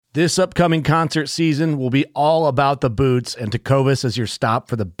This upcoming concert season will be all about the boots, and Tecovas is your stop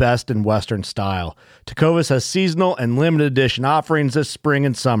for the best in Western style. Tecovas has seasonal and limited edition offerings this spring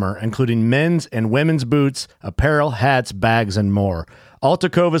and summer, including men's and women's boots, apparel, hats, bags, and more. All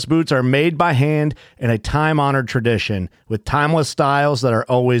Tecovas boots are made by hand in a time-honored tradition with timeless styles that are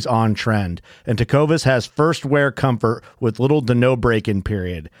always on trend. And Tecovas has first wear comfort with little to no break-in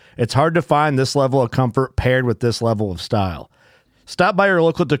period. It's hard to find this level of comfort paired with this level of style. Stop by your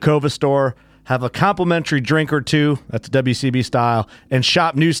local Tecovas store, have a complimentary drink or two, that's WCB style, and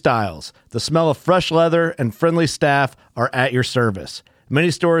shop new styles. The smell of fresh leather and friendly staff are at your service. Many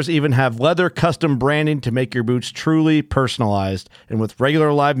stores even have leather custom branding to make your boots truly personalized. And with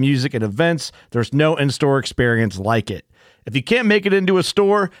regular live music and events, there's no in-store experience like it. If you can't make it into a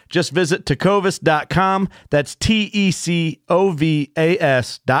store, just visit tecovas.com. That's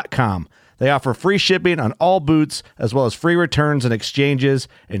TECOVAS.com. They offer free shipping on all boots, as well as free returns and exchanges,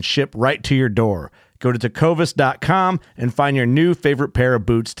 and ship right to your door. Go to tecovas.com and find your new favorite pair of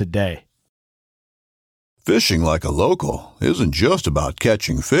boots today. Fishing like a local isn't just about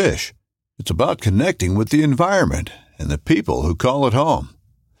catching fish. It's about connecting with the environment and the people who call it home.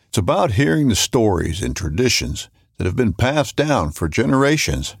 It's about hearing the stories and traditions that have been passed down for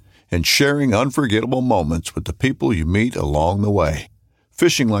generations and sharing unforgettable moments with the people you meet along the way.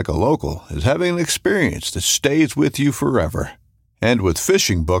 Fishing like a local is having an experience that stays with you forever. And with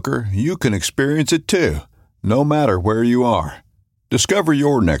Fishing Booker, you can experience it too, no matter where you are. Discover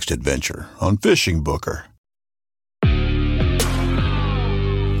your next adventure on Fishing Booker.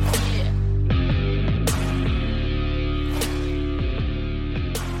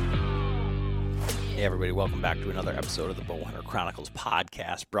 Hey everybody, welcome back to another episode of the Bowhunter Chronicles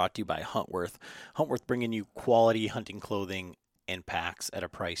podcast, brought to you by Huntworth. Huntworth bringing you quality hunting clothing and packs at a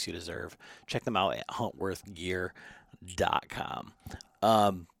price you deserve. Check them out at huntworthgear.com.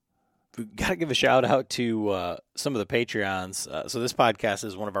 We got to give a shout out to some of the Patreons. So this podcast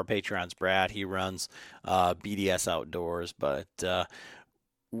is one of our Patreons, Brad. He runs BDS Outdoors, but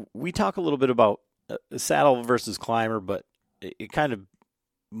we talk a little bit about saddle versus climber, but it kind of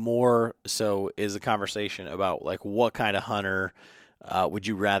more so is a conversation about like what kind of hunter would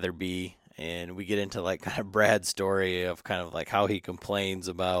you rather be. And we get into like kind of Brad's story of kind of like how he complains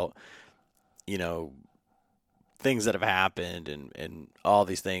about, you know, things that have happened and all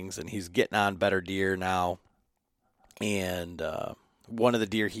these things. And he's getting on better deer now. And one of the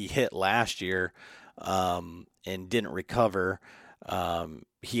deer he hit last year and didn't recover,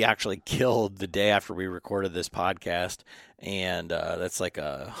 he actually killed the day after we recorded this podcast. And that's like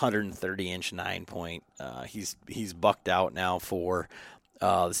a 130-inch 9-point. He's bucked out now for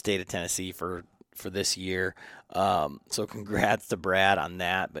the state of Tennessee for this year. So congrats to Brad on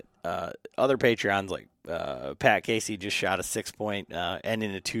that. But other Patreons like Pat Casey just shot a 6-point,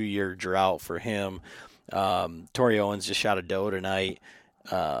 ending a 2-year drought for him. Tori Owens just shot a doe tonight.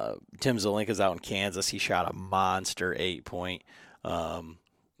 Tim Zelinka's out in Kansas. He shot a monster 8-point.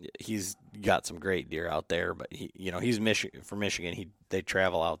 He's got some great deer out there, but he's from Michigan. They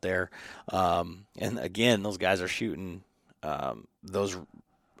travel out there. And again, those guys are shooting those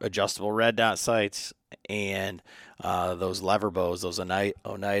adjustable red dot sights and those lever bows, those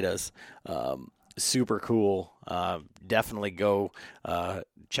Oneidas, super cool. Definitely go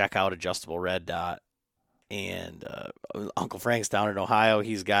check out adjustable red dot. And Uncle Frank's down in Ohio.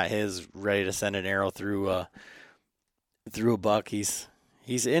 He's got his ready to send an arrow through a buck. He's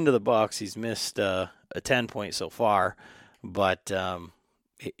into the bucks. He's missed a 10-point so far, but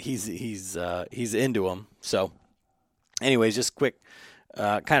he's into them. So. Anyways, just quick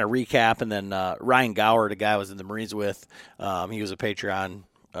kind of recap, and then Ryan Gower, the guy I was in the Marines with, he was a Patreon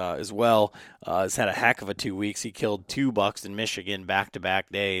as well, has had a heck of a 2 weeks. He killed 2 bucks in Michigan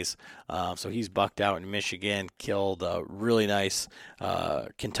back-to-back days, so he's bucked out in Michigan, killed a really nice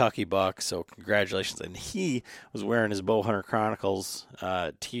Kentucky buck, so congratulations. And he was wearing his Bowhunter Chronicles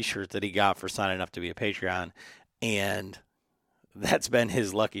T-shirt that he got for signing up to be a Patreon, and that's been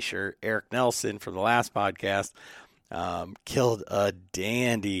his lucky shirt. Eric Nelson from the last podcast killed a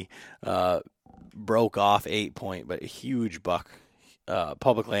dandy, broke off 8-point, but a huge buck,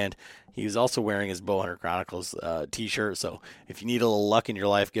 public land. He was also wearing his Bowhunter Chronicles T-shirt. So if you need a little luck in your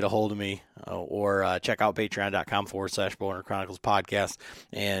life, get a hold of me or check out patreon.com/Bowhunter Chronicles podcast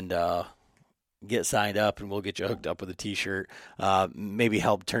and get signed up, and we'll get you hooked up with a T-shirt. Maybe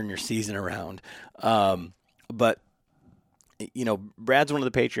help turn your season around. But Brad's one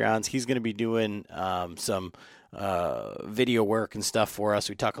of the Patreons. He's going to be doing some video work and stuff for us.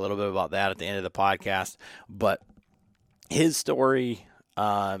 We talk a little bit about that at the end of the podcast, but his story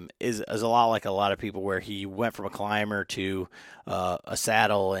is a lot like a lot of people, where he went from a climber to a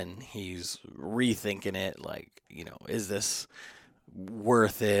saddle, and he's rethinking it. Like, is this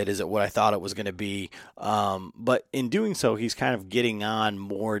worth it? Is it what I thought it was going to be? But in doing so, he's kind of getting on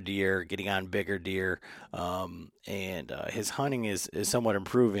more deer, getting on bigger deer, and his hunting is somewhat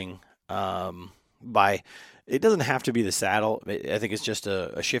improving. It doesn't have to be the saddle. I think it's just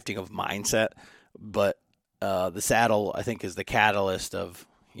a shifting of mindset, but the saddle, I think, is the catalyst of,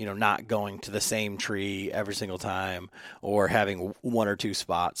 not going to the same tree every single time, or having one or two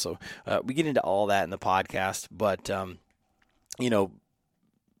spots. So we get into all that in the podcast, but we got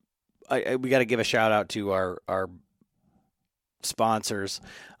to give a shout out to our sponsors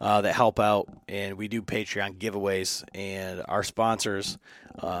that help out, and we do Patreon giveaways, and our sponsors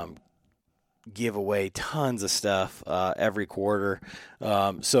give away tons of stuff every quarter.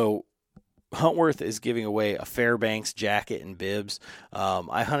 So Huntworth is giving away a Fairbanks jacket and bibs.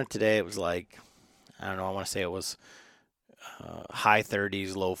 I hunted today. It was like, I don't know, I want to say it was high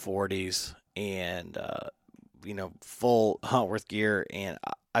 30s, low 40s, and full Huntworth gear, and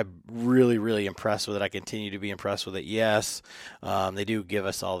I'm really, really impressed with it. I continue to be impressed with it. Yes, they do give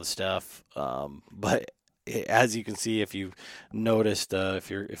us all the stuff, but as you can see, if you noticed,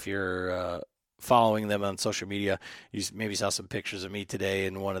 if you're following them on social media, you maybe saw some pictures of me today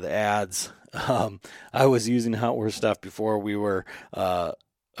in one of the ads. I was using Huntworth stuff before we were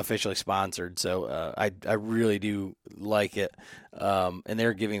officially sponsored, so I really do like it, and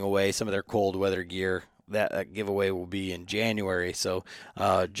they're giving away some of their cold weather gear. That giveaway will be in January, so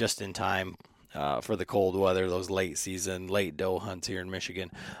just in time for the cold weather, those late doe hunts here in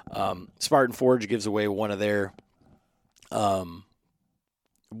Michigan. Spartan Forge gives away one of their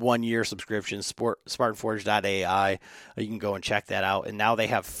 1-year subscriptions, SpartanForge.ai. You can go and check that out. And now they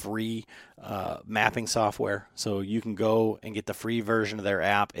have free mapping software, so you can go and get the free version of their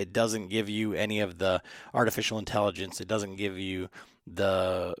app. It doesn't give you any of the artificial intelligence. It doesn't give you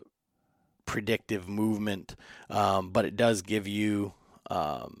the predictive movement, but it does give you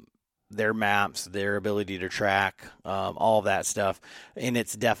their maps, their ability to track, all of that stuff, and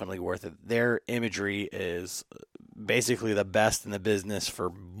it's definitely worth it. Their imagery is basically the best in the business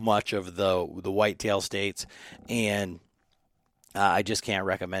for much of the whitetail states, and I just can't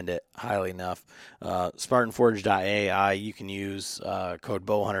recommend it highly enough. SpartanForge.ai, you can use code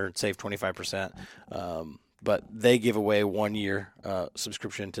BOWHUNTER and save 25%. But they give away 1-year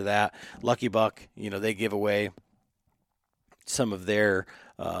subscription to that. Lucky Buck, they give away some of their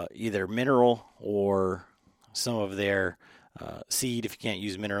either mineral or some of their seed if you can't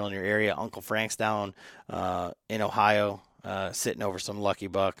use mineral in your area. Uncle Frank's down in Ohio, sitting over some Lucky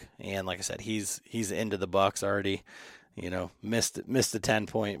Buck, and like I said, he's into the bucks already. Missed the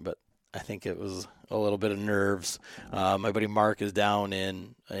 10-point, but I think it was a little bit of nerves. My buddy Mark is down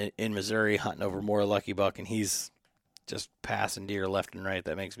in Missouri hunting over more Lucky Buck, and he's just passing deer left and right.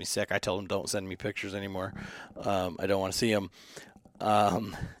 That makes me sick. I told him, don't send me pictures anymore. I don't want to see them.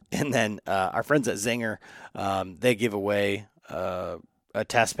 And then our friends at Zinger, they give away a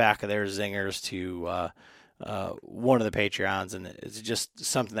test pack of their Zingers to one of the Patreons, and it's just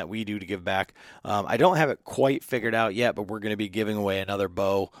something that we do to give back. I don't have it quite figured out yet, but we're going to be giving away another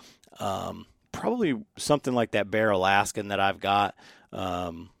bow. Probably something like that Bear Alaskan that I've got.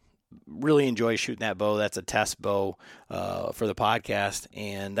 Really enjoy shooting that bow. That's a test bow for the podcast,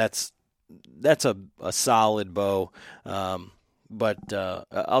 and that's a solid bow. But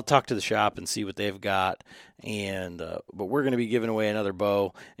I'll talk to the shop and see what they've got. And but we're going to be giving away another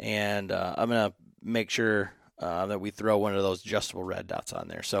bow, and I'm going to make sure that we throw one of those adjustable red dots on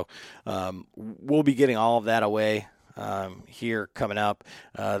there. So we'll be getting all of that away here coming up.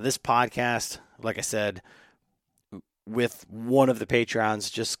 This podcast, like I said, with one of the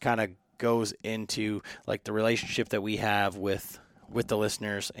Patreons, just kind of goes into like the relationship that we have with the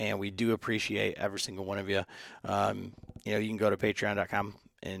listeners, and we do appreciate every single one of you. You can go to patreon.com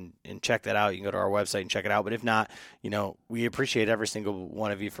and check that out. You can go to our website and check it out. But if not, we appreciate every single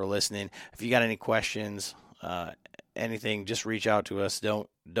one of you for listening. If you got any questions, anything, just reach out to us.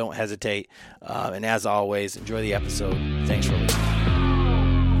 Don't hesitate. And as always, enjoy the episode. Thanks for listening.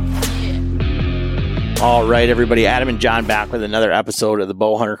 All right, everybody. Adam and John back with another episode of the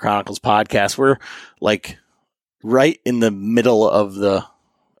Bowhunter Chronicles podcast. We're like right in the middle of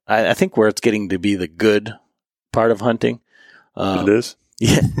I think where it's getting to be the good part of hunting. It is.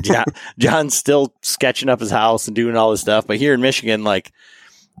 Yeah. John's still sketching up his house and doing all this stuff. But here in Michigan, like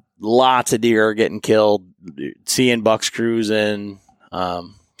lots of deer are getting killed, seeing bucks cruising. I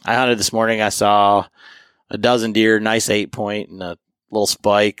hunted this morning. I saw a dozen deer, nice 8-point and a little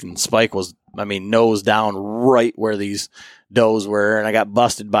spike, and spike was nose down right where these does were, and I got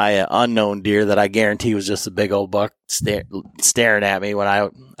busted by an unknown deer that I guarantee was just a big old buck staring at me when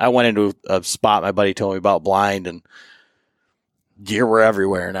I went into a spot my buddy told me about blind, and deer were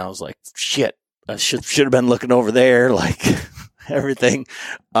everywhere, and I was like, shit, I should have been looking over there, like everything.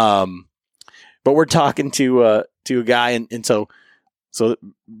 But we're talking to a guy, and so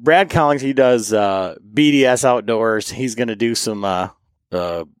Brad Collings, he does BDS Outdoors. He's going to do some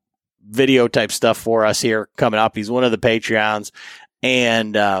video type stuff for us here coming up. He's one of the Patreons,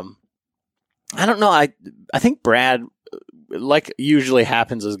 and I don't know. I think Brad, like usually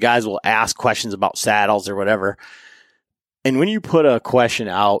happens, is guys will ask questions about saddles or whatever. And when you put a question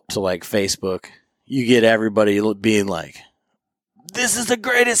out to like Facebook, you get everybody being like, "This is the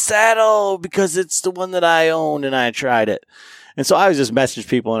greatest saddle because it's the one that I own and I tried it." And so I was just message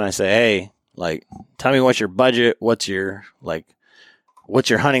people and I say, "Hey, like, tell me what's your budget? What's your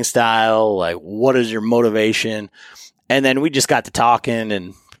hunting style? Like, what is your motivation?" And then we just got to talking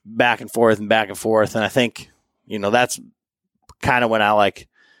and back and forth. And I think, that's kind of when I like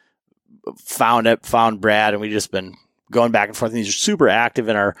found Brad, and we just been going back and forth. And he's super active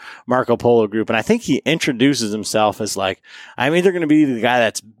in our Marco Polo group. And I think he introduces himself as like, I'm either going to be the guy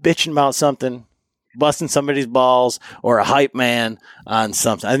that's bitching about something, busting somebody's balls, or a hype man on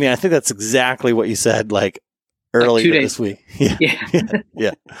something. I mean, I think that's exactly what you said, like, earlier this week.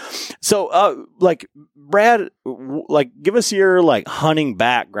 Yeah. So, Brad, give us your hunting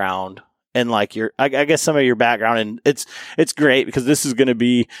background and I guess some of your background, and it's great because this is going to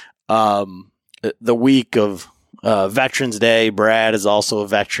be the week of Veterans Day. Brad is also a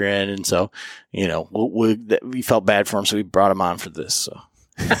veteran, and so we felt bad for him, so we brought him on for this. So.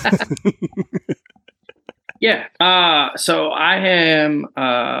 Yeah. So I am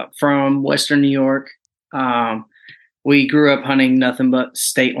from Western New York. We grew up hunting nothing but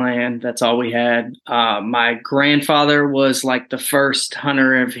state land. That's all we had. My grandfather was like the first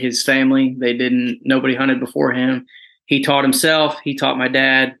hunter of his family. Nobody hunted before him. He taught himself. He taught my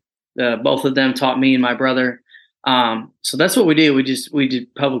dad. Both of them taught me and my brother. So that's what we did. We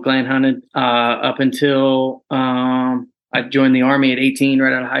did public land hunted up until I joined the Army at 18,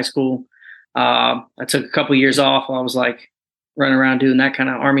 right out of high school. I took a couple years off while I was like running around doing that kind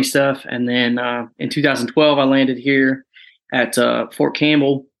of Army stuff. And then in 2012, I landed here at Fort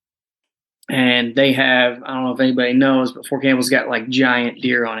Campbell. And they have, I don't know if anybody knows, but Fort Campbell's got like giant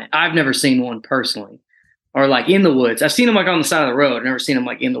deer on it. I've never seen one personally, or like in the woods. I've seen them like on the side of the road. I've never seen them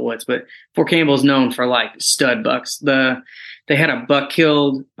like in the woods, but Fort Campbell's known for like stud bucks. They had a buck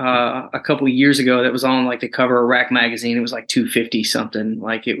killed a couple of years ago that was on like the cover of Rack magazine. It was like 250 something.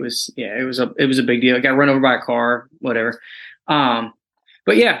 Like it was a big deal. It got run over by a car, whatever.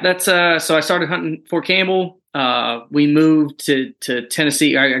 But yeah, that's so I started hunting Fort Campbell. We moved to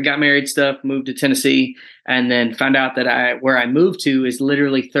Tennessee. I got married, moved to Tennessee, and then found out that where I moved to is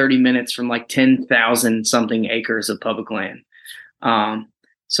literally 30 minutes from like 10,000 something acres of public land.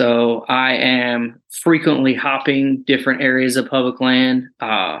 So I am frequently hopping different areas of public land.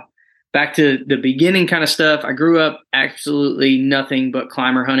 Back to the beginning kind of stuff. I grew up absolutely nothing but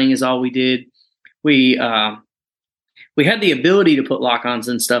climber hunting is all we did. We had the ability to put lock-ons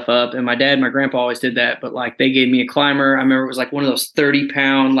and stuff up, and my dad and my grandpa always did that, but like they gave me a climber. I remember it was like one of those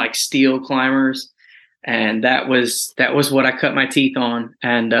 30-pound like steel climbers, and that was what I cut my teeth on.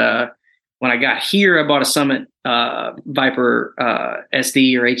 And when I got here, I bought a Summit Viper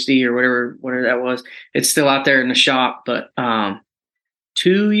SD or HD or whatever that was. It's still out there in the shop, but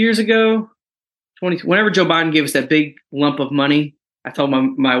 2 years ago, whenever Joe Biden gave us that big lump of money, I told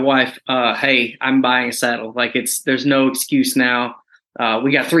my wife, hey, I'm buying a saddle. Like there's no excuse now.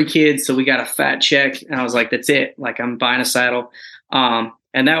 We got 3 kids, so we got a fat check. And I was like, that's it. Like I'm buying a saddle.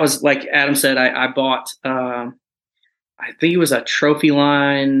 And that was like Adam said, I bought, I think it was a trophy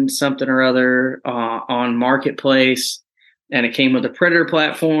line, something or other on Marketplace. And it came with a Predator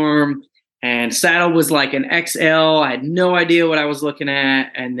platform, and saddle was like an XL. I had no idea what I was looking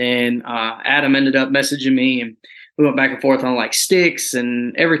at. And then Adam ended up messaging me, and we went back and forth on like sticks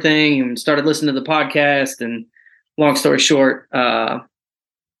and everything, and started listening to the podcast. And long story short,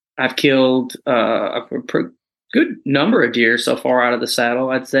 I've killed a good number of deer so far out of the saddle,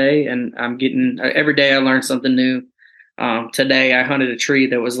 I'd say. And I'm getting, every day I learn something new. Today I hunted a tree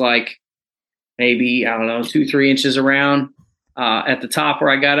that was like maybe, I don't know, 2-3 inches around at the top where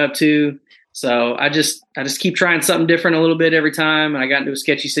I got up to. So I just keep trying something different a little bit every time. And I got into a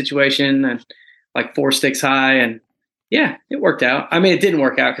sketchy situation and like 4 sticks high, and yeah, it worked out. I mean, it didn't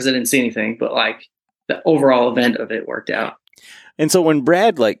work out because I didn't see anything, but like the overall event of it worked out. And so when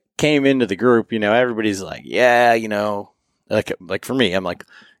Brad like came into the group, everybody's like, yeah, like for me, I'm like,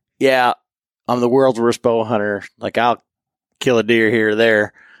 yeah, I'm the world's worst bow hunter. Like, I'll kill a deer here or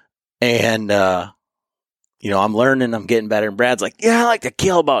there. And, I'm learning, I'm getting better. And Brad's like, yeah, I like to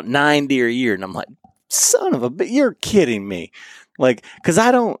kill about 9 deer a year. And I'm like, son of a bitch, you're kidding me. Like, cause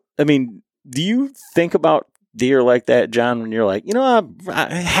do you think about deer like that, John, when you're like,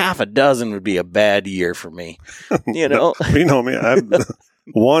 half a dozen would be a bad year for me, you know? You know me,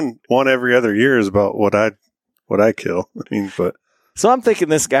 one every other year is about what I kill. But so I'm thinking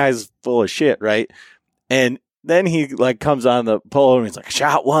this guy's full of shit, right? And then he like comes on the pole and he's like, I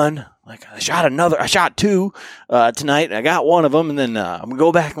shot one, like I shot two tonight, and I got one of them, and then I'm gonna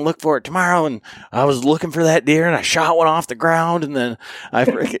go back and look for it tomorrow. And I was looking for that deer, and I shot one off the ground, and then I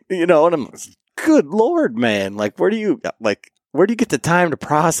freaking, and I'm like, good Lord, man, like where do you get the time to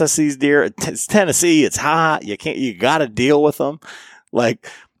process these deer? It's Tennessee, it's hot, you got to deal with them, like.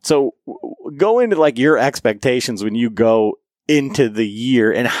 So go into like your expectations when you go into the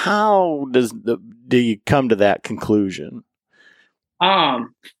year, and how do you come to that conclusion?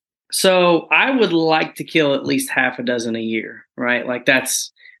 So I would like to kill at least half a dozen a year, right? Like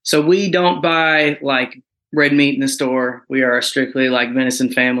so we don't buy like red meat in the store. We are strictly like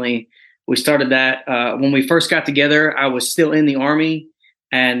venison family. We started that when we first got together. I was still in the Army,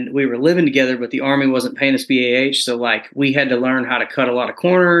 and we were living together, but the Army wasn't paying us BAH. So like we had to learn how to cut a lot of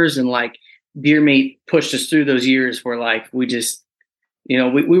corners, and like deer meat pushed us through those years where like we just, we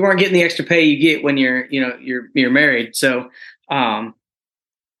weren't getting the extra pay you get when you're married. So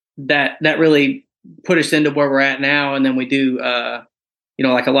that really put us into where we're at now. And then we do,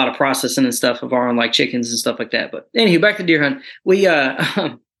 like a lot of processing and stuff of our own, like chickens and stuff like that. But anyway, back to deer hunt. We,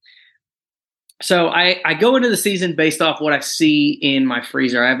 so I go into the season based off what I see in my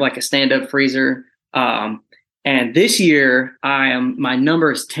freezer. I have like a stand-up freezer. And this year my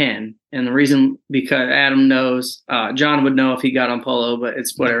number is 10. And the reason, because Adam knows, John would know if he got on polo, but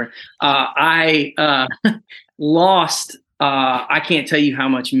it's whatever. I lost, I can't tell you how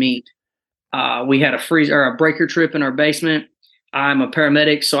much meat. We had a breaker trip in our basement. I'm a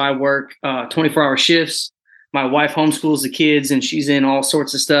paramedic, so I work 24-hour shifts. My wife homeschools the kids, and she's in all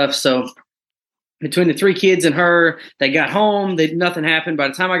sorts of stuff. So between the 3 kids and her, they got home. Nothing happened. By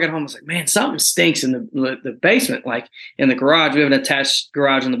the time I got home, I was like, man, something stinks in the basement, like in the garage. We have an attached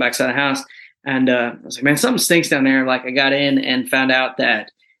garage on the backside of the house. And I was like, man, something stinks down there. Like I got in and found out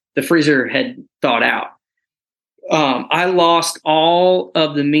that the freezer had thawed out. I lost all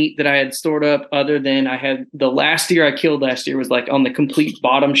of the meat that I had stored up, other than I had the last deer I killed last year was like on the complete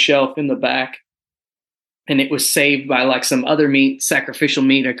bottom shelf in the back. And it was saved by like some other meat, sacrificial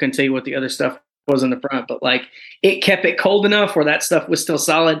meat. I couldn't tell you what the other stuff was in the front, but like it kept it cold enough where that stuff was still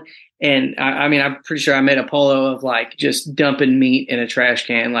solid. And I'm pretty sure I made a polo of like just dumping meat in a trash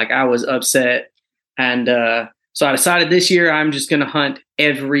can. Like I was upset. And so I decided this year I'm just going to hunt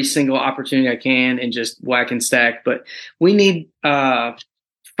every single opportunity I can and just whack and stack. But we need 5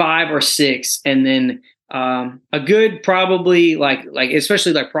 or 6, and then a good probably like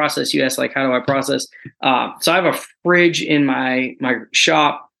especially like process. You asked like how do I process? So I have a fridge in my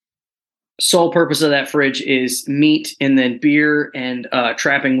shop. Sole purpose of that fridge is meat, and then beer and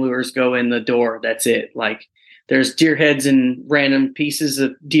trapping lures go in the door. That's it. Like there's deer heads and random pieces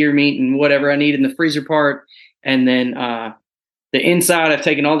of deer meat and whatever I need in the freezer part. And then the inside, I've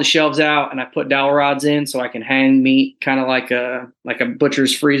taken all the shelves out and I put dowel rods in so I can hang meat kind of like a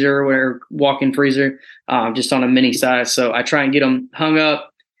butcher's freezer or walk-in freezer, just on a mini size. So I try and get them hung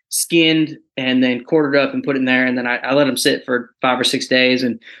up, skinned, and then quartered up and put in there. And then I let them sit for 5 or 6 days.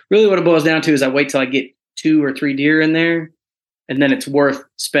 And really what it boils down to is I wait till I get 2 or 3 deer in there, and then it's worth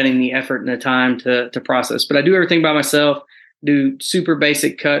spending the effort and the time to process. But I do everything by myself, do super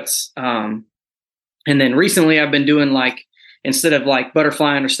basic cuts. And then recently I've been doing like, instead of like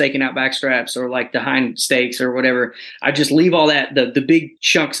butterflying or staking out back straps or like the hind steaks or whatever, I just leave all that, the big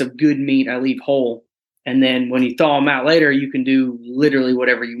chunks of good meat, I leave whole. And then when you thaw them out later, you can do literally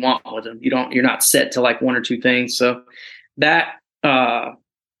whatever you want with them. You're not set to like 1 or 2 things. So that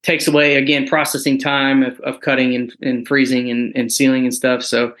takes away, again, processing time of cutting and freezing and sealing and stuff.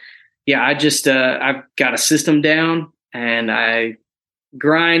 So yeah, I just, I've got a system down, and I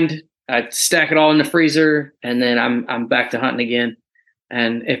grind, I stack it all in the freezer, and then I'm back to hunting again.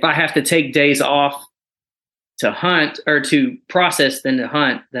 And if I have to take days off to hunt or to process than to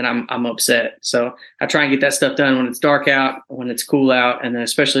hunt, then I'm upset. So I try and get that stuff done when it's dark out, when it's cool out. And then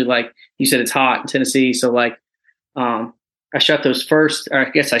especially like you said, it's hot in Tennessee. So like, I shot those first, or I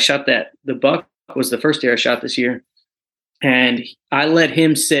guess I shot the buck was the first deer I shot this year. And I let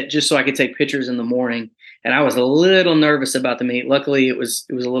him sit just so I could take pictures in the morning. and I was a little nervous about the meat. Luckily, it was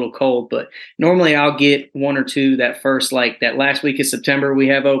a little cold, but normally I'll get one or two that first, like that last week of September we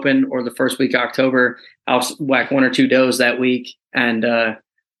have open, or the first week of October. I'll whack one or two does that week, and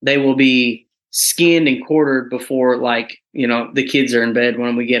they will be skinned and quartered before, like, the kids are in bed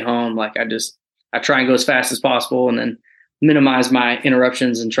when we get home. Like I try and go as fast as possible, and then minimize my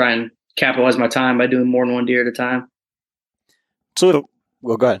interruptions and try and capitalize my time by doing more than one deer at a time. So,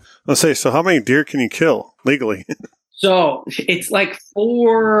 well, go ahead. Let's say, so how many deer can you kill legally? So it's like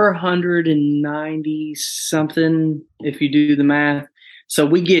 490 something if you do the math. So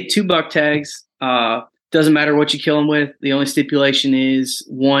we get 2 buck tags. Doesn't matter what you kill them with. The only stipulation is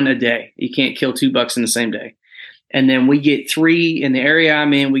 1 a day. You can't kill 2 bucks in the same day. And then we get 3 in the area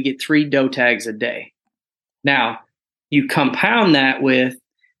I'm in. We get 3 doe tags a day. Now you compound that with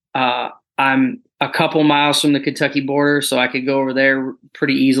I'm a couple miles from the Kentucky border, so I could go over there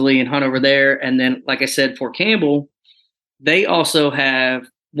pretty easily and hunt over there. And then, like I said, Fort Campbell, they also have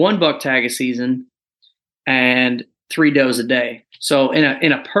 1 buck tag a season and 3 does a day. So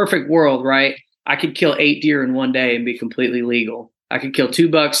in a perfect world, right, I could kill 8 deer in one day and be completely legal. I could kill 2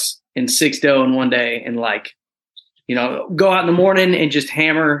 bucks and 6 doe in one day and, like, go out in the morning and just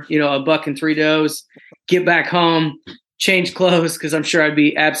hammer, a buck and 3 does, get back home, change clothes, because I'm sure I'd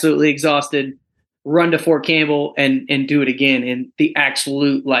be absolutely exhausted, run to Fort Campbell and do it again. In the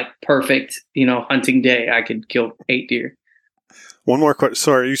absolute, like, perfect, hunting day, I could kill 8 deer. One more question.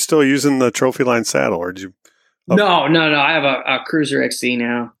 So are you still using the trophy line saddle, or did you? Oh. No. I have a Cruiser XC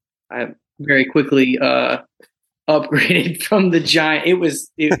now. I very quickly upgraded from the Giant.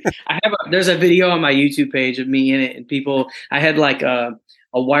 There's a video on my YouTube page of me in it, and I had like a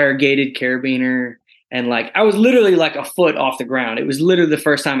wire gated carabiner, and like I was literally like a foot off the ground. It was literally the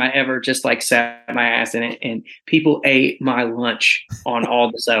first time I ever just like sat my ass in it, and people ate my lunch on all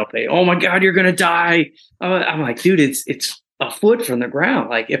the saddle pay. Oh my God, you're gonna die! I'm like, dude, it's a foot from the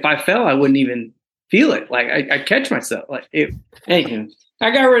ground. Like if I fell, I wouldn't even feel it. Like I catch myself. Like anyway, I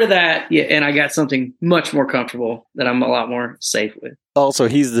got rid of that, and I got something much more comfortable that I'm a lot more safe with. Also,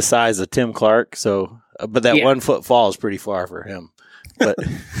 he's the size of Tim Clark, so but that 1 foot fall is pretty far for him. But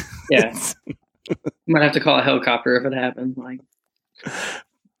yeah, might have to call a helicopter if it happened. Like,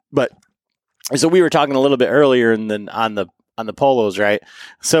 but so we were talking a little bit earlier, and then on the polos, right?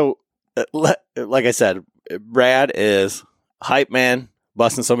 So, like I said, Brad is hype man,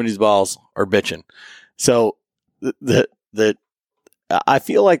 busting somebody's balls or bitching. So the I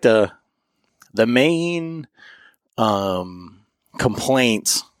feel like the main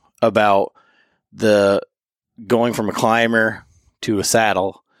complaints about the going from a climber to a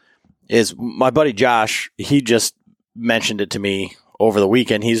saddle is my buddy Josh. He just mentioned it to me over the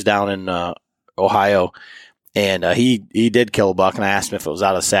weekend. He's down in Ohio, and he did kill a buck, and I asked him if it was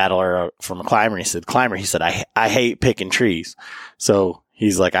out of saddle or from a climber. And he said climber. He said I hate picking trees, so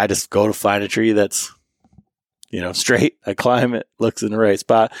he's like, I just go to find a tree that's straight. I climb it, looks in the right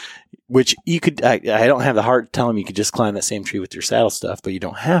spot, which you could, I don't have the heart to tell him you could just climb that same tree with your saddle stuff, but you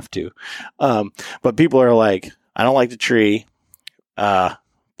don't have to. But people are like, I don't like the tree,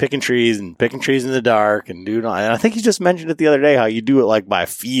 picking trees in the dark and and I think he just mentioned it the other day, how you do it like by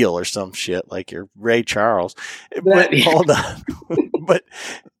feel or some shit, like you're Ray Charles. But hold on.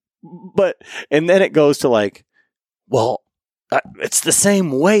 but, and then it goes to like, well, it's the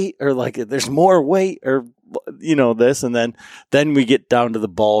same weight, or like there's more weight, or this, and then we get down to the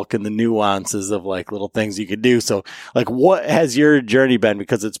bulk and the nuances of like little things you could do. So like, what has your journey been?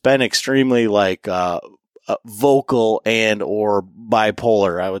 Because it's been extremely like vocal and or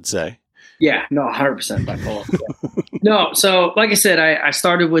bipolar, I would say. Yeah, no, 100% bipolar. Yeah. No, so like I said, I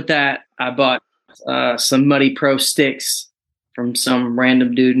started with that. I bought some Muddy Pro sticks from some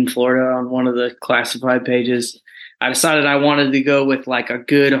random dude in Florida on one of the classified pages. I decided I wanted to go with like a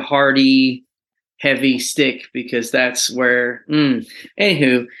good, hardy, heavy stick, because that's where,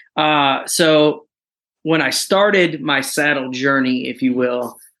 anywho. So when I started my saddle journey, if you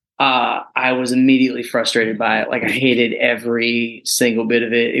will, I was immediately frustrated by it. Like I hated every single bit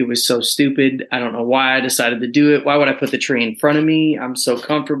of it. It was so stupid. I don't know why I decided to do it. Why would I put the tree in front of me? I'm so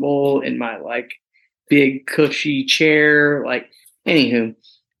comfortable in my like big cushy chair. Like, anywho.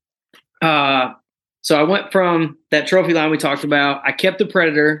 So I went from that trophy line we talked about. I kept the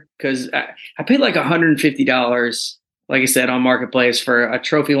Predator because I paid like $150, like I said, on Marketplace for a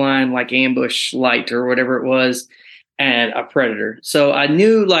trophy line, like Ambush Light or whatever it was, and a Predator. So I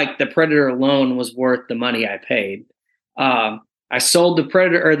knew like the Predator alone was worth the money I paid. I sold the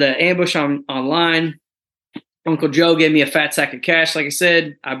Predator or the Ambush online. Uncle Joe gave me a fat sack of cash. Like I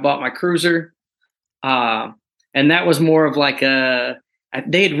said, I bought my Cruiser. And that was more of like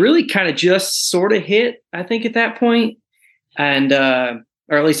they had really kind of just sort of hit, I think, at that point. And,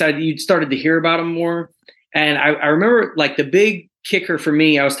 or at least you'd started to hear about them more. And I remember like the big kicker for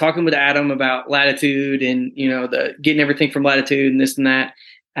me, I was talking with Adam about Latitude and, the getting everything from Latitude and this and that.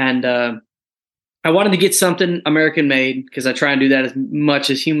 And, I wanted to get something American made because I try and do that as much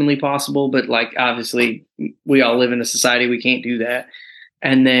as humanly possible. But like, obviously we all live in a society, we can't do that.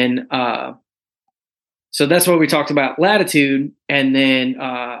 And then, so that's what we talked about, Latitude. And then,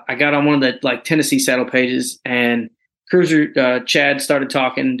 I got on one of the like Tennessee saddle pages, and Cruiser, Chad started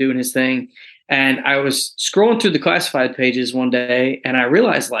talking and doing his thing. And I was scrolling through the classified pages one day, and I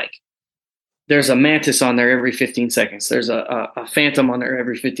realized like, there's a Mantis on there every 15 seconds. There's a Phantom on there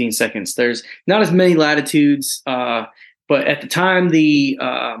every 15 seconds. There's not as many Latitudes, but at the time the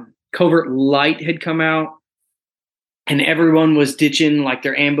Covert Light had come out, and everyone was ditching like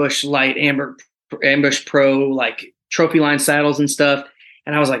their Ambush Light, Ambush Pro, like trophy line saddles and stuff.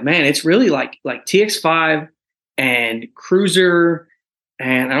 And I was like, man, it's really like TX5 and Cruiser,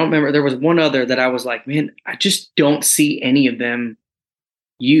 and I don't remember. There was one other that I was like, man, I just don't see any of them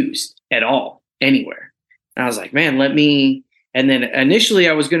used at all anywhere. And I was like, man, and then initially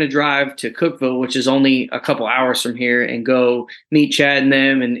I was going to drive to Cookeville, which is only a couple hours from here, and go meet Chad and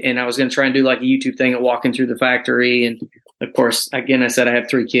them. And I was going to try and do like a YouTube thing of walking through the factory. And of course, again, I said I have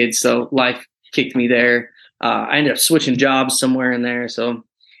 3 kids, so life kicked me there. I ended up switching jobs somewhere in there. So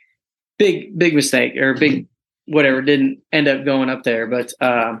big mistake, or big whatever, didn't end up going up there. But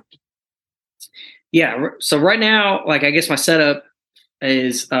yeah, so right now, like, I guess my setup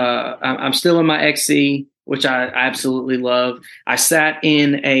is I'm still in my XC, which I absolutely love. I sat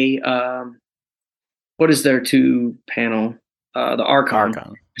in a what is their 2 panel? The Archon.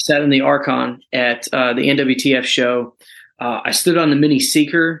 I sat in the Archon at the NWTF show. I stood on the Mini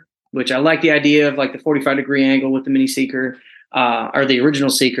Seeker, which I like the idea of like the 45-degree angle with the Mini Seeker, or the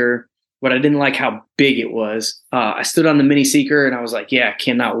original Seeker, but I didn't like how big it was. I stood on the Mini Seeker, and I was like, yeah, I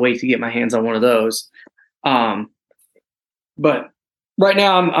cannot wait to get my hands on one of those. But right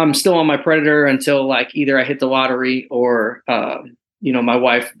now I'm still on my Predator until like either I hit the lottery or, my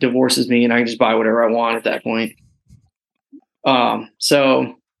wife divorces me and I can just buy whatever I want at that point.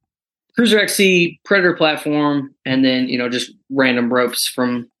 So Cruiser XC, Predator platform, and then, just random ropes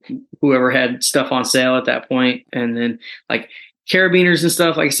from whoever had stuff on sale at that point. And then like carabiners and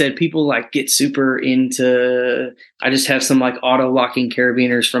stuff. Like I said, people like get super into, I just have some like auto locking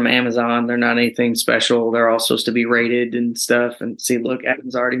carabiners from Amazon. They're not anything special. They're all supposed to be rated and stuff. And see, look,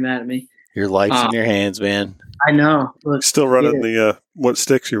 Adam's already mad at me. Your life's in your hands, man. I know. Look, still running the, what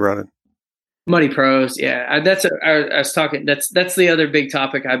sticks you running? Muddy Pros. Yeah. I was talking, that's the other big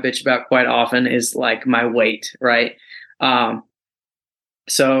topic I bitch about quite often is like my weight. Right.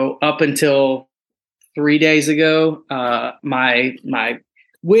 So up until 3 days ago, my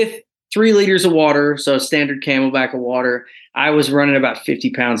with 3 liters of water, so standard Camelback of water, I was running about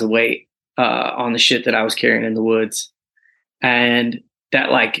 50 pounds of weight on the shit that I was carrying in the woods. And that,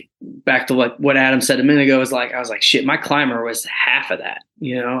 like, back to like what Adam said a minute ago, is like, I was like, shit, my climber was half of that.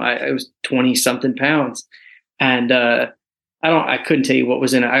 It was 20 something pounds. And I couldn't tell you what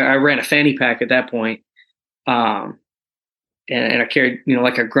was in it. I ran a fanny pack at that point. And I carried,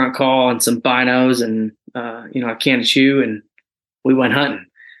 like a grunt call and some binos and, a can of chew, and we went hunting.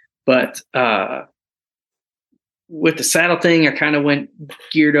 But with the saddle thing, I kind of went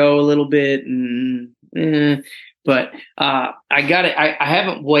geardo a little bit. But I got it. I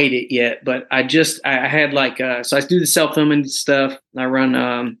haven't weighed it yet, but I had like, so I do the self-filming stuff. I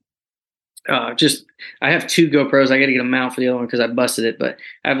run, I have 2 GoPros. I got to get a mount for the other one because I busted it, but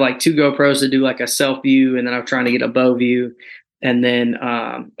I have like 2 GoPros to do like a self view, and then I'm trying to get a bow view. And then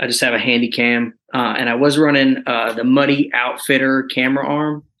I just have a handy cam. And I was running the Muddy Outfitter camera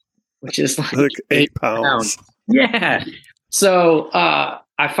arm, which is like 8 pounds. Yeah. So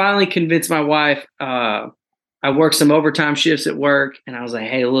I finally convinced my wife. I worked some overtime shifts at work, and I was like,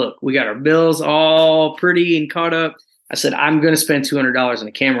 hey, look, we got our bills all pretty and caught up. I said, I'm going to spend $200 on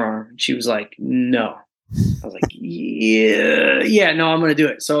a camera arm. And she was like, no. I was like, yeah, no, I'm going to do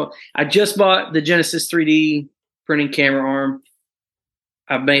it. So I just bought the Genesis 3D printing camera arm.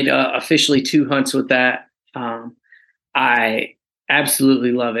 I've made officially 2 hunts with that. I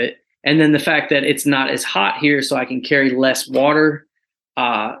absolutely love it. And then the fact that it's not as hot here, so I can carry less water.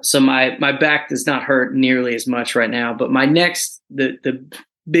 So my back does not hurt nearly as much right now. But my next, the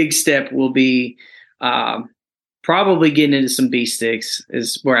big step will be probably getting into some B sticks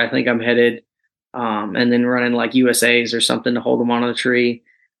is where I think I'm headed. And then running like USAs or something to hold them onto the tree.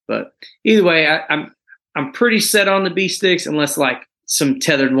 But either way, I'm pretty set on the B sticks, unless like some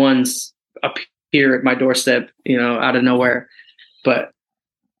tethered ones appear at my doorstep, out of nowhere. But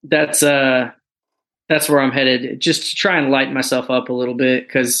that's where I'm headed, just to try and lighten myself up a little bit,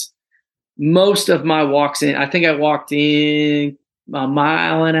 because most of my walks in, I think I walked in a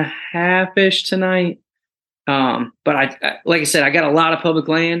mile and a half ish tonight. But like I said, I got a lot of public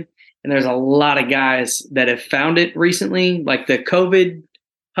land, and there's a lot of guys that have found it recently, like the COVID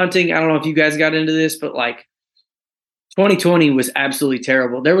hunting. I don't know if you guys got into this, but like 2020 was absolutely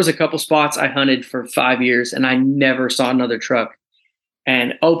terrible. There was a couple spots I hunted for 5 years and I never saw another truck.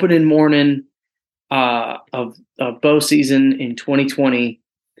 And opening morning of bow season in 2020,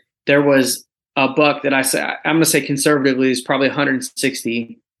 there was a buck that I'm going to say conservatively is probably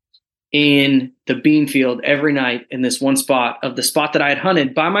 160 in the bean field every night in this one spot, of the spot that I had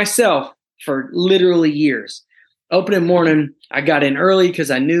hunted by myself for literally years. Opening morning, I got in early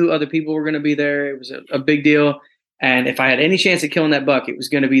because I knew other people were going to be there. It was a big deal. And if I had any chance of killing that buck, it was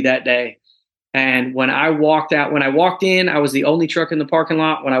going to be that day. And when I walked in, I was the only truck in the parking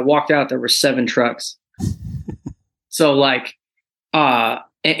lot. When I walked out, there were 7 trucks. So like, and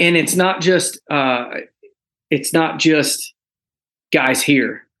it's not just guys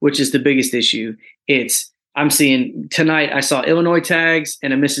here, which is the biggest issue. I'm seeing tonight, I saw Illinois tags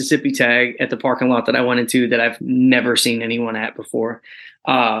and a Mississippi tag at the parking lot that I went into that I've never seen anyone at before.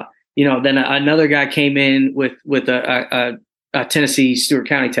 Then another guy came in with a Tennessee Stewart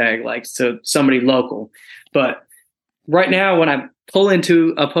County tag, like, so somebody local. But right now, when I pull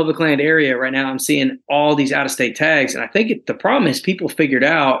into a public land area right now, I'm seeing all these out-of-state tags. And I think the problem is people figured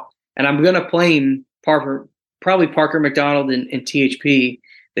out, and I'm going to blame probably Parker McDonald and THP.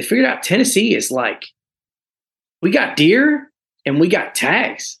 They figured out Tennessee is like, we got deer and we got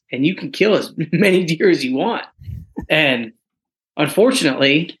tags, and you can kill as many deer as you want. And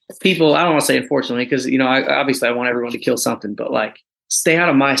unfortunately, people, I don't want to say unfortunately, because, obviously I want everyone to kill something, but like, stay out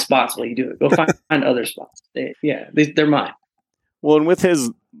of my spots while you do it. Go find other spots. They're mine. Well, and with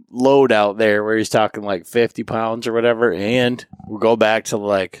his load out there where he's talking like 50 pounds or whatever, and we'll go back to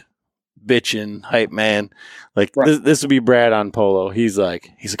like bitching hype man, like right. This would be Brad on Polo. He's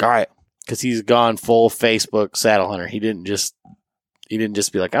like, all right. Cause he's gone full Facebook saddle hunter. He didn't just be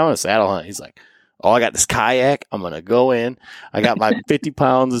like, I want to saddle hunt. He's like, oh, I got this kayak. I'm going to go in. I got my 50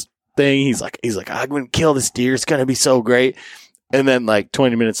 pounds thing. He's like, I'm going to kill this deer. It's going to be so great. And then like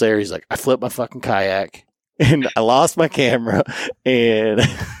 20 minutes later, he's like, I flipped my fucking kayak and I lost my camera. And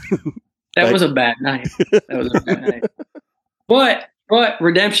that was a bad night. But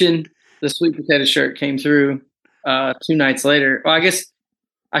redemption, the sweet potato shirt came through 2 nights later. Well, I guess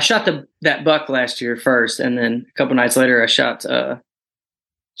I shot that buck last year first. And then a couple nights later, I shot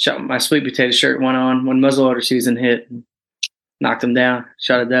my sweet potato shirt, went on when muzzleloader season hit, and knocked him down,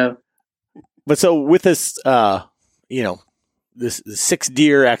 shot a doe. But so with this, this 6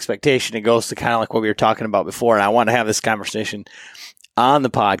 deer expectation, it goes to kind of like what we were talking about before. And I want to have this conversation on the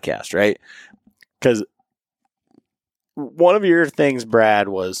podcast, right? Because one of your things, Brad,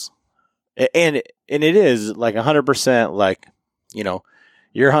 was, and it is like 100% like,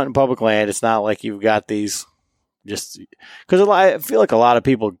 you're hunting public land. It's not like you've got these just because I feel like a lot of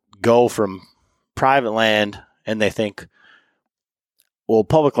people go from private land and they think, well,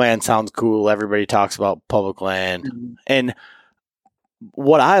 public land sounds cool. Everybody talks about public land. Mm-hmm. And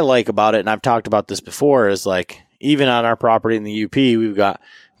what I like about it, and I've talked about this before, is like, even on our property in the UP, we've got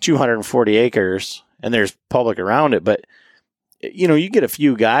 240 acres and there's public around it. But, you get a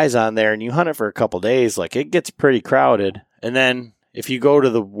few guys on there and you hunt it for a couple days, like it gets pretty crowded. And then if you go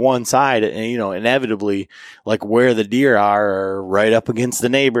to the one side and, inevitably like where the deer are right up against the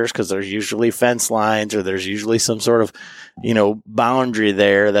neighbors, because there's usually fence lines or there's usually some sort of, boundary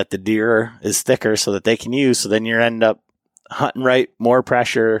there that the deer is thicker so that they can use. So then you end up hunting right more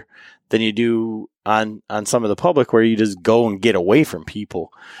pressure than you do on some of the public where you just go and get away from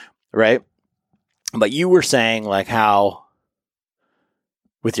people. Right. But you were saying like how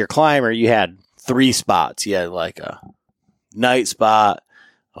with your climber, you had 3 spots. You had like a night spot,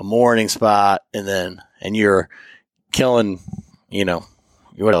 a morning spot, and you're killing,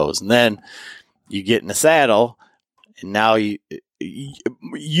 what else? And then you get in the saddle, and now you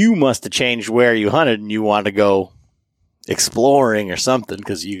must have changed where you hunted, and you want to go exploring or something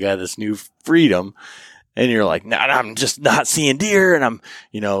because you got this new freedom, and you're like, nah, I'm just not seeing deer, and I'm,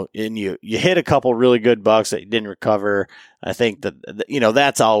 and you hit a couple really good bucks that you didn't recover. I think that,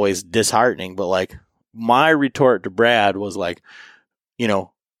 that's always disheartening, but like, my retort to Brad was like,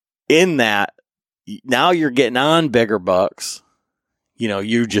 in that now you're getting on bigger bucks,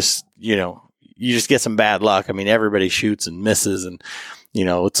 you just get some bad luck. I mean, everybody shoots and misses, and,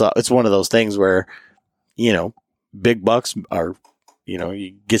 it's one of those things where, big bucks are,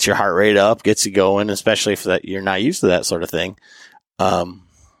 you get your heart rate up, gets you going, especially if that you're not used to that sort of thing.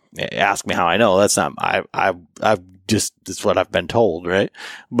 ask me how I know. That's not, I've just, it's what I've been told. Right.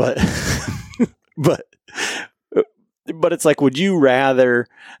 But, but it's like, would you rather,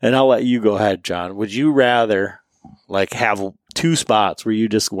 and I'll let you go ahead, John, would you rather like have two spots where you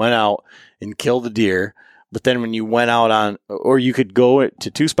just went out and killed a deer, but then when you went out on, or you could go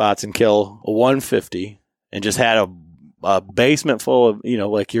to two spots and kill a 150 and just had a basement full of,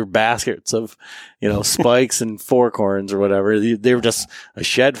 like your baskets of, spikes and fork horns or whatever. They were just a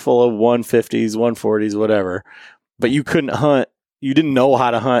shed full of 150s, 140s, whatever. But you couldn't hunt. You didn't know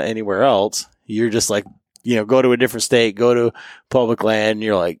how to hunt anywhere else. You're just like, go to a different state, go to public land. And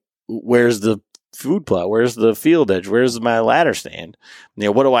you're like, where's the food plot? Where's the field edge? Where's my ladder stand?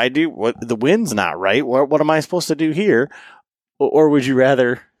 What do I do? The wind's not right. What am I supposed to do here? Or would you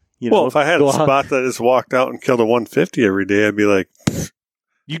rather, if I had a spot that just walked out and killed a 150 every day, I'd be like,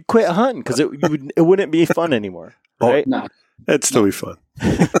 you'd quit hunting because it wouldn't be fun anymore. Right? No. It'd still be fun.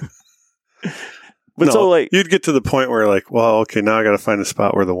 But no, so like you'd get to the point where like, well, okay, now I got to find a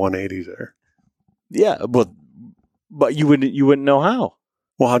spot where the 180s are. Yeah, but you wouldn't know how.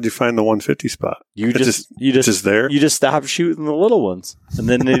 Well, how'd you find the 150 spot? You just there. You just stopped shooting the little ones, and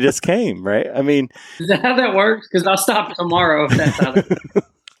then they just came, right? I mean, is that how that works? Because I'll stop tomorrow if that's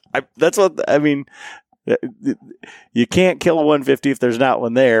how. That's what I mean. You can't kill a 150 if there's not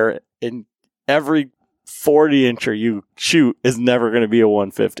one there, and every 40-incher you shoot is never going to be a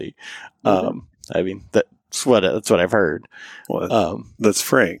 150. I mean, that's what I've heard. Well, that's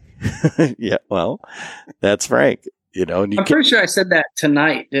Frank. Yeah, well, that's Frank. And I'm pretty sure I said that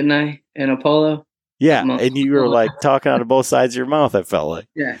tonight, didn't I? In Apollo. Yeah, and you were like talking out of both sides of your mouth. I felt like.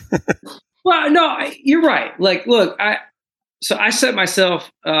 Yeah. Well, no, you're right. Like, look, I set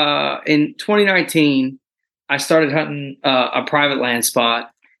myself in 2019. I started hunting a private land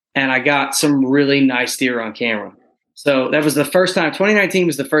spot, and I got some really nice deer on camera. So that was the first time. 2019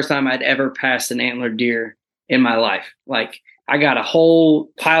 was the first time I'd ever passed an antlered deer in my life. Like, I got a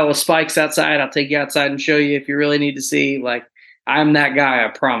whole pile of spikes outside. I'll take you outside and show you if you really need to see. Like, I'm that guy. I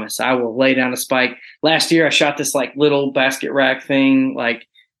promise. I will lay down a spike. Last year, I shot this like little basket rack thing. Like,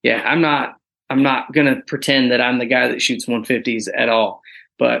 yeah, I'm not gonna pretend that I'm the guy that shoots 150s at all.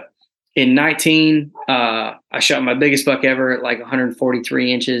 But in 19, I shot my biggest buck ever at like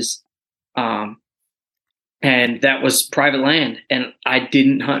 143 inches. And that was private land. And I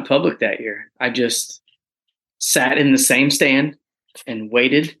didn't hunt public that year. I just sat in the same stand and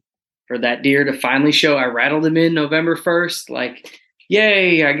waited for that deer to finally show. I rattled him in November 1st, like,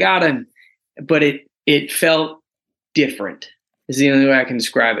 yay, I got him. But it felt different is the only way I can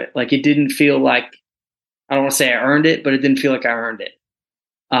describe it. Like, it didn't feel like, I don't want to say I earned it, but it didn't feel like I earned it.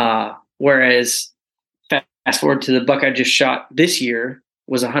 Whereas fast forward to the buck I just shot this year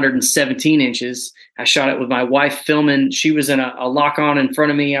was 117 inches. I shot it with my wife filming. She was in a lock on in front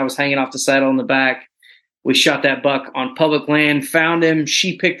of me. I was hanging off the saddle in the back. We shot that buck on public land, found him.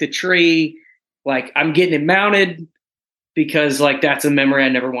 She picked a tree. Like, I'm getting it mounted because like, that's a memory I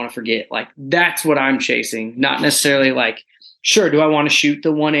never want to forget. Like, that's what I'm chasing. Not necessarily like, sure, do I want to shoot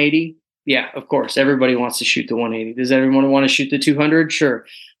the 180? Yeah, of course. Everybody wants to shoot the 180. Does everyone want to shoot the 200? Sure.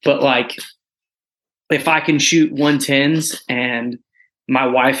 But like, if I can shoot 110s and my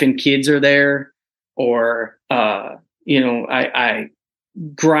wife and kids are there, or, I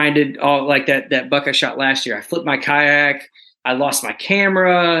grinded all like that buck I shot last year. I flipped my kayak. I lost my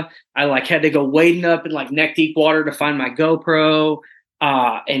camera. I like had to go wading up in like neck deep water to find my GoPro.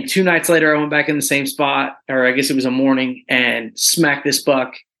 And 2 nights later, I went back in the same spot, or I guess it was a morning, and smacked this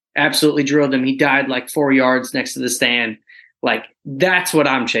buck. Absolutely drilled him. He died like 4 yards next to the stand. Like, that's what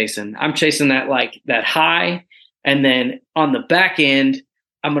I'm chasing. I'm chasing that high. And then on the back end,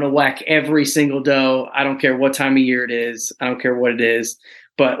 I'm going to whack every single doe. I don't care what time of year it is. I don't care what it is.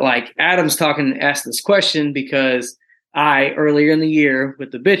 But like, Adam's asked this question because I, earlier in the year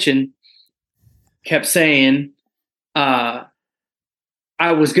with the bitchin', kept saying, I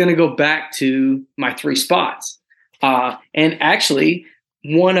was going to go back to my 3 spots. And actually,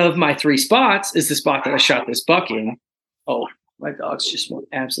 one of my 3 spots is the spot that I shot this buck in. Oh, my dogs just went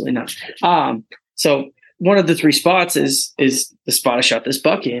absolutely nuts. So one of the 3 spots is the spot I shot this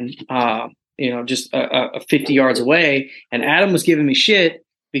buck in, just a 50 yards away. And Adam was giving me shit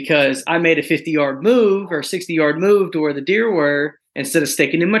because I made a 50-yard move or 60-yard move to where the deer were instead of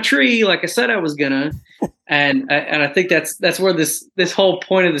sticking in my tree like I said I was gonna. And I think that's where this whole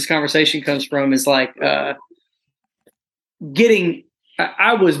point of this conversation comes from, is like I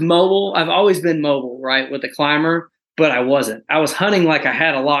was mobile. I've always been mobile, right, with a climber, but I wasn't. I was hunting like I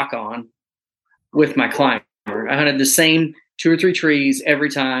had a lock on with my climber. I hunted the same 2 or 3 trees every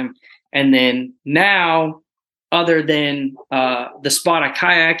time. And then now other than the spot I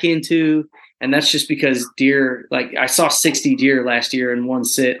kayak into. And that's just because deer, like I saw 60 deer last year in one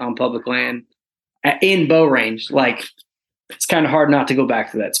sit on public land in bow range. Like it's kind of hard not to go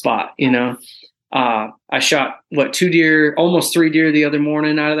back to that spot, you know? I shot 2 deer, almost 3 deer the other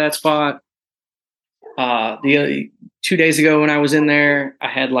morning out of that spot. The other 2 days ago when I was in there, I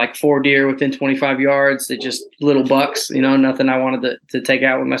had like 4 deer within 25 yards. They're just little bucks, you know, nothing I wanted to take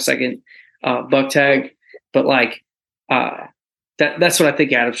out with my second buck tag. But like, that's what I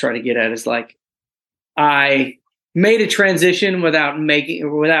think Adam's trying to get at is like, I made a transition without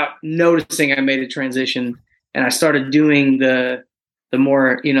noticing I made a transition. And I started doing the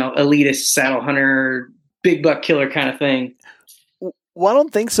more, you know, elitist saddle hunter, big buck killer kind of thing. Well, I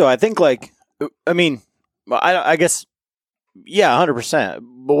don't think so. I think like, I mean, I guess, yeah, 100%.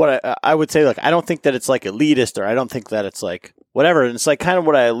 But what I would say, like, I don't think that it's like elitist, or I don't think that it's like whatever. And it's like kind of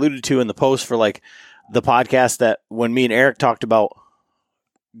what I alluded to in the post for like the podcast that when me and Eric talked about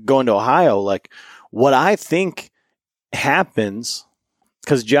going to Ohio, like what I think happens,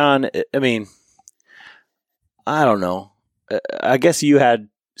 because John, I mean, I don't know. I guess you had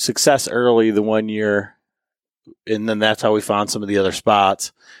success early the 1 year, and then that's how we found some of the other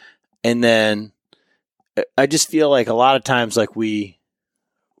spots. And then I just feel like a lot of times, like we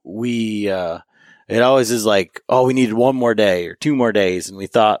it always is like, oh, we needed 1 more day or 2 more days, and we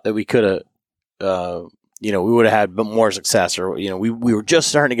thought that we could have, you know, we would have had more success, or you know, we were just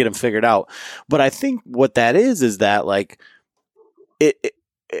starting to get them figured out. But I think what that is that like it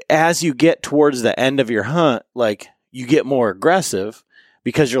as you get towards the end of your hunt, like you get more aggressive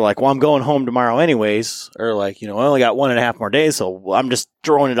because you're like, well, I'm going home tomorrow anyways, or like, you know, I only got 1.5 more days, so I'm just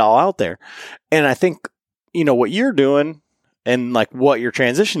throwing it all out there. And I think, you know, what you're doing and like what your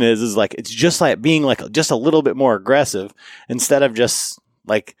transition is like, it's just like being like just a little bit more aggressive instead of just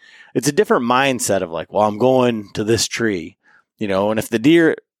like, it's a different mindset of like, well, I'm going to this tree, you know, and if the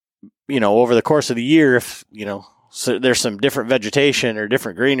deer, you know, over the course of the year, if, you know, so there's some different vegetation or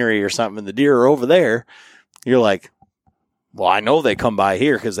different greenery or something, and the deer are over there, you're like, well, I know they come by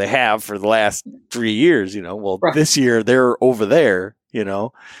here because they have for the last 3 years, you know, well, right. This year they're over there, you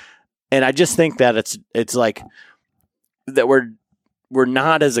know, and I just think that it's like that we're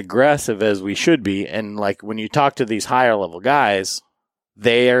not as aggressive as we should be. And like when you talk to these higher level guys,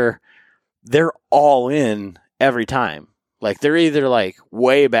 they're all in every time. Like they're either like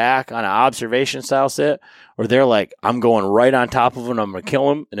way back on an observation style sit, or they're like, I'm going right on top of them. I'm going to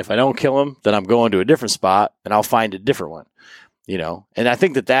kill him. And if I don't kill him, then I'm going to a different spot and I'll find a different one, you know? And I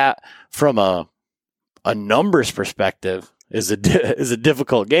think that from a numbers perspective is a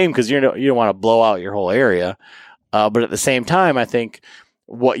difficult game because you don't want to blow out your whole area. But at the same time, I think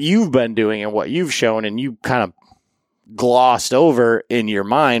what you've been doing and what you've shown and you kind of glossed over in your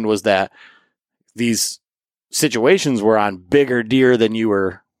mind was that these situations were on bigger deer than you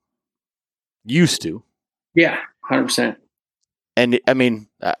were used to. Yeah, 100%. And I mean,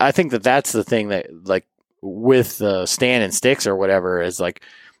 I think that's the thing that like with stand and sticks or whatever is like,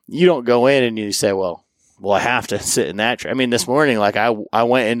 you don't go in and you say, well, I have to sit in that tree. I mean, this morning, like I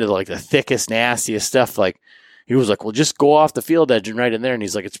went into like the thickest, nastiest stuff. Like he was like, well, just go off the field edge and right in there. And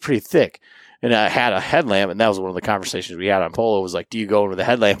he's like, it's pretty thick. And I had a headlamp, and that was one of the conversations we had on Polo. Was like, do you go in with a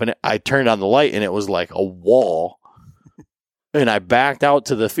headlamp? And I turned on the light, and it was like a wall. And I backed out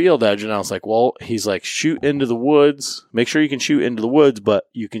to the field edge, and I was like, well, he's like, shoot into the woods. Make sure you can shoot into the woods, but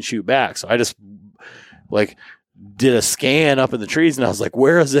you can shoot back. So I just like did a scan up in the trees, and I was like,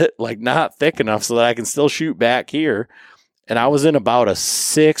 where is it like not thick enough so that I can still shoot back here? And I was in about a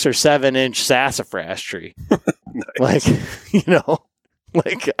 6 or 7 inch sassafras tree. Nice. Like, you know.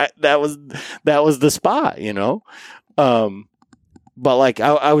 Like that was the spot, you know? But like,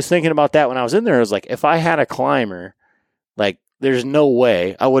 I was thinking about that when I was in there. I was like, if I had a climber, like there's no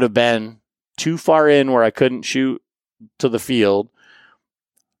way I would have been too far in where I couldn't shoot to the field.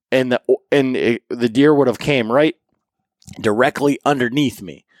 And the deer would have came right directly underneath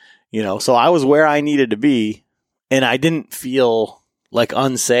me, you know? So I was where I needed to be, and I didn't feel like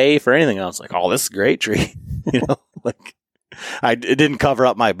unsafe or anything else. Like, oh, this is a great tree, you know? Like, it didn't cover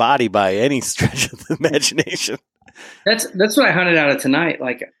up my body by any stretch of the imagination. That's what I hunted out of tonight.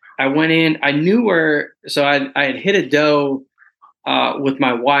 Like I went in, I knew where, so I had hit a doe with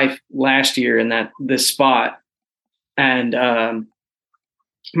my wife last year in this spot. And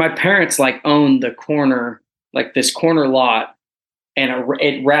my parents like own the corner, like this corner lot, and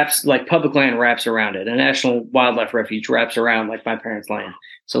it wraps, like public land wraps around it. A National Wildlife Refuge wraps around like my parents' land.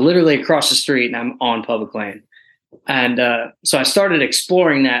 So literally across the street, and I'm on public land. And so I started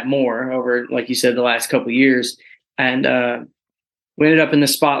exploring that more over, like you said, the last couple of years. And we ended up in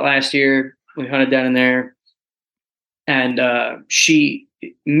this spot last year. We hunted down in there. and she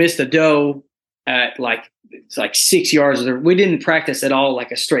missed a doe at it's like 6 yards. We didn't practice at all,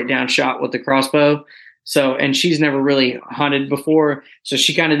 like a straight down shot with the crossbow. So, and she's never really hunted before. So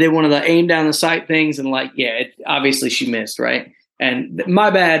she kind of did one of the aim down the sight things, and obviously she missed, right? And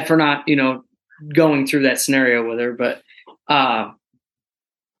my bad for not, going through that scenario with her. But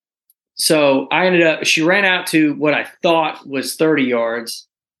so I ended up, she ran out to what I thought was 30 yards.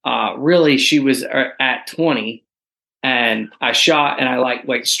 Really, she was at 20, and I shot, and I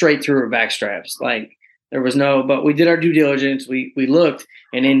went straight through her back straps. There was but we did our due diligence. We looked,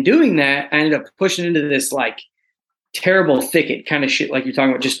 and in doing that, I ended up pushing into this terrible thicket kind of shit, like you're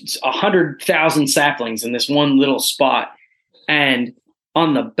talking about, just 100,000 saplings in this one little spot. And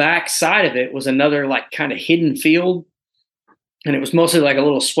on the back side of it was another kind of hidden field, and it was mostly like a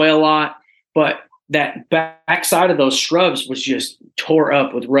little swale lot, but that back side of those shrubs was just tore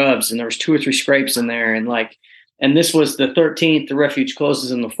up with rubs, and there was 2 or 3 scrapes in there, and this was the 13th. The refuge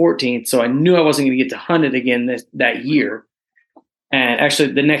closes on the 14th, so I knew I wasn't going to get to hunt it again that year. And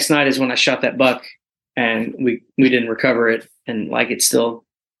actually, the next night is when I shot that buck, and we didn't recover it, and it's still,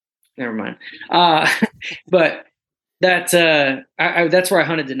 never mind. But that's where I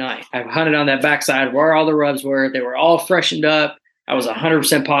hunted tonight. I hunted on that backside where all the rubs were. They were all freshened up. I was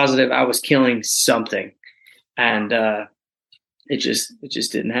 100% positive I was killing something, and it just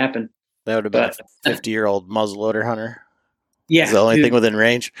didn't happen. That would have been a 50-year-old muzzleloader hunter. Yeah, it's the only thing within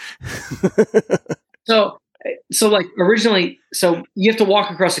range. So originally, you have to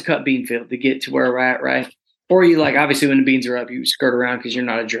walk across a cut bean field to get to where we're at, right? Or you obviously when the beans are up, you skirt around because you're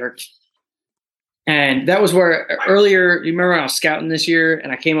not a jerk. And that was where earlier, you remember when I was scouting this year,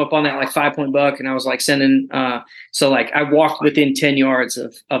 and I came up on that 5-point buck, and I was sending. I walked within 10 yards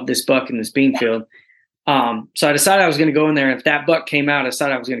of this buck in this bean field. So I decided I was going to go in there, and if that buck came out, I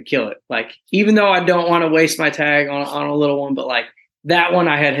decided I was going to kill it. Even though I don't want to waste my tag on a little one, but that one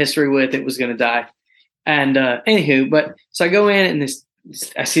I had history with, it was going to die. And anywho, so I go in, and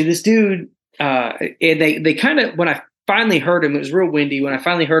I see this dude. And they kind of, when I finally heard him, it was real windy. When I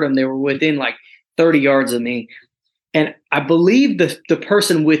finally heard him, they were within 30 yards of me. And I believe the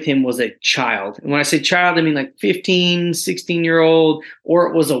person with him was a child. And when I say child, I mean 15, 16-year-old, or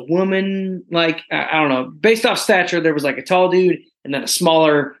it was a woman. I don't know. Based off stature, there was a tall dude and then a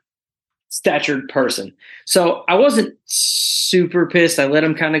smaller statured person. So I wasn't super pissed. I let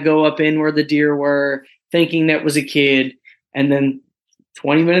him kind of go up in where the deer were, thinking that was a kid. And then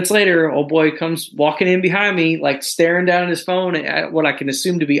 20 minutes later, old boy comes walking in behind me, staring down at his phone at what I can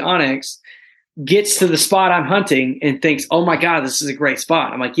assume to be Onyx. Gets to the spot I'm hunting and thinks, "Oh my God, this is a great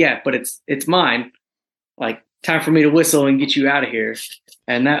spot." I'm like, "Yeah, but it's mine. Time for me to whistle and get you out of here."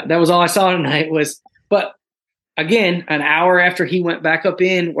 And that was all I saw tonight was. But again, an hour after he went back up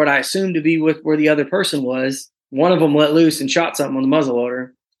in what I assumed to be with where the other person was, one of them let loose and shot something on the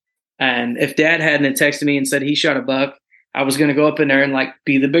muzzleloader. And if Dad hadn't texted me and said he shot a buck, I was going to go up in there and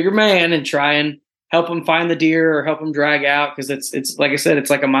be the bigger man and try and help him find the deer or help him drag out, because it's like I said,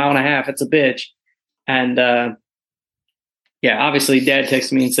 it's 1.5 miles. It's a bitch. And obviously Dad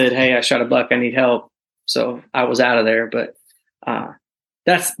texted me and said, "Hey, I shot a buck. I need help." So I was out of there. But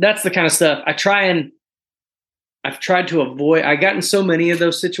that's the kind of stuff I've tried to avoid. I got in so many of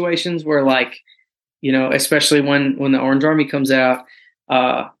those situations where especially when the Orange Army comes out,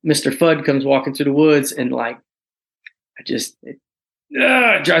 Mr. Fudd comes walking through the woods, and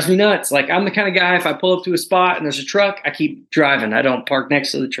it drives me nuts. I'm the kind of guy, if I pull up to a spot and there's a truck, I keep driving. I don't park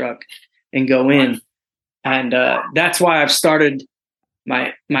next to the truck and go in. And that's why I've started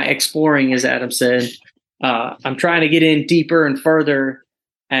my exploring, as Adam said. I'm trying to get in deeper and further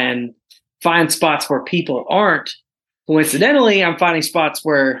and find spots where people aren't. Coincidentally, I'm finding spots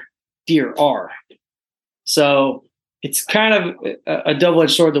where deer are. So it's kind of a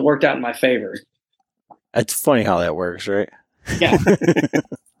double-edged sword that worked out in my favor. It's funny how that works, right? Yeah.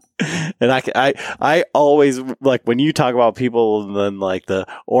 And I always when you talk about people and then the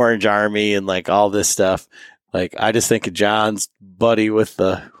Orange Army and all this stuff, I just think of John's buddy with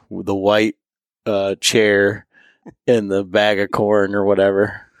the white chair and the bag of corn or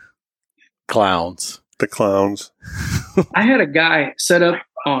whatever. Clowns. The clowns. I had a guy set up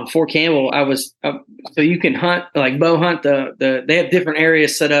on Fort Campbell. I was so you can hunt bow hunt they have different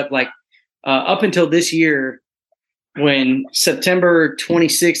areas set up up until this year. When September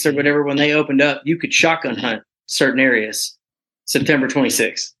 26th or whatever, when they opened up, you could shotgun hunt certain areas, September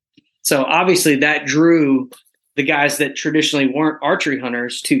 26th. So obviously that drew the guys that traditionally weren't archery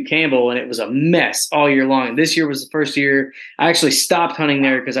hunters to Campbell, and it was a mess all year long. This year was the first year I actually stopped hunting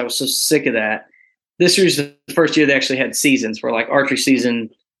there because I was so sick of that. This year's the first year they actually had seasons where archery season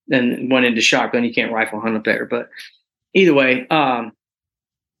then went into shotgun. You can't rifle hunt up there, but either way,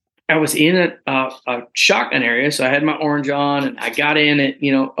 I was in a shotgun area, so I had my orange on, and I got in at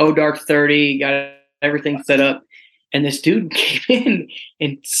dark 30, got everything set up, and this dude came in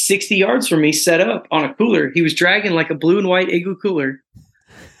and 60 yards from me, set up on a cooler. He was dragging like a blue and white Igloo cooler,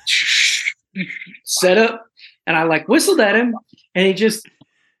 set up, and I like whistled at him, and he just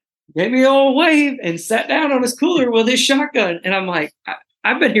gave me a old wave and sat down on his cooler with his shotgun, and I'm like,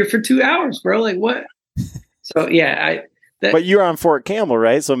 I've been here for 2 hours, bro. Like what? So yeah, But you're on Fort Campbell,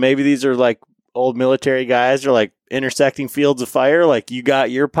 right? So maybe these are like old military guys are like intersecting fields of fire. Like you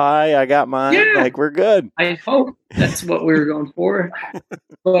got your pie, I got mine. Yeah. Like we're good. I hope that's what we were going for.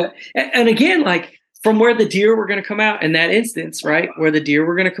 But, and again, like from where the deer were going to come out in that instance, right? Where the deer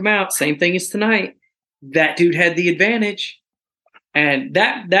were going to come out, same thing as tonight. That dude had the advantage. And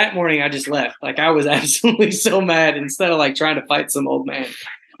that morning I just left. Like I was absolutely so mad. Instead of like trying to fight some old man,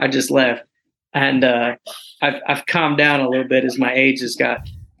 I just left. And I've calmed down a little bit as my age has got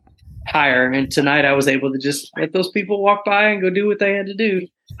higher. And tonight I was able to just let those people walk by and go do what they had to do.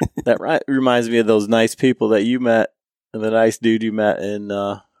 That reminds me of those nice people that you met and the nice dude you met in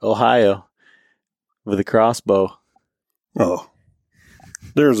Ohio with a crossbow. Oh,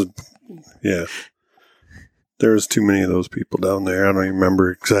 there's too many of those people down there. I don't even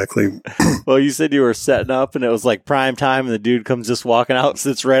remember exactly. Well, you said you were setting up and it was like prime time and the dude comes just walking out,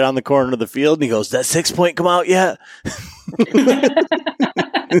 sits right on the corner of the field and he goes, "That 6-point come out yet?"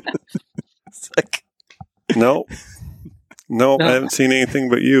 It's like, No, I haven't seen anything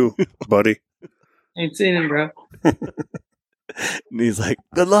but you, buddy. Ain't seen him, bro. and he's like,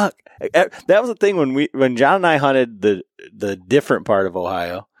 "Good luck." That was the thing when John and I hunted the different part of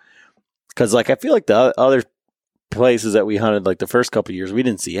Ohio. Cause like, I feel like the other places that we hunted, like the first couple of years, we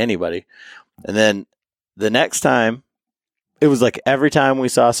didn't see anybody. And then the next time, it was like every time we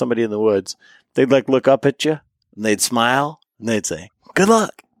saw somebody in the woods, they'd like look up at you and they'd smile and they'd say, "Good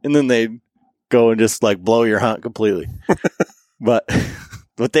luck." And then they'd go and just like blow your hunt completely. but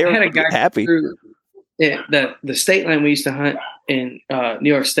they were happy. The state line we used to hunt in New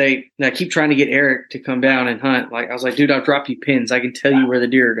York State, and I keep trying to get Eric to come down and hunt. Like I was like, "Dude, I'll drop you pins. I can tell you where the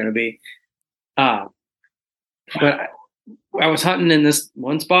deer are going to be." But I was hunting in this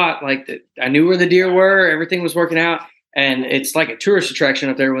one spot. Like I knew where the deer were. Everything was working out. And it's like a tourist attraction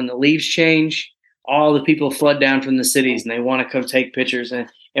up there. When the leaves change, all the people flood down from the cities and they want to come take pictures.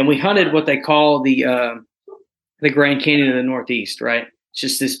 And we hunted what they call the Grand Canyon of the Northeast, right? It's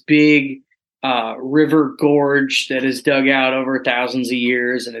just this big river gorge that is dug out over thousands of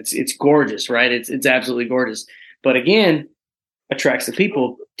years. And it's gorgeous, right? It's absolutely gorgeous. But again, attracts the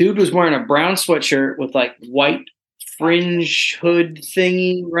people. Dude was wearing a brown sweatshirt with like white fringe hood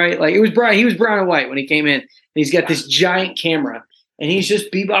thingy, right? Like it was brown. He was brown and white when he came in. And he's got this giant camera and he's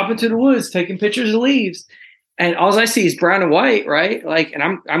just bebopping through the woods, taking pictures of leaves. And all I see is brown and white, right? Like, and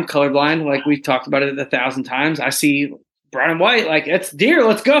I'm colorblind. Like we've talked about it 1,000 times. I see brown and white, like it's deer.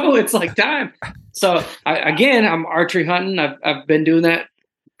 Let's go. It's like time. So I'm archery hunting. I've been doing that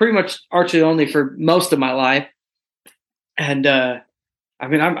pretty much archery only for most of my life. And,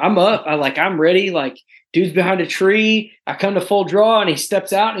 I'm up. I'm ready. Like, dude's behind a tree. I come to full draw, and he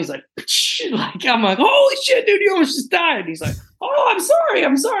steps out, and he's like, I'm like, "Holy shit, dude! You almost just died." And he's like, "Oh, I'm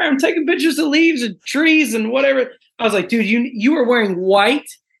sorry. I'm taking pictures of leaves and trees and whatever." I was like, "Dude, you are wearing white,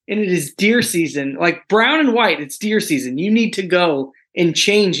 and it is deer season. Like brown and white, it's deer season. You need to go and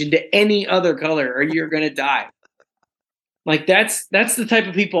change into any other color, or you're gonna die." Like that's the type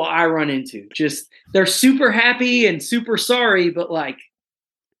of people I run into. Just they're super happy and super sorry, but like,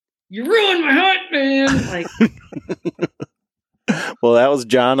 "You ruined my hunt, man." Like, well, that was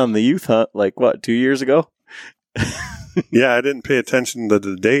John on the youth hunt, like what, 2 years ago? Yeah, I didn't pay attention to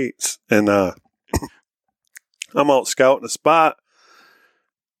the dates, and I'm out scouting a spot,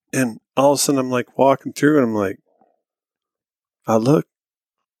 and all of a sudden I'm like walking through, and I'm like, I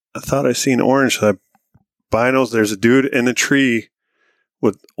thought I seen orange. So binos, there's a dude in a tree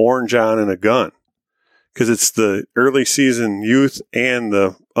with orange on and a gun, because it's the early season youth and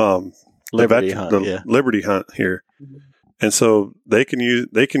the Liberty hunt, yeah. Liberty hunt here, and so they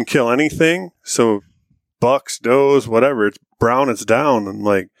can kill anything. So bucks, does, whatever, it's brown, it's down,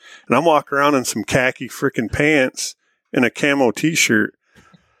 and I'm walking around in some khaki freaking pants and a camo t-shirt.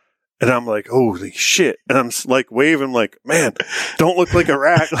 And I'm like, "Holy shit!" And I'm like waving, like, "Man, don't look like a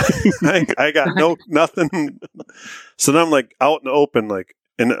rat." I got nothing. So then I'm like out in the open, like,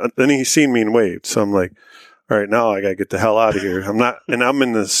 and then he seen me and waved. So I'm like, "All right, now I gotta get the hell out of here." I'm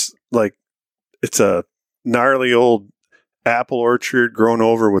in this, like, it's a gnarly old apple orchard grown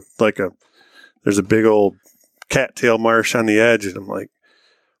over with there's a big old cattail marsh on the edge, and I'm like,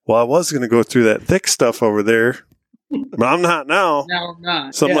 well, I was gonna go through that thick stuff over there, But I'm not now. No, I'm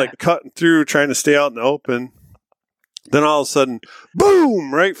not. So I'm like cutting through, trying to stay out in the open. Then all of a sudden,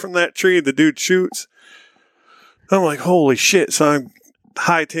 boom, right from that tree, the dude shoots. I'm like, holy shit. So I'm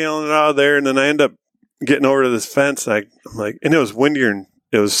hightailing it out of there. And then I end up getting over to this fence. And I'm like, and it was windier and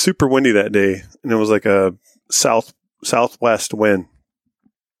it was super windy that day. And it was like a southwest wind.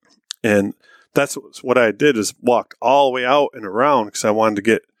 And that's what I did is walked all the way out and around because I wanted to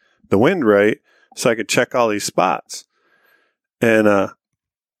get the wind right so I could check all these spots. And I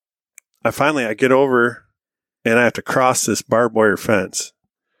get over and I have to cross this barbed wire fence.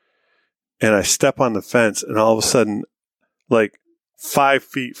 And I step on the fence and all of a sudden, like 5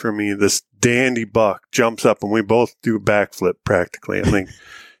 feet from me, this dandy buck jumps up and we both do a backflip practically. I mean,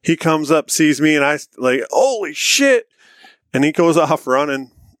 he comes up, sees me, and I like, holy shit. And he goes off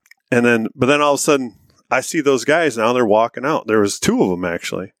running. But then all of a sudden I see those guys now, they're walking out. There was 2 of them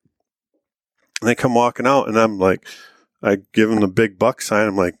actually. And they come walking out and I'm like, I give them the big buck sign.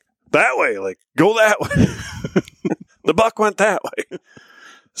 I'm like, that way, like, go that way. The buck went that way.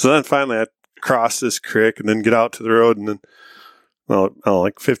 So then finally I cross this creek and then get out to the road. And then,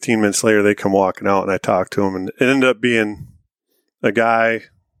 like 15 minutes later, they come walking out and I talk to them. And it ended up being the guy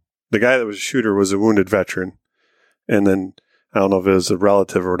that was a shooter was a wounded veteran. And then I don't know if it was a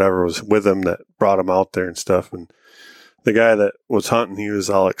relative or whatever was with him that brought him out there and stuff. And the guy that was hunting, he was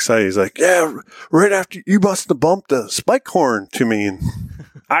all excited. He's like, yeah, right after you must have bumped the spike horn to me. And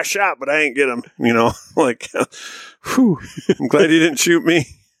I shot, but I ain't get him, like, whew, I'm glad he didn't shoot me.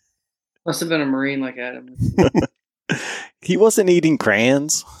 Must have been a Marine like Adam. He wasn't eating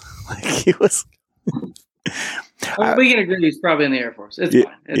crayons. Like he was. We can agree he's probably in the Air Force. It's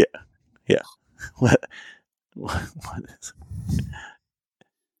fine. Yeah. What is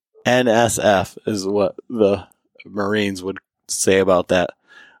NSF is what the Marines would say about that.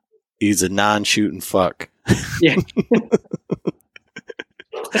 He's a non-shooting fuck. Yeah.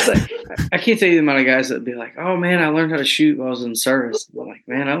 I can't tell you the amount of guys that would be like, oh man, I learned how to shoot while I was in service. I'm like,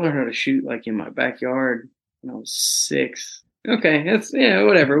 man, I learned how to shoot like in my backyard when I was 6. Okay, that's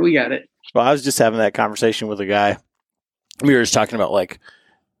whatever. We got it. Well, I was just having that conversation with a guy. We were just talking about like,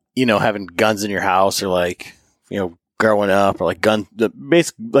 having guns in your house or like, growing up or like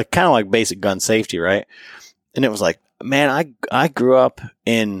basic gun safety, right? And it was like, man, I grew up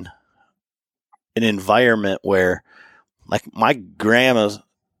in an environment where like my grandma's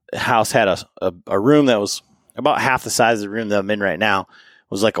house had a room that was about half the size of the room that I'm in right now.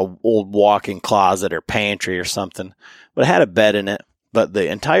 It was like a old walk-in closet or pantry or something, but it had a bed in it. But the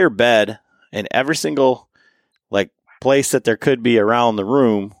entire bed and every single like place that there could be around the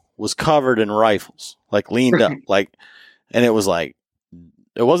room was covered in rifles, like leaned up, like, and it was like,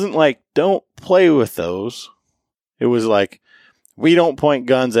 it wasn't like, don't play with those. It was like, we don't point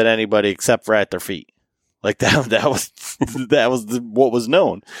guns at anybody except for at their feet. Like that was what was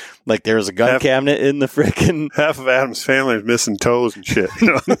known. Like there was a gun cabinet in the frickin' half of Adam's family is missing toes and shit.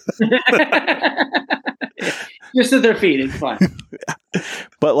 Just at their feet, it's fine.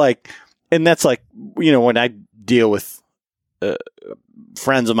 But like, and that's like, when I deal with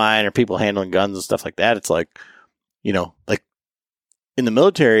friends of mine or people handling guns and stuff like that, it's like, like in the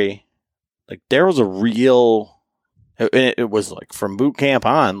military, like there was a real, it was like from boot camp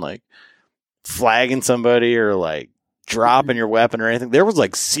on, like flagging somebody or like dropping your weapon or anything. There was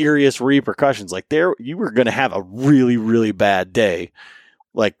like serious repercussions. Like you were going to have a really, really bad day.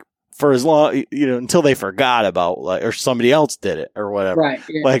 Like for as long, until they forgot about like, or somebody else did it or whatever. Right.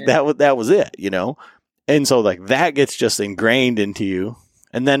 Yeah, like that was it, And so like that gets just ingrained into you.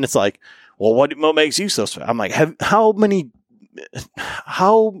 And then it's like, well, what makes you so special? I'm like, how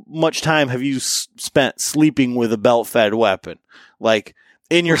much time have you spent sleeping with a belt-fed weapon? Like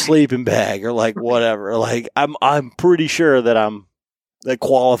in your sleeping bag or like whatever. Like I'm pretty sure that I'm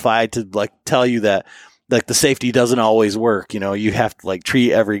qualified to like tell you that like the safety doesn't always work. You have to like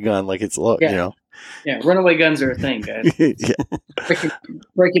treat every gun like it's Yeah, runaway guns are a thing, guys. Yeah.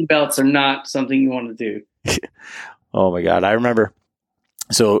 Breaking belts are not something you want to do. Oh my God. I remember.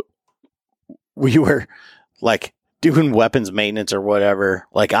 So we were like doing weapons maintenance or whatever,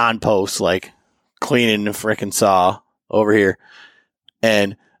 like on post, like cleaning the frickin' saw over here.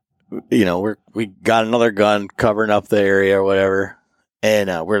 And, we got another gun covering up the area or whatever.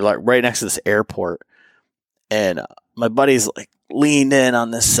 And we're like right next to this airport. And my buddy's like leaned in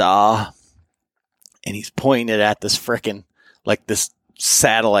on this saw and he's pointing it at this frickin' like this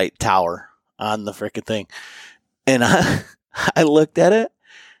satellite tower on the frickin' thing. And I looked at it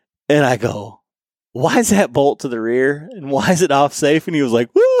and I go, why is that bolt to the rear and why is it off safe? And he was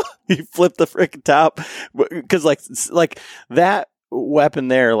like, woo! He flipped the frickin' top because like that weapon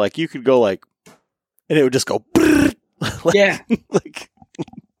there, like you could go like, and it would just go Yeah.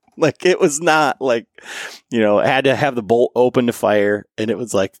 Like it was not like, I had to have the bolt open to fire, and it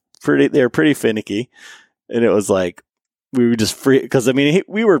was like they were pretty finicky. And it was like, we were just free. Cause I mean,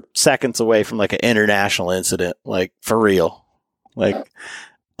 we were seconds away from like an international incident, like for real, like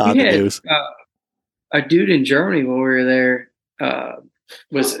on the news. A dude in Germany when we were there,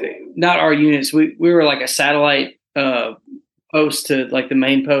 was not our units. We were like a satellite, post to like the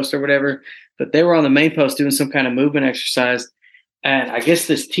main post or whatever, but they were on the main post doing some kind of movement exercise. And I guess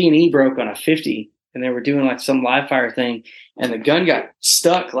this T&E broke on a 50, and they were doing like some live fire thing, and the gun got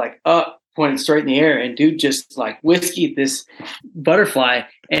stuck like up, pointed straight in the air, and dude just like whiskeyed this butterfly,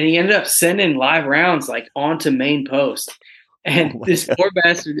 and he ended up sending live rounds like onto main post. And this poor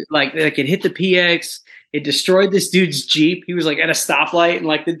bastard, like it hit the PX, it destroyed this dude's Jeep. He was like at a stoplight, and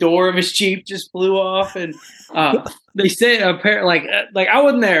like the door of his Jeep just blew off. And they said apparently, like I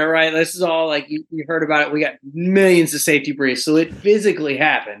wasn't there, right? This is all like you heard about it. We got millions of safety briefs, so it physically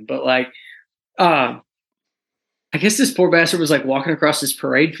happened. But like, I guess this poor bastard was like walking across this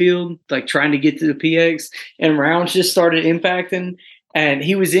parade field, like trying to get to the PX, and rounds just started impacting. And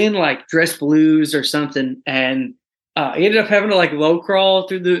he was in like dress blues or something, and he ended up having to like low crawl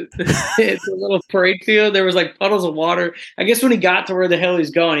through the little parade field. There was like puddles of water. I guess when he got to where the hell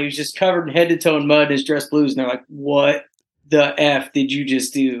he's going, he was just covered head to toe in mud in his dress blues. And they're like, "What the F did you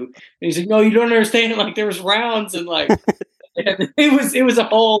just do?" And he's like, "No, you don't understand. Like there was rounds, and like it was a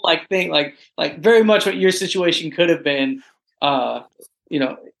whole like thing, like very much what your situation could have been.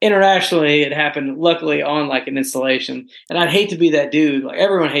 Internationally it happened, luckily on like an installation. And I'd hate to be that dude. Like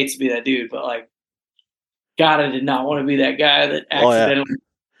everyone hates to be that dude, but like, God, I did not want to be that guy that accidentally. Oh,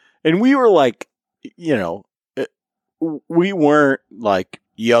 yeah. And we were like, we weren't like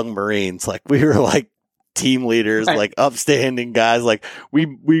young Marines. Like we were like team leaders, right. Like upstanding guys. Like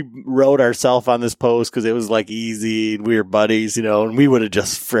we rode ourselves on this post because it was like easy, and we were buddies, and we would have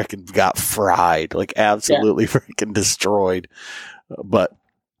just frickin' got fried, like absolutely frickin' destroyed. But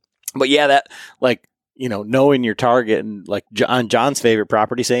yeah, that like, knowing your target, and like on John's favorite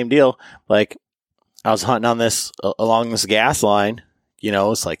property, same deal. Like I was hunting on this along this gas line,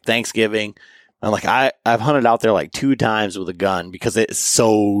 it's like Thanksgiving. And like I've hunted out there like 2 times with a gun because it's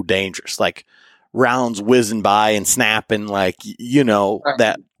so dangerous. Like rounds whizzing by and snapping, like, right.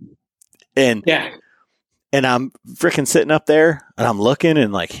 That. And I'm freaking sitting up there, and I'm looking,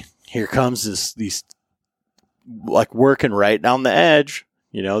 and like, here comes these like working right down the edge,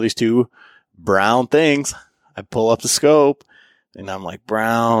 these 2 brown things. I pull up the scope, and I'm like,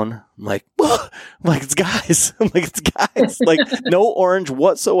 brown. I'm like, it's guys. Like no orange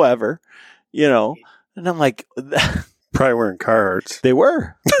whatsoever, and I'm like, probably wearing Carhartts. They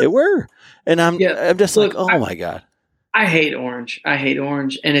were. And I'm just like, oh my God. I hate orange.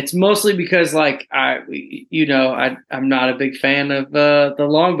 And it's mostly because like, I'm not a big fan of the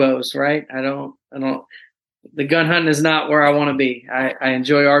longbows, right? I don't, the gun hunting is not where I want to be. I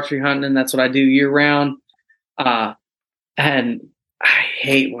enjoy archery hunting, and that's what I do year round. And I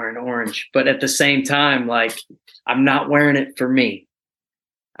hate wearing orange, but at the same time, like I'm not wearing it for me.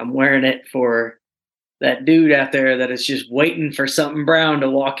 I'm wearing it for that dude out there that is just waiting for something brown to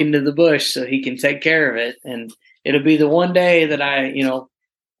walk into the bush so he can take care of it. And it'll be the one day that I,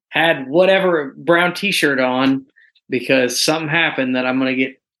 had whatever brown t-shirt on because something happened that I'm going to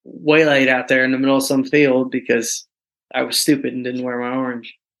get waylaid out there in the middle of some field because I was stupid and didn't wear my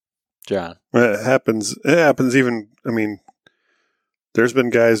orange. John. It happens even, I mean, there's been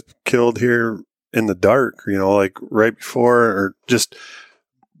guys killed here in the dark, like right before, or just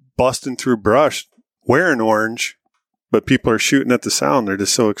busting through brush wearing orange, but people are shooting at the sound. They're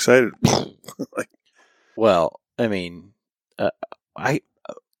just so excited. Like, well, I mean, I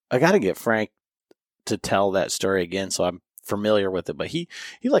got to get Frank to tell that story again, so I'm familiar with it. But he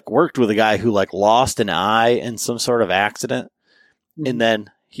like worked with a guy who like lost an eye in some sort of accident, and then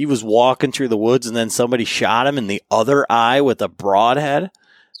he was walking through the woods, and then somebody shot him in the other eye with a broadhead.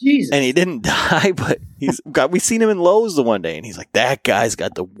 Jesus. And he didn't die, but we seen him in Lowe's the one day, and he's like, that guy's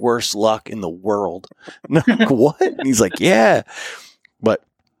got the worst luck in the world. And I'm like, what? And he's like, yeah. But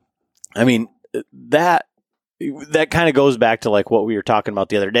I mean, that kind of goes back to like what we were talking about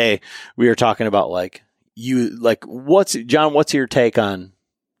the other day. We were talking about like what's your take on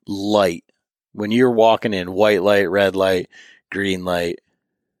light when you're walking in? White light, red light, green light.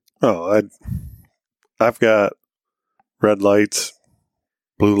 Oh, I've got red lights,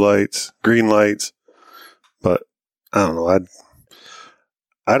 blue lights, green lights, but I don't know.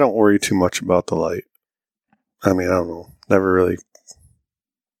 I don't worry too much about the light. I mean, I don't know. Never really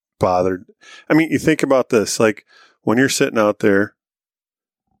bothered. I mean, you think about this, like when you're sitting out there,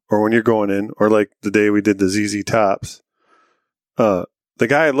 or when you're going in, or like the day we did the ZZ Tops, the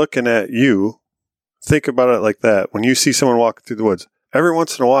guy looking at you, think about it like that. When you see someone walking through the woods, every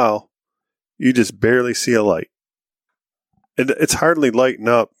once in a while, you just barely see a light. It's hardly lighting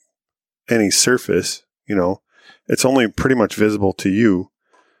up any surface, you know. It's only pretty much visible to you.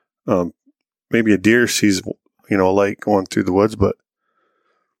 Maybe a deer sees, you know, a light going through the woods, but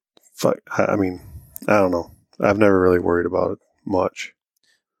I mean, I don't know. I've never really worried about it much.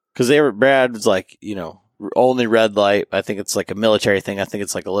 Because Brad was like, you know, only red light. I think it's like a military thing. I think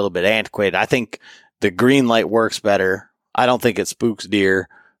it's like a little bit antiquated. I think the green light works better. I don't think it spooks deer.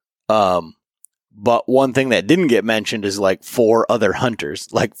 But one thing that didn't get mentioned is like for other hunters,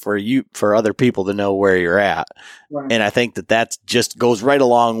 like for other people to know where you're at. Right. And I think that just goes right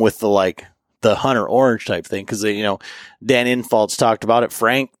along with the hunter orange type thing. Cause you know, Dan Infalt's talked about it.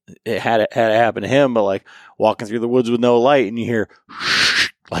 Frank, it had it happen to him, but like walking through the woods with no light and you hear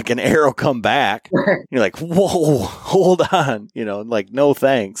like an arrow come back. Right. You're like, whoa, hold on. You know, like, no,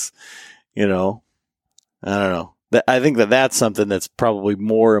 thanks. You know, I don't know. I think that's something that's probably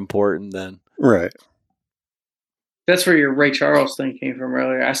more important than. Right. That's where your Ray Charles thing came from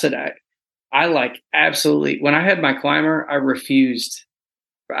earlier. I said, I like absolutely, when I had my climber, I refused.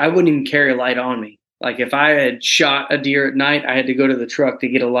 I wouldn't even carry a light on me. Like if I had shot a deer at night, I had to go to the truck to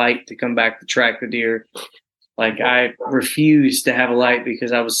get a light to come back to track the deer. Like I refused to have a light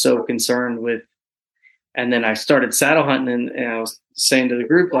because I was so concerned with, and then I started saddle hunting and I was saying to the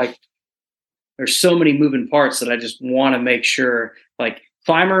group, like, there's so many moving parts that I just want to make sure, like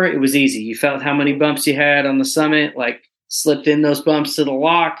climber, it was easy. You felt how many bumps you had on the summit, like slipped in those bumps to the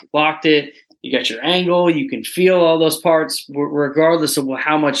locked it. You got your angle. You can feel all those parts regardless of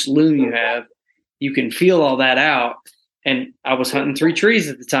how much loom you have. You can feel all that out. And I was hunting 3 trees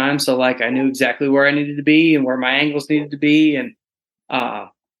at the time. So like I knew exactly where I needed to be and where my angles needed to be. And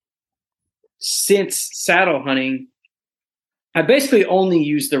since saddle hunting, I basically only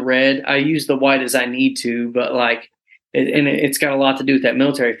use the red. I use the white as I need to, but like, it's got a lot to do with that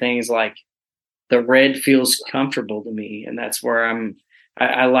military thing. Is like the red feels comfortable to me. And that's where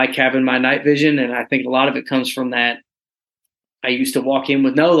I like having my night vision. And I think a lot of it comes from that. I used to walk in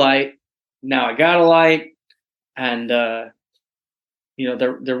with no light. Now I got a light. And, you know,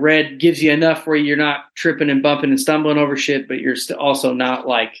 the red gives you enough where you're not tripping and bumping and stumbling over shit, but you're also not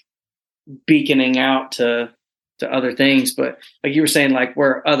like beaconing out to other things. But like you were saying, like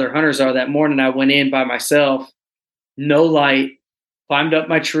where other hunters are, that morning I went in by myself, no light, climbed up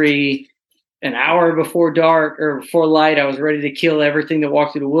my tree. An hour before dark or before light, I was ready to kill everything that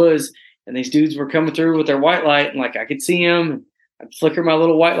walked through the woods. And these dudes were coming through with their white light, and like I could see them. I'd flicker my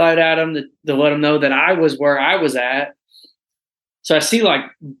little white light at them to let them know that I was where I was at. So I see like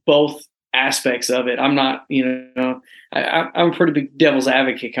both aspects of it. I'm not, you know, I'm a pretty big devil's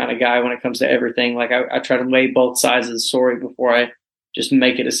advocate kind of guy when it comes to everything. Like I try to weigh both sides of the story before I just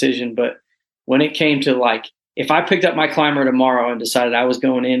make a decision. But when it came to like, if I picked up my climber tomorrow and decided I was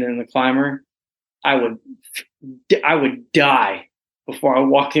going in the climber, I would die before I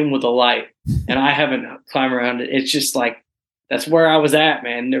walk in with a light. And I haven't climbed around it. It's just like, that's where I was at,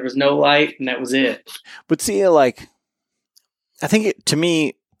 man. There was no light and that was it. But see, like, I think to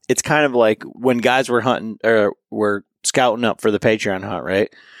me, it's kind of like when guys were hunting or were scouting up for the Patreon hunt,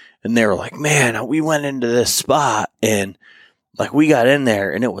 right? And they were like, man, we went into this spot and like we got in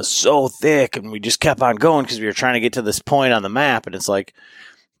there and it was so thick and we just kept on going because we were trying to get to this point on the map. And it's like,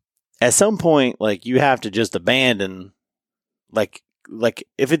 at some point, like you have to just abandon, like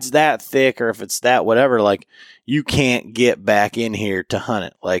if it's that thick or if it's that whatever, like you can't get back in here to hunt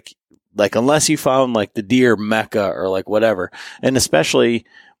it. Like unless you found like the deer mecca or like whatever. And especially,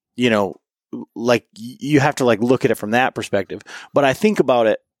 you know, like you have to like look at it from that perspective. But I think about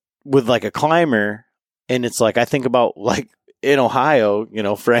it with like a climber and it's like, I think about like in Ohio, you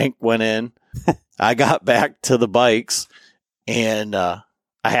know, Frank went in, I got back to the bikes and,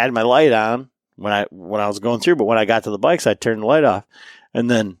 I had my light on when I was going through, but when I got to the bikes, I turned the light off. And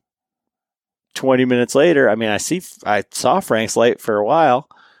then 20 minutes later, I mean, I saw Frank's light for a while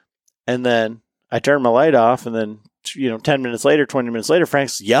and then I turned my light off and then, you know, 10 minutes later, 20 minutes later,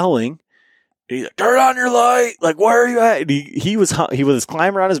 Frank's yelling. He's like, turn on your light. Like, where are you at? And he was with his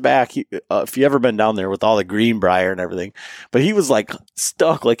climber on his back. If you ever been down there with all the greenbrier and everything, but he was like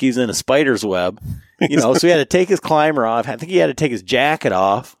stuck like he's in a spider's web. You know, so he had to take his climber off. I think he had to take his jacket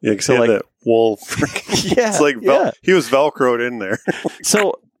off. Yeah, because he had that wool. Yeah, it's like he was Velcroed in there.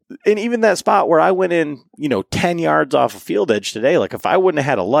 So, and even that spot where I went in, you know, 10 yards off a field edge today, like if I wouldn't have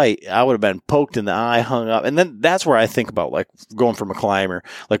had a light, I would have been poked in the eye, hung up. And then that's where I think about like going from a climber,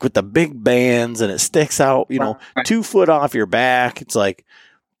 like with the big bands and it sticks out, you know, 2 foot off your back. It's like,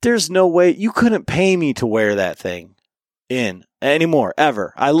 there's no way you couldn't pay me to wear that thing in anymore,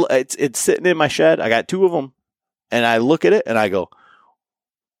 ever. It's sitting in my shed. I got 2 of them, and I look at it and I go,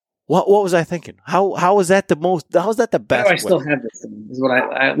 what was I thinking? How is that the most? How is that the best? Why do I still have this thing? Is what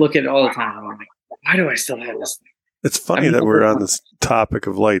I look at it all the time. I'm like, why do I still have this thing? It's funny that we're on this topic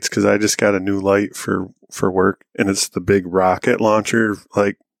of lights because I just got a new light for work, and it's the big rocket launcher.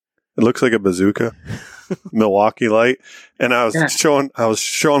 Like, it looks like a bazooka, Milwaukee light. And I was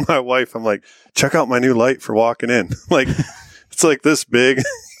showing my wife. I'm like, check out my new light for walking in. Like, it's like this big.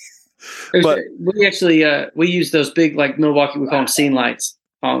 But we actually we use those big, like Milwaukee, we call them scene lights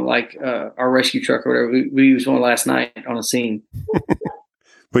on like our rescue truck or whatever. We used one last night on a scene.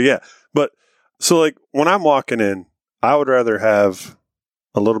 So like when I'm walking in, I would rather have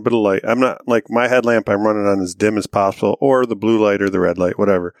a little bit of light. I'm not like my headlamp I'm running on as dim as possible, or the blue light or the red light,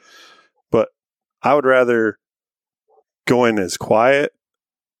 whatever. But I would rather go in as quiet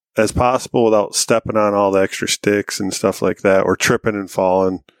as possible without stepping on all the extra sticks and stuff like that, or tripping and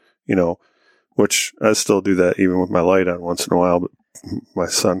falling, which I still do that even with my light on once in a while, but my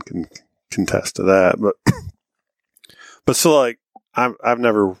son can contest to that. But so like I've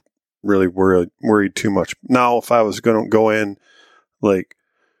never really worried too much. Now, if I was going to go in like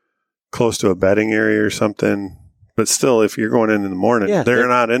close to a bedding area or something, but still, if you're going in the morning, they're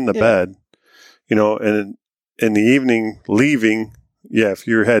not in the bed, and in the evening leaving, if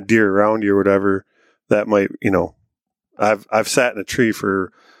you had deer around you or whatever, that might, I've sat in a tree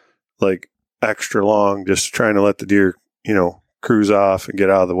for like extra long, just trying to let the deer, cruise off and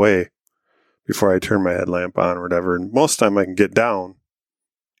get out of the way before I turn my headlamp on or whatever. And most of the time I can get down,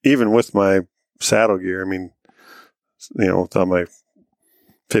 even with my saddle gear. I mean, with all my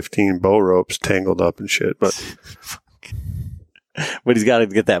 15 bow ropes tangled up and shit, but he's got to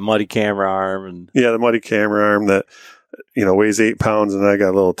get that muddy camera arm and the muddy camera arm that, weighs 8 pounds, and I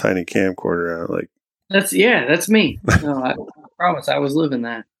got a little tiny camcorder on it. Like that's me. No, I promise I was living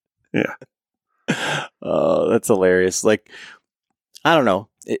that. Yeah. Oh, that's hilarious. Like, I don't know.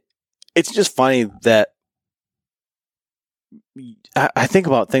 It's just funny that I think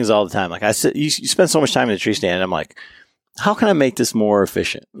about things all the time. Like you spend so much time in the tree stand, and I'm like, how can I make this more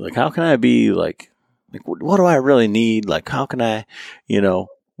efficient? Like, how can I be like what do I really need? Like, how can I,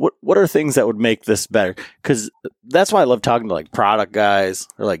 what are things that would make this better? Because that's why I love talking to like product guys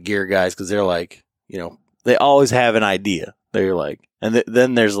or like gear guys, because they're like, they always have an idea. They're like, and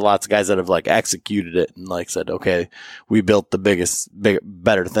then there's lots of guys that have like executed it and like said, okay, we built the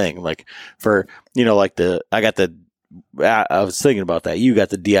better thing. Like for, like I was thinking about that. You got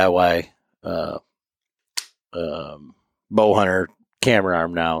the DIY bow hunter camera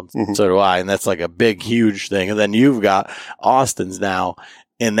arm now. Mm-hmm. So do I. And that's like a big, huge thing. And then you've got Austin's now.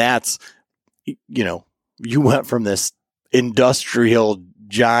 And that's, you went from this industrial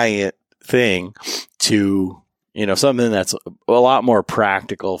giant thing to, something that's a lot more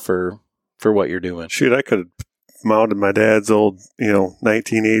practical for what you're doing. Shoot, I could have mounted my dad's old,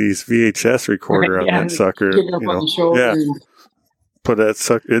 1980s VHS recorder on that sucker. Put that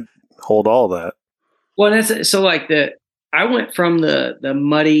sucker, it hold all that. Well, that's so like I went from the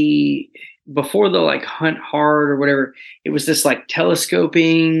muddy before the like hunt hard or whatever. It was this like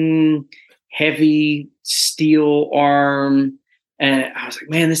telescoping heavy steel arm. And I was like,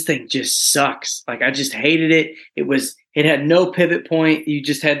 man, this thing just sucks. Like, I just hated it. It had no pivot point. You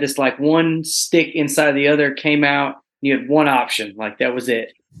just had this like one stick inside the other came out. You had one option. Like, that was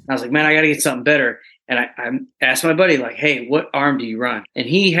it. And I was like, man, I got to get something better. And I asked my buddy, like, hey, what arm do you run? And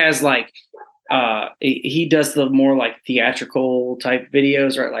he has like, he does the more like theatrical type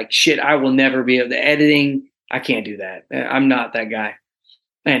videos, right? Like, shit, I will never be able to editing. I can't do that. I'm not that guy.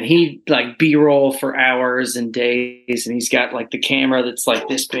 And he like B-roll for hours and days. And he's got like the camera that's like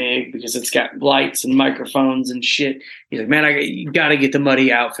this big because it's got lights and microphones and shit. He's like, man, you got to get the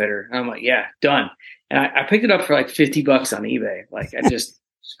Muddy Outfitter. And I'm like, yeah, done. And I picked it up for like $50 on eBay. Like, I just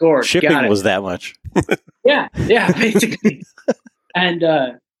scored. Shipping was that much. Yeah, basically. And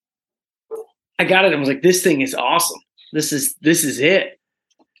I got it and was like, this thing is awesome. This is it.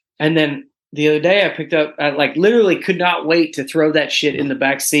 And then the other day I picked up, I like literally could not wait to throw that shit in the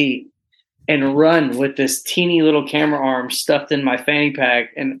back seat and run with this teeny little camera arm stuffed in my fanny pack.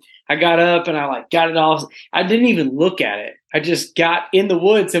 And I got up and I like got it all. I didn't even look at it. I just got in the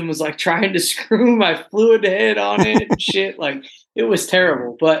woods and was like trying to screw my fluid head on it and shit. Like, it was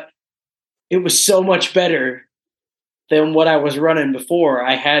terrible, but it was so much better than what I was running before.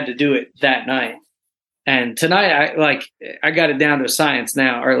 I had to do it that night. And tonight, I got it down to a science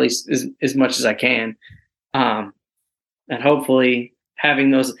now, or at least as much as I can. And hopefully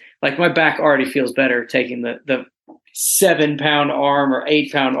having those, like, my back already feels better taking the 7-pound arm or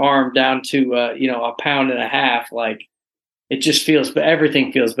 8-pound arm down to, a pound and a half. Like, it just feels, but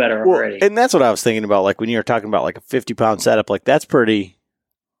everything feels better already. And that's what I was thinking about. Like when you're talking about like a 50-pound setup, like that's pretty,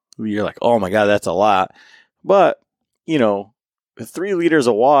 you're like, oh my God, that's a lot. But, 3 liters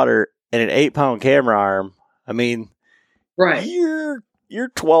of water and an 8-pound camera arm, I mean, right. You're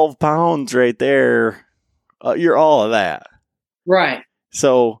 12 pounds right there. You're all of that. Right.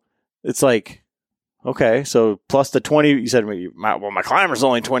 So it's like, okay, so plus the 20, you said, my climber's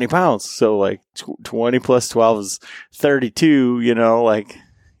only 20 pounds. So like 20 plus 12 is 32, like,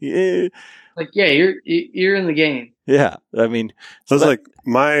 yeah. Like, yeah, you're in the game. Yeah. I mean, so it's like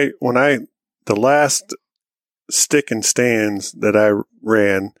the last stick and stands that I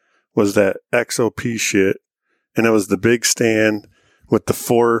ran was that XOP shit. And it was the big stand with the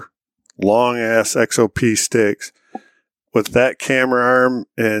 4 long ass XOP sticks with that camera arm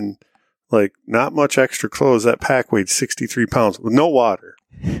and like not much extra clothes. That pack weighed 63 pounds with no water.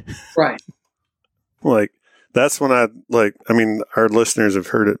 Right. Like that's when our listeners have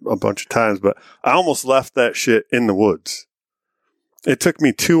heard it a bunch of times, but I almost left that shit in the woods. It took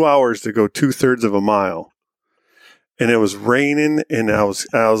me 2 hours to go 2/3 of a mile. And it was raining, and I was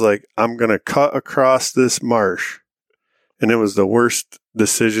like, I'm going to cut across this marsh. And it was the worst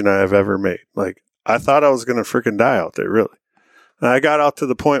decision I have ever made. Like, I thought I was going to freaking die out there, really. And I got out to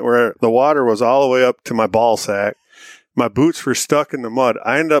the point where the water was all the way up to my ball sack. My boots were stuck in the mud.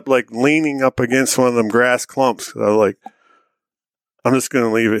 I ended up, like, leaning up against one of them grass clumps. I was like, I'm just going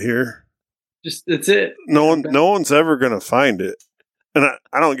to leave it here. That's it. No one's ever going to find it. And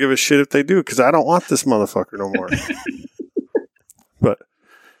I don't give a shit if they do, because I don't want this motherfucker no more. But,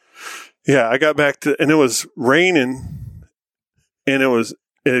 yeah, I got back to, and it was raining, and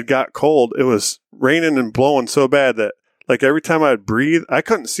it got cold. It was raining and blowing so bad that, like, every time I'd breathe, I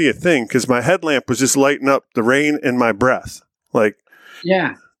couldn't see a thing, because my headlamp was just lighting up the rain and my breath. Like,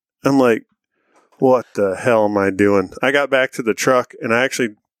 yeah. I'm like, what the hell am I doing? I got back to the truck, and I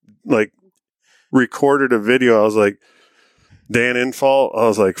actually, like, recorded a video. I was like, Dan Infault. I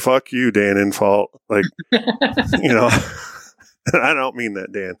was like, fuck you, Dan Infault. Like, I don't mean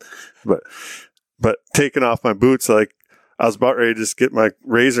that, Dan, but taking off my boots, like I was about ready to just get my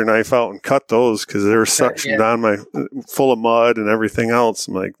razor knife out and cut those because they were suctioned down full of mud and everything else.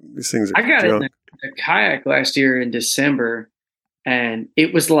 I'm like, these things are I got in a kayak last year in December, and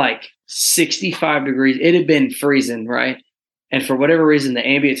it was like 65 degrees. It had been freezing, right? And for whatever reason, the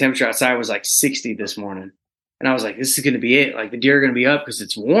ambient temperature outside was like 60 this morning. And I was like, this is going to be it. Like, the deer are going to be up because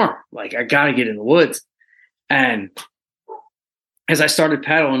it's warm. Like, I got to get in the woods. And as I started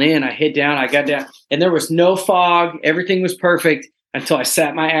paddling in, I hit down, I got down, and there was no fog. Everything was perfect until I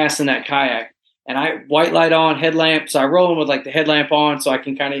sat my ass in that kayak. And I white light on, headlamp. So I roll in with like the headlamp on so I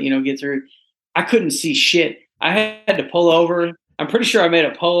can kind of, get through. I couldn't see shit. I had to pull over. I'm pretty sure I made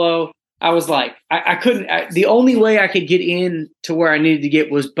a polo. I was like, I couldn't. The only way I could get in to where I needed to get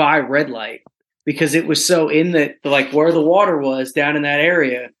was by red light. Because it was so in like where the water was down in that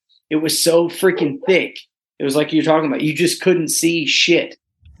area, it was so freaking thick. It was like you're talking about. You just couldn't see shit.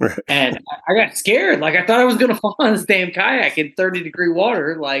 Right. And I got scared. Like, I thought I was going to fall on this damn kayak in 30-degree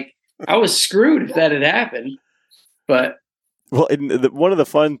water. Like, I was screwed if that had happened. But. Well, one of the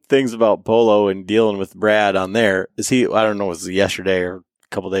fun things about polo and dealing with Brad on there is I don't know, it was yesterday or a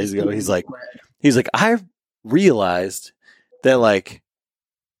couple days ago. He's like, I realized that, like,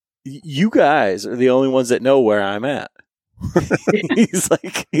 you guys are the only ones that know where I'm at. he's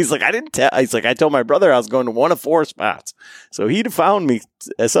like, I didn't tell. He's like, I told my brother I was going to one of 4 spots, so he'd have found me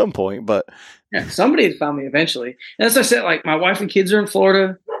at some point. But yeah, somebody had found me eventually. And as I said, like, my wife and kids are in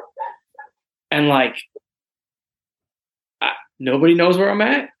Florida, and like, nobody knows where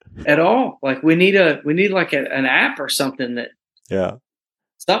I'm at all. Like, we need like an app or something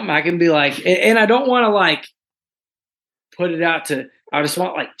something I can be like, and I don't want to like put it out to. I just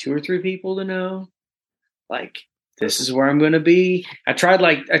want like 2 or 3 people to know, like, this is where I'm going to be. I tried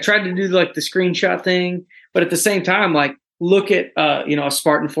to do like the screenshot thing, but at the same time, like, look at, a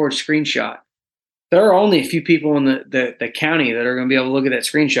Spartan Forge screenshot. There are only a few people in the county that are going to be able to look at that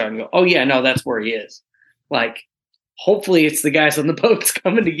screenshot and go, oh yeah, no, that's where he is. Like, hopefully it's the guys on the boats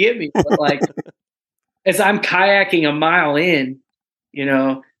coming to get me. But like, as I'm kayaking a mile in,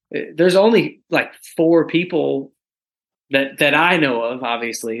 there's only like 4 people that I know of,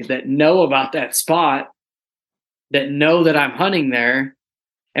 obviously, that know about that spot, that know that I'm hunting there.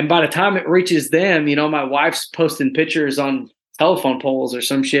 And by the time it reaches them, my wife's posting pictures on telephone poles or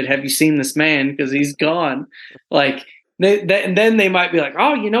some shit. Have you seen this man? Because he's gone. Like, and then they might be like,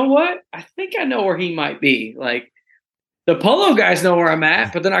 oh, you know what? I think I know where he might be. Like, the polo guys know where I'm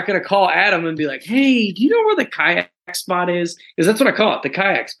at, but they're not going to call Adam and be like, hey, do you know where the kayak spot is? Because that's what I call it, the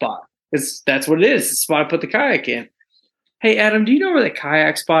kayak spot. That's what it is. It's the spot I put the kayak in. Hey, Adam, do you know where the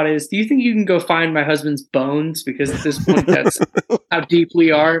kayak spot is? Do you think you can go find my husband's bones? Because at this point, that's how deep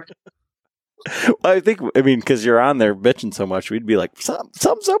we are. Well, I mean, because you're on there bitching so much, we'd be like,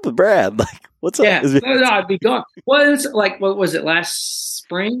 something's up with Brad. Like, what's up? Yeah, no, I'd be gone. Well, it's like, what was it, last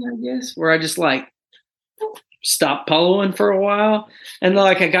spring, I guess, where I just like stopped poloing for a while. And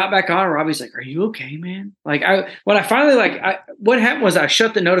like I got back on, Robbie's like, are you okay, man? Like what happened was I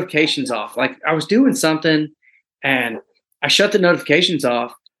shut the notifications off. Like I was doing something and I shut the notifications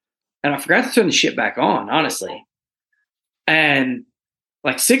off and I forgot to turn the shit back on, honestly. And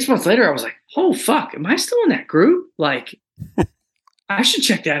like 6 months later, I was like, oh, fuck, am I still in that group? Like, I should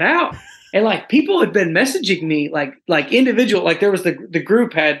check that out. And like people had been messaging me like individual, like there was the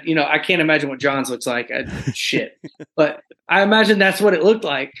group had, I can't imagine what John's looks like. Shit. But I imagine that's what it looked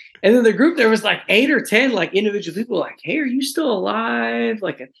like. And then the group, there was like 8 or 10 like individual people like, hey, are you still alive?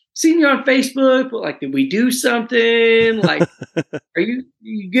 Like, I've seen you on Facebook, but like, did we do something? Like, are you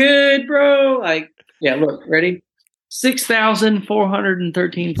good, bro? Like, yeah, look, ready?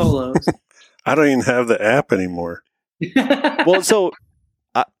 6,413 polos. I don't even have the app anymore. Well, so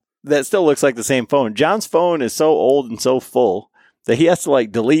that still looks like the same phone. John's phone is so old and so full that he has to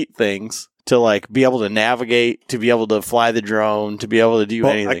like delete things to like be able to navigate, to be able to fly the drone, to be able to do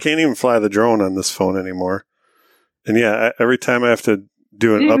anything. I can't even fly the drone on this phone anymore. And yeah, every time I have to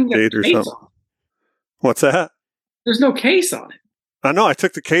do an update or something. What's that? There's no case on it. I know. I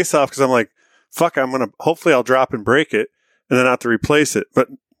took the case off because I'm like, fuck, hopefully I'll drop and break it and then have to replace it. But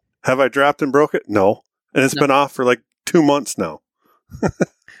have I dropped and broke it? No. And it's been off for like 2 months now.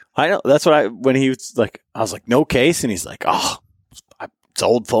 I know. That's what when he was like, I was like, no case. And he's like, oh, it's an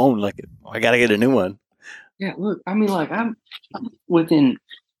old phone. Like, I got to get a new one. Yeah. Look, I mean, like I'm within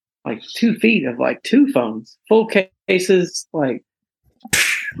like 2 feet of like 2 phones, full cases. Like,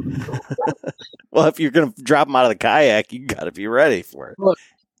 well, if you're going to drop them out of the kayak, you got to be ready for it. Look,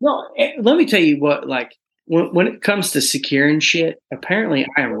 no, let me tell you what, like when it comes to securing shit, apparently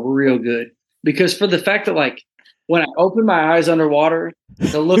I am real good because for the fact that like when I opened my eyes underwater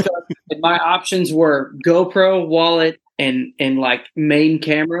to look up, my options were GoPro, wallet, and like main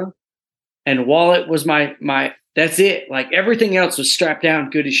camera, and wallet was my that's it. Like everything else was strapped down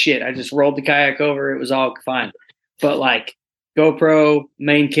good as shit. I just rolled the kayak over. It was all fine. But like GoPro,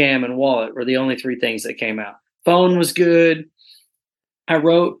 main cam, and wallet were the only 3 things that came out. Phone was good. I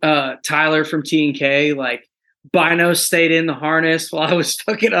wrote Tyler from T&K, like Bino stayed in the harness while I was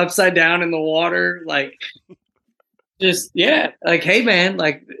fucking upside down in the water. Like, just, yeah, like, hey man,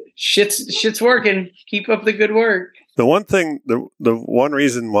 like shit's working. Keep up the good work. The one thing, the one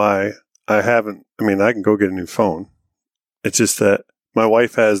reason why I can go get a new phone. It's just that my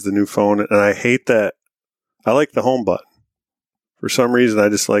wife has the new phone and I hate that. I like the home button. For some reason, I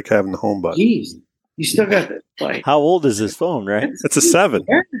just like having the home button. Jeez. You still got the like. How old is this phone, right? It's a 7.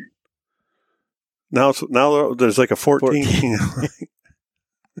 Now there's like a 14.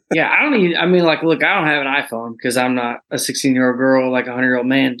 Yeah, look, I don't have an iPhone because I'm not a 16-year-old girl, like a 100-year-old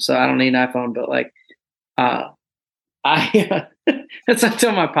man, so I don't need an iPhone. But like, that's what I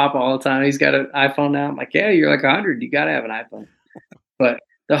tell my papa all the time. He's got an iPhone now. I'm like, yeah, you're like 100. You got to have an iPhone. But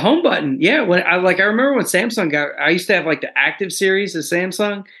the home button, yeah. I remember when Samsung I used to have like the Active series of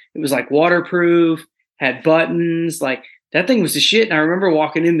Samsung. It was like waterproof, had buttons, like that thing was the shit. And I remember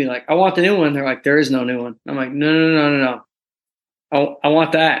walking in and be like, I want the new one. They're like, there is no new one. I'm like, no. I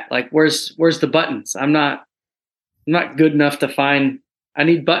want that. Like, where's the buttons? I'm not good enough to find. I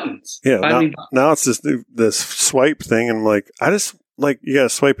need buttons. Yeah. Now it's this swipe thing. And I'm like, I just like, you got to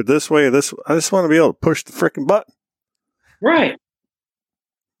swipe it this way. I just want to be able to push the freaking button. Right.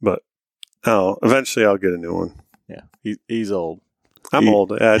 But eventually I'll get a new one. Yeah. He's old. I'm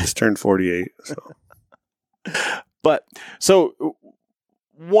old. I just turned 48. So. But so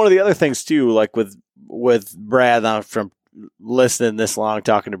one of the other things too, like with Brad, from listening this long,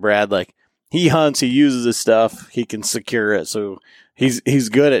 talking to Brad, like he hunts, he uses his stuff, he can secure it. So he's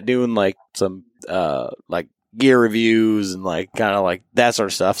good at doing like some like gear reviews and like kind of like that sort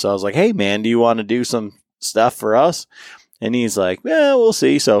of stuff. So I was like, hey man, do you want to do some stuff for us? And he's like, yeah, we'll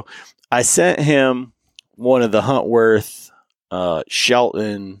see. So I sent him one of the Huntworth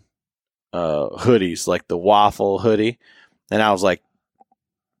Shelton hoodies, like the waffle hoodie. And I was like,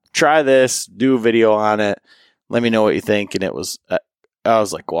 try this, do a video on it. Let me know what you think. And it was, I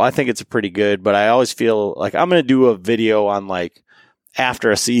was like, well, I think it's pretty good, but I always feel like I'm going to do a video on like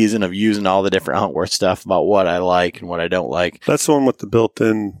after a season of using all the different Huntworth stuff about what I like and what I don't like. That's the one with the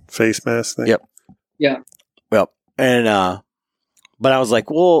built-in face mask thing. Yep. Yeah. Well, and, but I was like,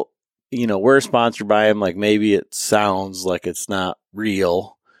 well, we're sponsored by him. Like maybe it sounds like it's not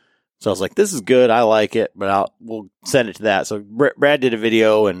real. So I was like, this is good. I like it, but we'll send it to that. So Brad did a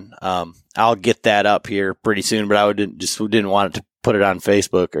video, and I'll get that up here pretty soon. But I didn't want it to put it on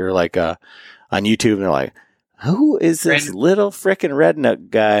Facebook or like on YouTube. And they're like, who is this little frickin'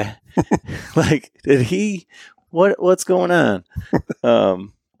 redneck guy? Like, did he? What's going on?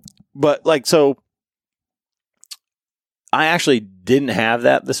 But like, so I actually didn't have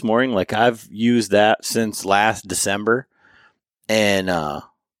that this morning. Like I've used that since last December, and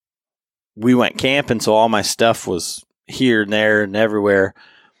we went camping, so all my stuff was here and there and everywhere.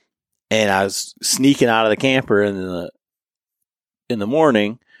 And I was sneaking out of the camper in the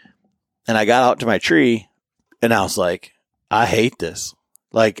morning, and I got out to my tree, and I was like, I hate this.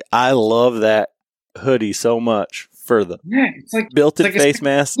 Like, I love that hoodie so much for the it's like built-in it's like face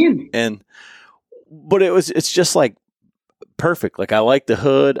mask, but it's just like perfect. Like I like the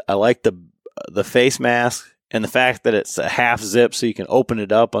hood, I like the face mask. And the fact that it's a half zip so you can open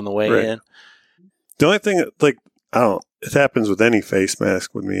it up on the way in. The only thing, like, I don't know, it happens with any face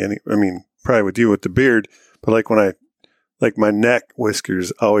mask with me. Probably with you with the beard, but like when like my neck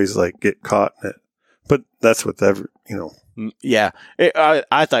whiskers always like get caught in it. But that's with Yeah.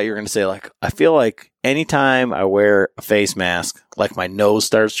 I thought you were going to say, like, I feel like anytime I wear a face mask, like my nose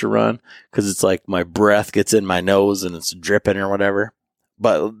starts to run because it's like my breath gets in my nose and it's dripping or whatever.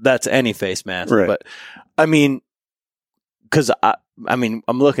 But that's any face mask. Right. But because I'm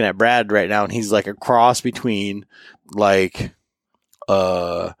looking at Brad right now, and he's like a cross between like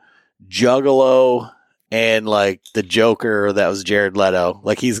Juggalo and like the Joker that was Jared Leto.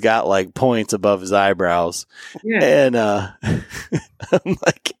 Like he's got like points above his eyebrows. Yeah. And I'm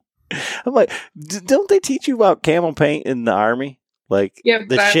like, don't they teach you about camel paint in the Army? Like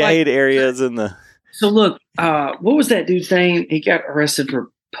the shade areas and the. So look, what was that dude's name? He got arrested for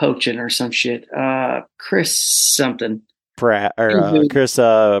poaching or some shit. Chris something. Pratt or Chris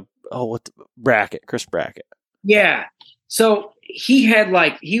Brackett. Chris Brackett. Yeah. So he had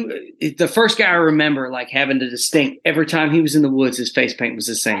the first guy I remember like having to distinct every time he was in the woods, his face paint was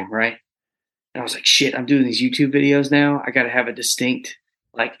the same, right? And I was like, shit, I'm doing these YouTube videos now. I got to have a distinct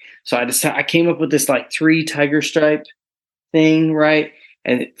so I came up with this like 3 tiger stripe thing, right?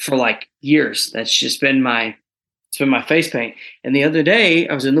 And for like years, that's just been my face paint. And the other day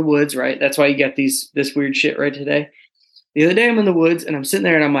I was in the woods, right? That's why you got this weird shit right today. The other day I'm in the woods and I'm sitting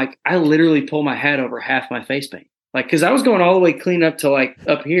there and I'm like, I literally pull my hat over half my face paint. Like, cause I was going all the way clean up to like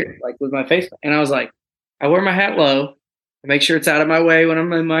up here, like with my face paint. And I was like, I wear my hat low. I make sure it's out of my way when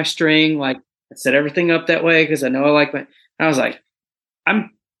I'm in my string. Like I set everything up that way. Cause I know I like and I was like,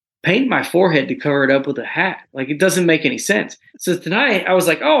 I'm painting my forehead to cover it up with a hat. Like it doesn't make any sense. So tonight I was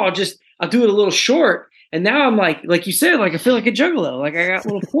like, oh, I'll do it a little short. And now I'm like you said, like I feel like a juggalo. Like I got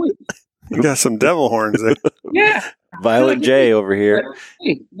little points. You got some devil horns there. Yeah. Violent J over here.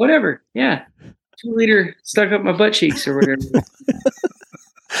 Hey, whatever. Yeah. 2 liter stuck up my butt cheeks or whatever.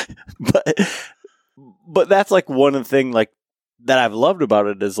 But that's like one of the things like that I've loved about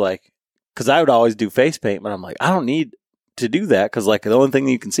it is like, cause I would always do face paint, but I'm like, I don't need to do that. Cause like the only thing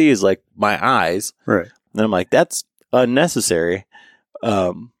you can see is like my eyes. Right. And I'm like, that's unnecessary.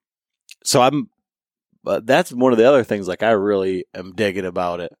 So that's one of the other things like I really am digging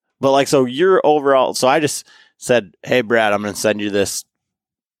about it. But like, so you're overall, so I just said, hey, Brad, I'm going to send you this.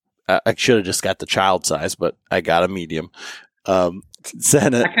 I should have just got the child size, but I got a medium.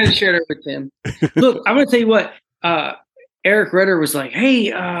 Send it. I kind of shared it with him. Look, I'm going to tell you what, Eric Ritter was like,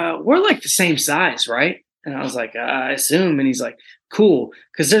 hey, we're like the same size, right? And I was like, I assume. And he's like, cool.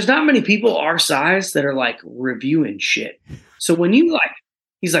 Because there's not many people our size that are like reviewing shit. So when you like,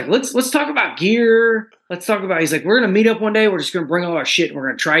 he's like, let's talk about gear. He's like, we're going to meet up one day. We're just going to bring all our shit and we're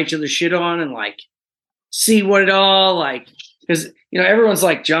going to try each other's shit on and like see what it all like. Because, everyone's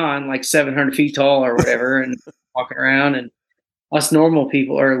like John, like 700 feet tall or whatever and walking around. And us normal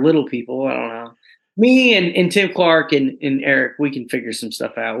people or little people, I don't know. Me and Tim Clark and Eric, we can figure some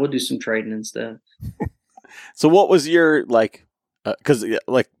stuff out. We'll do some trading and stuff. So what was your like, because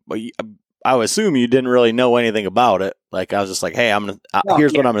I would assume you didn't really know anything about it. Like I was just like, hey,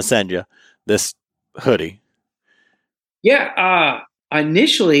 here's what I'm going to send you, this hoodie. Yeah.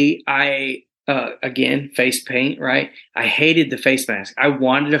 Initially I, again, face paint, right? I hated the face mask. I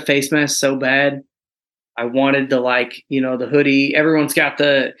wanted a face mask so bad. I wanted the the hoodie. Everyone's got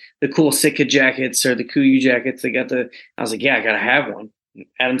the cool Sitka jackets or the Kuyu jackets. I was like, yeah, I got to have one.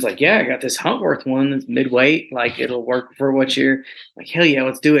 Adam's like, yeah, I got this Huntworth one that's midweight. Like it'll work for what you're like. Hell yeah,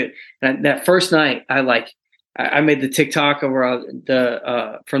 let's do it. And that first night, I I made the TikTok over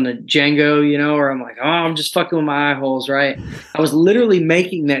from the Django, where I'm like, oh, I'm just fucking with my eye holes, right? I was literally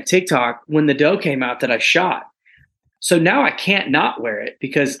making that TikTok when the doe came out that I shot. So now I can't not wear it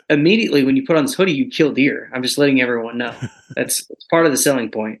because immediately when you put on this hoodie, you kill deer. I'm just letting everyone know. That's part of the selling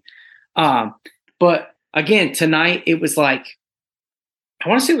point. But again, tonight it was like, I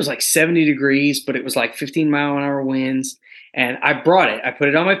want to say it was like 70 degrees, but it was like 15-mile-an-hour winds. And I brought it. I put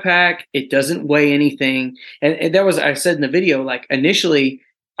it on my pack. It doesn't weigh anything. And that was, I said in the video, like initially,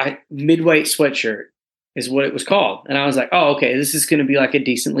 midweight sweatshirt is what it was called. And I was like, oh, okay, this is going to be like a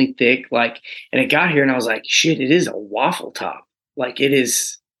decently thick, and it got here and I was like, shit, it is a waffle top. Like it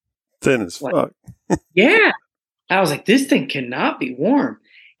is thin as fuck. Yeah. I was like, this thing cannot be warm.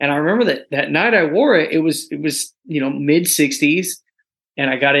 And I remember that night I wore it, it was, mid 60s. And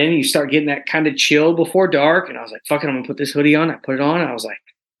I got in and you start getting that kind of chill before dark. And I was like, fuck it, I'm going to put this hoodie on. I put it on. And I was like,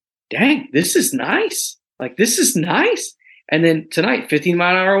 dang, this is nice. Like, this is nice. And then tonight,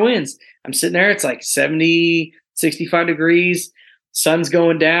 15-mile-an-hour winds. I'm sitting there. It's like 70, 65 degrees. Sun's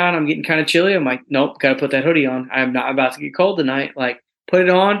going down. I'm getting kind of chilly. I'm like, nope, got to put that hoodie on. I'm not about to get cold tonight. Like, put it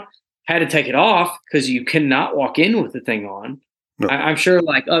on. Had to take it off because you cannot walk in with the thing on. No. I'm sure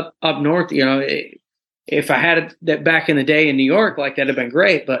like up north, if I had that back in the day in New York, like that'd have been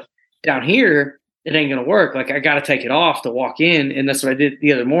great. But down here, it ain't going to work. Like I got to take it off to walk in. And that's what I did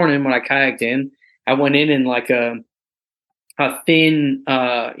the other morning when I kayaked in. I went in like a thin,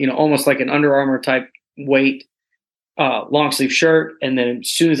 almost like an Under Armour type weight, long sleeve shirt. And then as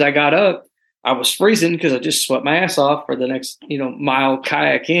soon as I got up, I was freezing because I just sweat my ass off for the next, mile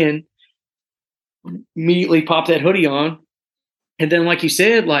kayak in. Immediately popped that hoodie on. And then, like you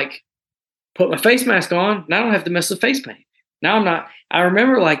said, like, put my face mask on. Now I don't have to mess with face paint. Now I'm not. I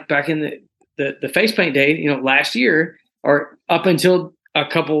remember like back in the face paint day, last year or up until a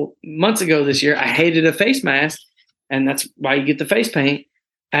couple months ago this year, I hated a face mask, and that's why you get the face paint.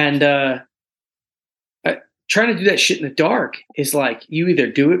 And trying to do that shit in the dark is like you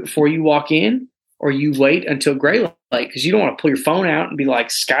either do it before you walk in or you wait until gray light because you don't want to pull your phone out and be like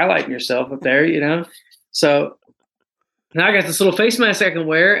skylighting yourself up there, So now I got this little face mask I can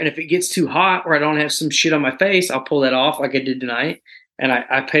wear, and if it gets too hot or I don't have some shit on my face, I'll pull that off like I did tonight. And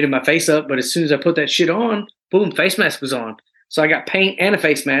I painted my face up, but as soon as I put that shit on, boom, face mask was on. So I got paint and a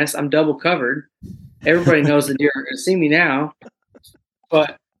face mask. I'm double covered. Everybody knows the deer are going to see me now.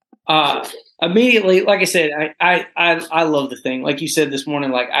 But immediately, like I said, I love the thing. Like you said this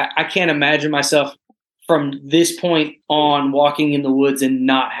morning, like I can't imagine myself from this point on walking in the woods and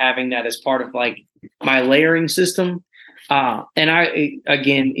not having that as part of like my layering system. And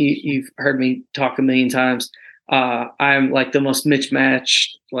you've heard me talk a million times. I'm like the most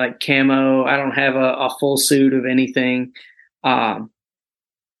mismatched, like camo. I don't have a full suit of anything.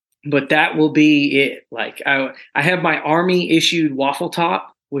 But that will be it. Like I have my Army issued waffle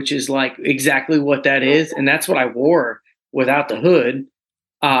top, which is like exactly what that is. And that's what I wore without the hood.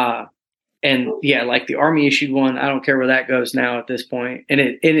 And yeah, like the Army issued one, I don't care where that goes now at this point. And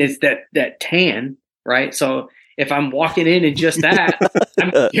it is that tan, right? So if I'm walking in just that,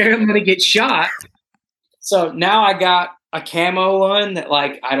 I'm scared I'm going to get shot. So now I got a camo one that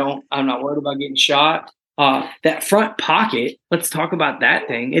like I'm not worried about getting shot. That front pocket, let's talk about that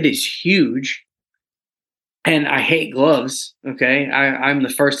thing. It is huge. And I hate gloves. Okay. I'm the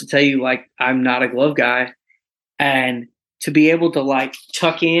first to tell you, like, I'm not a glove guy. And to be able to like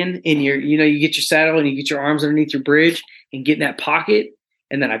tuck in your, you get your saddle and you get your arms underneath your bridge and get in that pocket.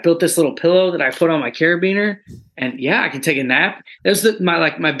 And then I built this little pillow that I put on my carabiner, and yeah, I can take a nap. That was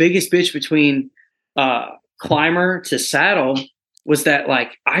my biggest bitch between climber to saddle was that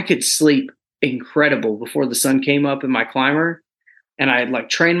like I could sleep incredible before the sun came up in my climber, and I had like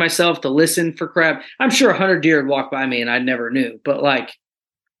trained myself to listen for crap. I'm sure 100 deer would walk by me and I never knew, but like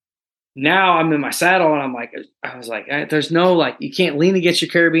now I'm in my saddle and I was like, there's no like you can't lean against your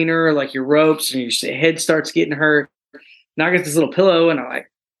carabiner or like your ropes and your head starts getting hurt. Now I got this little pillow and I'm like,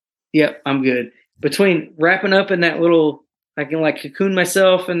 yep, I'm good. Between wrapping up in that little, I can like cocoon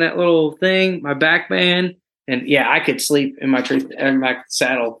myself in that little thing, my back band, and yeah, I could sleep in my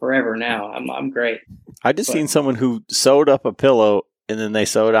saddle forever now. I'm great. I just seen someone who sewed up a pillow and then they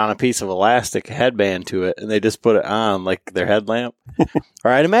sewed on a piece of elastic headband to it and they just put it on like their headlamp.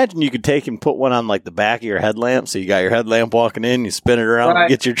 Or I'd imagine you could take and put one on like the back of your headlamp. So you got your headlamp walking in, you spin it around and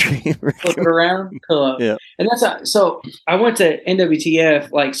get your tree. Flip it around, pillow. Yeah. And so I went to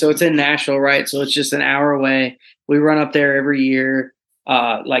NWTF, like, so it's in Nashville, right? So it's just an hour away. We run up there every year.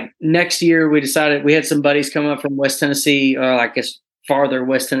 Like next year we decided we had some buddies come up from West Tennessee, or I guess farther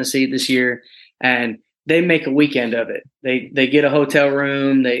West Tennessee this year. And they make a weekend of it. They get a hotel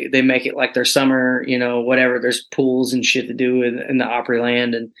room. They make it like their summer, whatever. There's pools and shit to do in the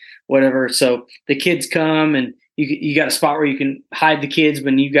Opryland and whatever. So the kids come, and you got a spot where you can hide the kids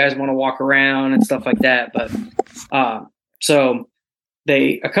when you guys want to walk around and stuff like that. But so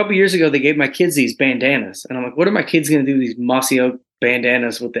a couple years ago, they gave my kids these bandanas, and I'm like, what are my kids going to do with these mossy oak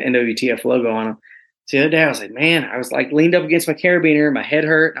bandanas with the NWTF logo on them? So the other day I was like, man, I was like leaned up against my carabiner, my head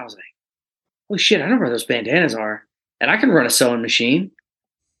hurt, and I was like, holy shit, I know where those bandanas are, and I can run a sewing machine.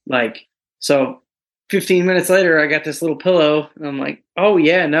 Like, so 15 minutes later, I got this little pillow, and I'm like, oh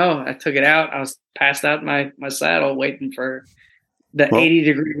yeah, no, I took it out. I was passed out in my saddle waiting for the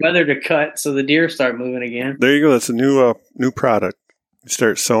 80-degree weather to cut so the deer start moving again. There you go. That's a new product. You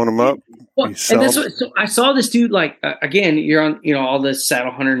start sewing them up. Well, and so I saw this dude, like, again, you're on, all the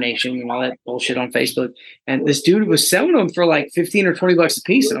Saddle Hunter Nation and all that bullshit on Facebook. And this dude was selling them for like 15 or 20 bucks a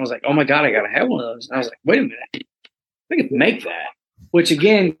piece. And I was like, oh my God, I got to have one of those. And I was like, wait a minute, I could make that. Which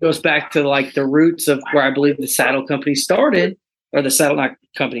again goes back to like the roots of where I believe the saddle company started, or the saddle not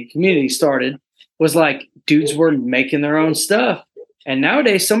company community started, was like dudes were making their own stuff. And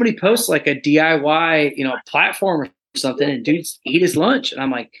nowadays somebody posts like a DIY, platform or something, and dudes eat his lunch. And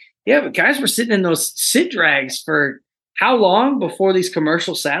I'm like, yeah, but guys were sitting in those sit drags for how long before these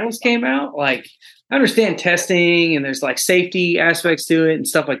commercial saddles came out? Like, I understand testing and there's like safety aspects to it and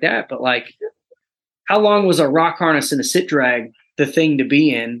stuff like that. But like, how long was a rock harness and a sit drag the thing to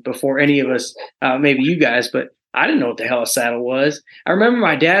be in before any of us, maybe you guys, but I didn't know what the hell a saddle was. I remember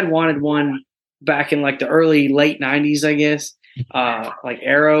my dad wanted one back in like the late 90s, I guess. Like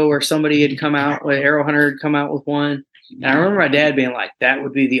Arrow or somebody had come out with Arrow Hunter had come out with one. And I remember my dad being like, that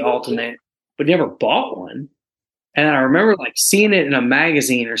would be the ultimate, but never bought one. And I remember like seeing it in a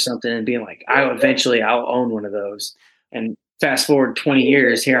magazine or something and being like, I'll own one of those. And fast forward 20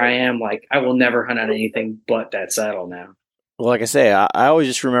 years, here I am, like, I will never hunt on anything but that saddle now. Well, like I say, I always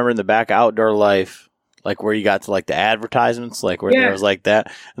just remember in the back of Outdoor Life, like where you got to like the advertisements, like where there was like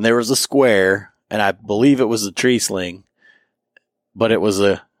that, and there was a square, and I believe it was a tree sling, but it was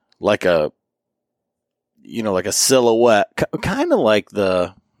like a silhouette, kind of like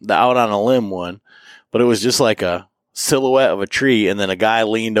the Out on a Limb one, but it was just like a silhouette of a tree, and then a guy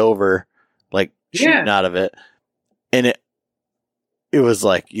leaned over, like shooting out of it, and it was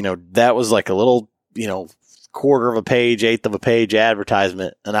like, that was like a little, quarter of a page, eighth of a page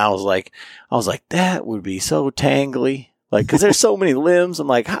advertisement. And I was like, that would be so tangly. Like, cause there's so many limbs. I'm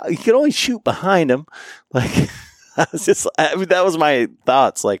like, you can only shoot behind them. Like, that was my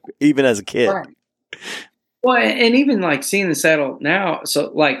thoughts, like even as a kid. Right. Well, and even like seeing the saddle now. So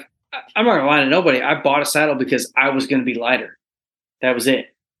like, I'm not gonna lie to nobody. I bought a saddle because I was going to be lighter. That was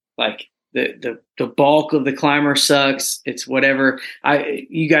it. Like the bulk of the climber sucks. It's whatever.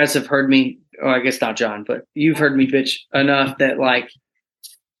 You guys have heard me. Oh, I guess not John, but you've heard me bitch enough that like,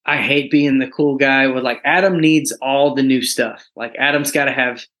 I hate being the cool guy with like, Adam needs all the new stuff. Like Adam's got to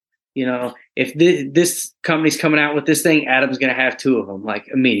have, if this company's coming out with this thing, Adam's going to have two of them, like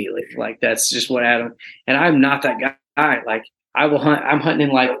immediately. Like that's just what Adam, and I'm not that guy. Like I will hunt. I'm hunting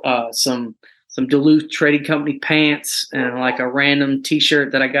in like some Duluth Trading Company pants and like a random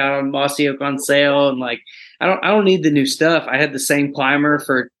t-shirt that I got on Mossy Oak on sale. And like, I don't need the new stuff. I had the same climber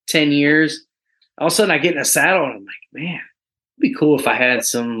for 10 years. All of a sudden I get in a saddle and I'm like, man, it'd be cool if I had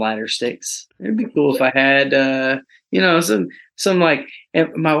some lighter sticks. It'd be cool if I had, some like,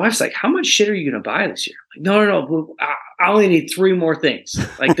 and my wife's like, how much shit are you going to buy this year? I'm like, no. I only need 3 more things.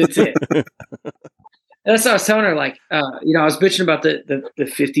 Like, that's it. And that's what I was telling her. Like, I was bitching about the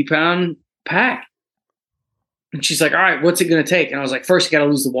 50-pound pack. And she's like, all right, what's it going to take? And I was like, first you got to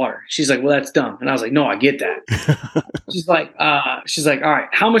lose the water. She's like, well, that's dumb. And I was like, no, I get that. she's like, all right,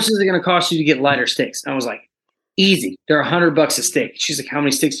 how much is it going to cost you to get lighter sticks? And I was like, easy. They're $100 a stick. She's like, how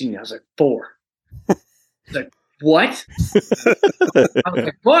many sticks do you need? I was like, 4. She's like, what? I was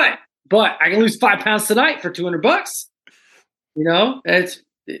like, what? But I can lose 5 pounds tonight for $200. It's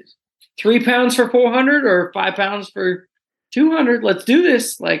 3 pounds for 400 or 5 pounds for 200. Let's do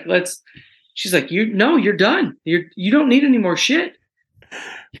this. Like, she's like, you're done. You don't need any more shit.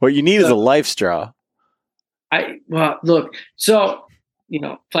 What you need is a life straw. Look, so,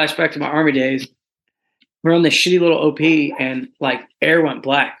 flashback to my Army days. We're on this shitty little OP and like air went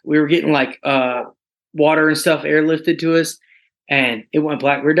black. We were getting like water and stuff airlifted to us and it went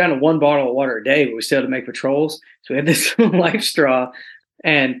black. We were down to 1 bottle of water a day, but we still had to make patrols. So we had this life straw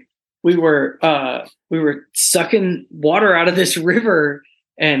and we were sucking water out of this river.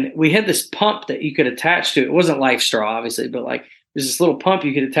 And we had this pump that you could attach to it. It wasn't life straw, obviously, but like there's this little pump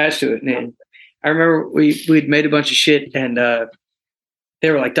you could attach to it. And I remember we'd made a bunch of shit and they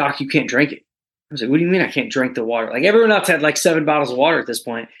were like, Doc, you can't drink it. was like, what do you mean I can't drink the water? Like everyone else had like 7 bottles of water at this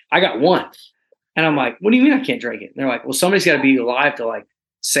point. I got 1. And I'm like, what do you mean I can't drink it? And they're like, well, somebody's got to be alive to like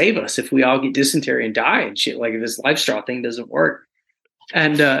save us if we all get dysentery and die and shit. Like if this life straw thing doesn't work.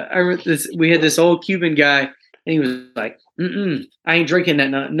 And we had this old Cuban guy, and he was like, I ain't drinking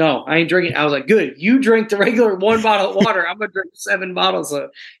that. No, I ain't drinking. I was like, good. You drink the regular 1 bottle of water. I'm going to drink 7 bottles of,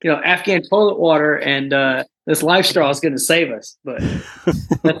 Afghan toilet water. And this life straw is going to save us. But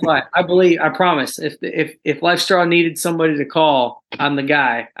that's why I promise if life straw needed somebody to call, I'm the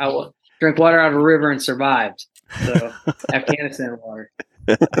guy. I will drink water out of a river and survived. So Afghanistan water.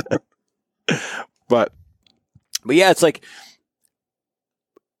 But yeah, it's like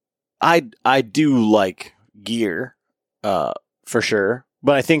I do like gear, for sure.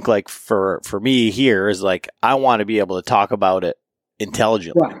 But I think like for me here is like I want to be able to talk about it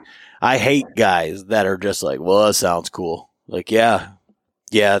intelligently. Right. I hate guys that are just like, well, that sounds cool. Like, yeah,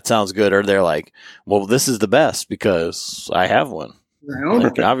 it sounds good. Or they're like, well, this is the best because I have one.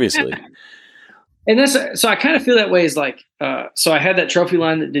 Like, obviously. And so I kind of feel that way is like, so I had that trophy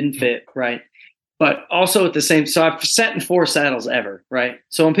line that didn't fit, right? But also at the same, so I've sat in 4 saddles ever, right?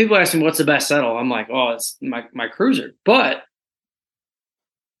 So when people ask me what's the best saddle, I'm like, oh, it's my Cruiser. But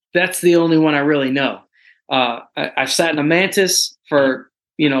that's the only one I really know. I've sat in a Mantis for,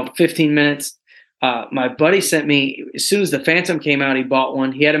 15 minutes. My buddy sent me, as soon as the Phantom came out, he bought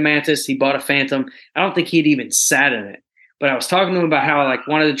one. He had a Mantis. He bought a Phantom. I don't think he'd even sat in it. But I was talking to him about how I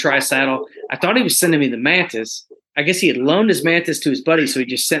wanted to try a saddle. I thought he was sending me the Mantis. I guess he had loaned his Mantis to his buddy, so he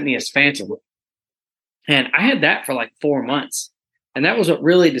just sent me his Phantom. And I had that for like 4 months. And that was what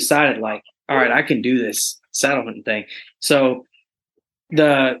really decided, like, all right, I can do this saddle hunting thing. So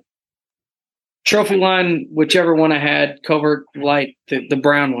the trophy line, whichever one I had, covert light, the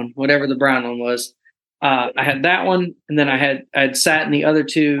brown one, whatever the brown one was, I had that one, and then I had sat in the other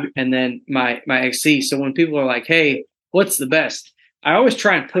 2, and then my XC. So when people are like, hey, what's the best? I always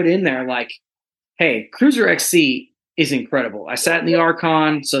try and put in there like, hey, Cruiser XC is incredible. I sat in the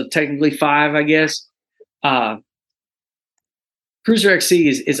Archon, so technically 5, I guess. Cruiser XC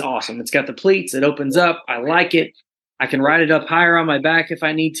is awesome. It's got the pleats. It opens up. I like it. I can ride it up higher on my back if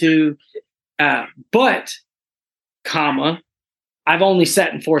I need to. But, I've only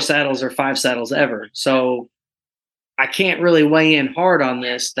sat in 4 saddles or 5 saddles ever. So I can't really weigh in hard on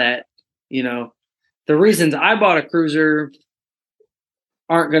this that, the reasons I bought a Cruiser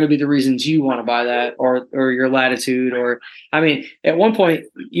aren't going to be the reasons you want to buy that or your Latitude. Or, I mean, at one point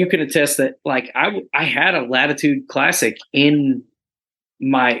you can attest that like I had a Latitude Classic in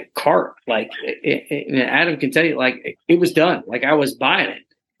my cart. Like Adam can tell you, like it was done. Like I was buying it.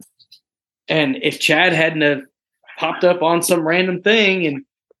 And if Chad hadn't have popped up on some random thing and,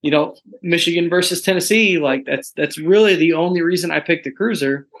 Michigan versus Tennessee, like that's really the only reason I picked the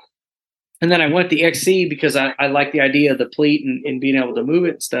Cruiser. And then I went the XC because I like the idea of the pleat and being able to move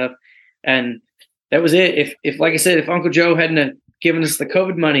it and stuff. And that was it. If like I said, if Uncle Joe hadn't have given us the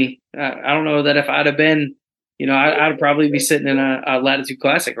COVID money, I don't know that if I'd have been, I'd probably be sitting in a Latitude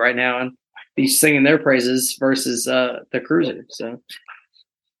Classic right now and be singing their praises versus the Cruiser. So.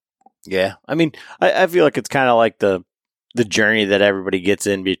 Yeah. I mean, I feel like it's kind of like the journey that everybody gets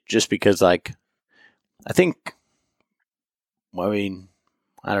in just because like, I think, I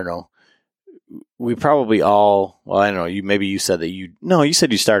don't know. We probably all, well, I don't know, you said that you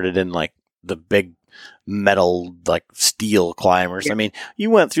said you started in like the big metal, like steel climbers. Yeah. I mean,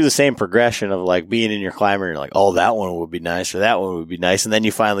 you went through the same progression of like being in your climber and you're like, oh, that one would be nice or that one would be nice. And then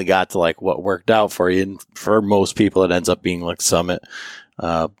you finally got to like what worked out for you. And for most people, it ends up being like Summit.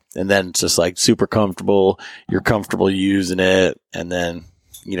 And then it's just like super comfortable. You're comfortable using it. And then,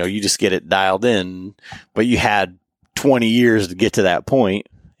 you just get it dialed in, but you had 20 years to get to that point.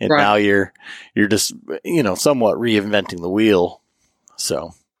 And right. Now you're just, somewhat reinventing the wheel.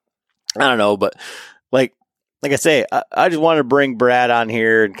 So I don't know, but like I say, I just wanted to bring Brad on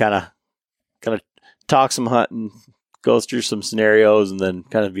here and kind of talk some hunting, go through some scenarios and then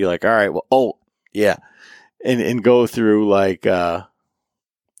kind of be like, all right, well, oh yeah. And go through like, kind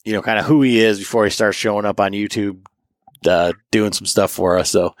of who he is before he starts showing up on YouTube, doing some stuff for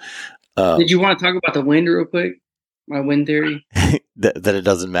us. So, did you want to talk about the wind real quick? My wind theory? that it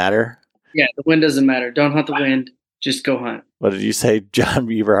doesn't matter? Yeah, the wind doesn't matter. Don't hunt the wind. Just go hunt. What did you say? John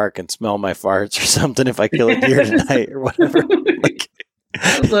Beaverhart can smell my farts or something if I kill a deer tonight or whatever.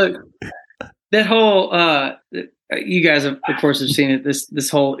 Look, that whole you guys of course have seen it. This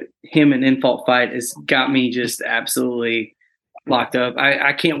whole him and in-fault fight has got me just absolutely locked up.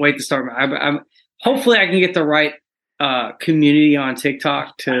 I can't wait to start. I'm hopefully I can get the right community on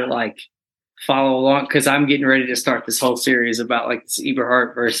TikTok to like follow along because I'm getting ready to start this whole series about like this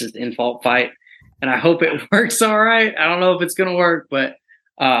Eberhart versus in-fault fight. and I hope it works all right. I don't know if it's going to work, but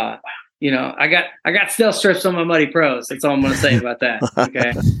I got stealth strips on my Muddy Pros. That's all I'm going to say about that.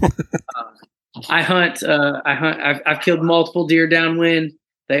 Okay. I hunt. I've killed multiple deer downwind.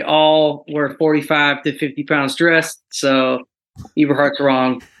 They all were 45 to 50 pounds dressed. So Eberhardt's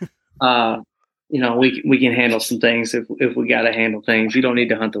wrong. We can handle some things if we got to handle things. You don't need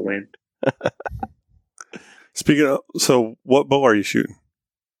to hunt the wind. Speaking of, so what bow are you shooting?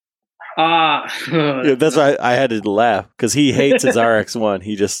 Yeah, that's why I had to laugh because he hates his RX-1.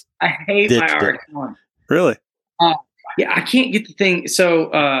 He just I hate my RX-1. Really? Yeah, I can't get the thing. So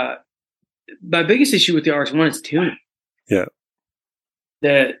my biggest issue with the RX-1 is tuning. Yeah.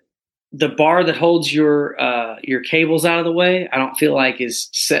 The bar that holds your cables out of the way, I don't feel like is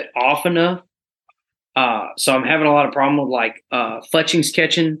set off enough. So I'm having a lot of problem with like fletchings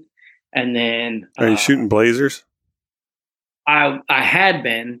catching, and then are you shooting blazers? I had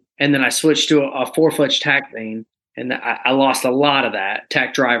been, and then I switched to a 4-fletch tack vane, and I lost a lot of that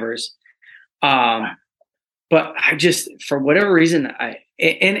tack drivers. But I just, for whatever reason, I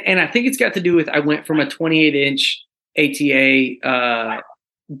think it's got to do with I went from a 28-inch ATA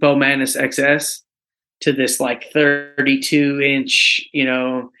Bow Madness XS to this like 32-inch,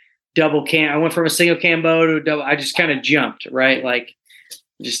 double cam. I went from a single cam bow to a double. I just kind of jumped, right? Like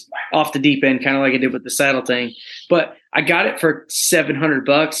just off the deep end, kind of like I did with the saddle thing. But I got it for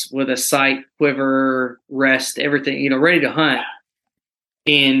 $700 with a sight, quiver, rest, everything, ready to hunt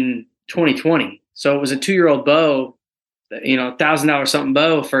in 2020. So it was a 2-year-old bow, $1,000 something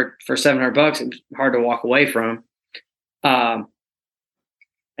bow for $700. It was hard to walk away from.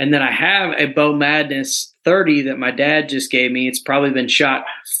 And then I have a Bow Madness 30 that my dad just gave me. It's probably been shot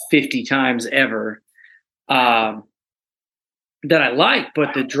 50 times ever. That I like,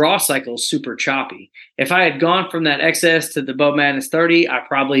 but the draw cycle is super choppy. If I had gone from that XS to the Bow Madness 30, I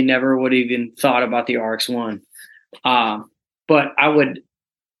probably never would have even thought about the RX-1. But I would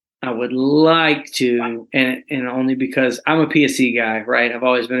like to, and only because I'm a PSE guy, right? I've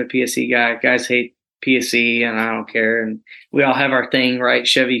always been a PSE guy. Guys hate PSE, and I don't care. And we all have our thing, right?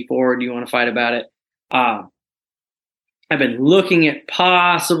 Chevy, Ford, you want to fight about it. I've been looking at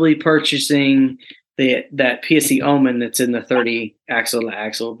possibly purchasing that PSE Omen that's in the 30 axle to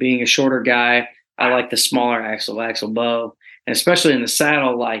axle. Being a shorter guy, I like the smaller axle to axle bow, and especially in the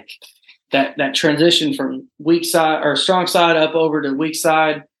saddle, like that transition from weak side or strong side up over to weak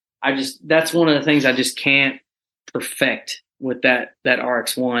side. That's one of the things I just can't perfect with that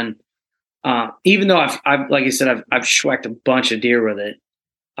RX-1. Even though I've like I said, I've schwacked a bunch of deer with it.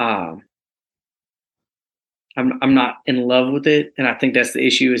 I'm not in love with it, and I think that's the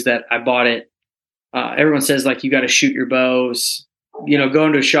issue. Is that I bought it. Everyone says like you got to shoot your bows. Go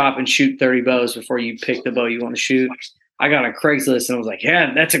into a shop and shoot 30 bows before you pick the bow you want to shoot. I got on Craigslist and I was like,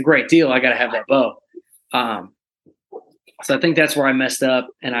 yeah, that's a great deal. I got to have that bow. So I think that's where I messed up,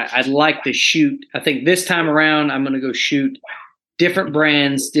 and I'd like to shoot. I think this time around I'm going to go shoot different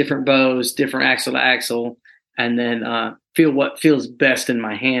brands, different bows, different axle to axle, and then feel what feels best in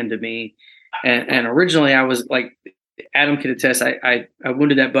my hand to me. And originally I was like, Adam could attest, I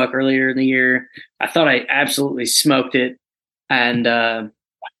wounded that buck earlier in the year. I thought I absolutely smoked it, and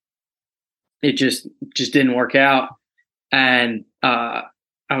it just didn't work out. And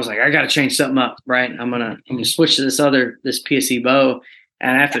I was like, I got to change something up, right? I'm gonna switch to this PSE bow.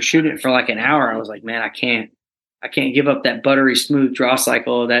 And after shooting it for like an hour, I was like, man, I can't give up that buttery smooth draw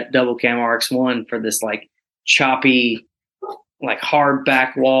cycle of that double cam RX-1 for this like choppy, like hard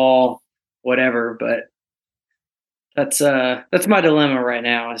back wall, whatever. But that's my dilemma right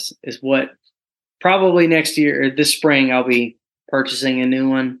now is what probably next year or this spring I'll be purchasing a new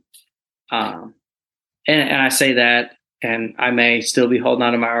one. And I say that, and I may still be holding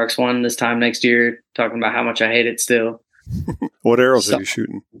on to my RX-1 this time next year, talking about how much I hate it still. What arrows are you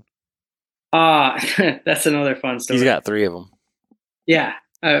shooting? That's another fun story. He's got 3 of them. Yeah.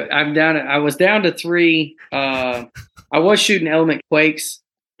 I was down to 3. I was shooting Element Quakes,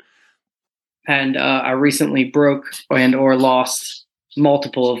 and I recently broke or lost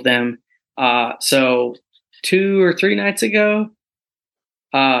multiple of them. So 2 or 3 nights ago,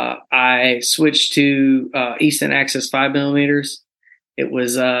 I switched to Easton Access 5mm. It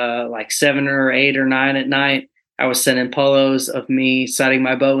was like 7 or 8 or 9 at night. I was sending polos of me sighting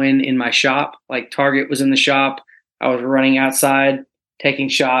my bow in my shop. Like Target was in the shop. I was running outside, taking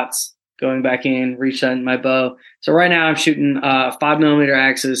shots, going back in, resetting my bow. So right now I'm shooting 5mm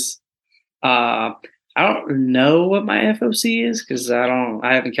axis. I don't know what my FOC is because I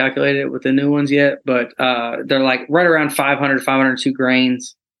haven't calculated it with the new ones yet, but they're like right around 500, 502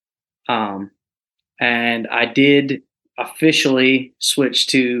 grains. And I did officially switched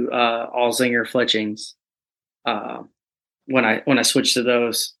to all Zinger fletchings when I switched to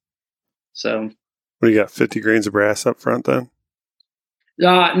those. So, what do you got? 50 grains of brass up front then?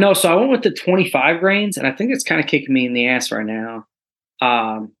 No, so I went with the 25 grains, and I think it's kind of kicking me in the ass right now.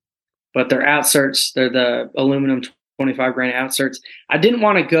 But they're outserts. They're the aluminum 25 grain outserts. I didn't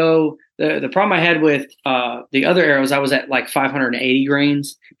want to go. The problem I had with the other arrows, I was at like 580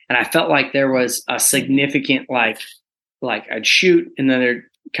 grains, and I felt like there was a significant like I'd shoot, and then there'd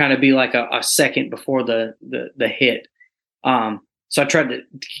kind of be like a second before the hit. So I tried to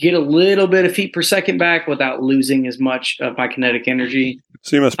get a little bit of feet per second back without losing as much of my kinetic energy.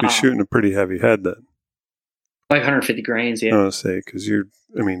 So you must be shooting a pretty heavy head then. Like 150 grains, yeah. I want to say, because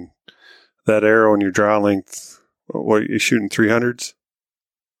that arrow and your draw length, what, you shooting 300s?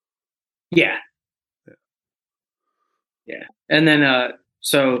 Yeah. And then,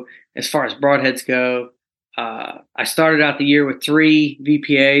 so as far as broadheads go, I started out the year with 3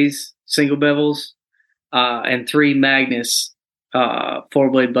 VPAs, single bevels, and 3 Magnus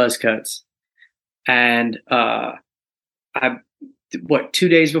 4-blade buzz cuts. And 2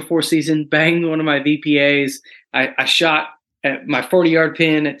 days before season, banged one of my VPAs. I shot at my 40-yard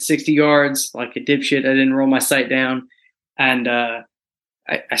pin at 60 yards like a dipshit. I didn't roll my sight down, and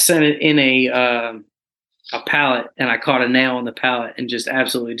I sent it in a pallet, and I caught a nail on the pallet and just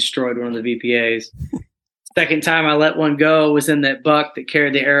absolutely destroyed one of the VPAs. Second time I let one go was in that buck that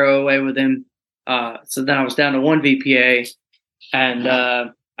carried the arrow away with him. So then I was down to 1 VPA, and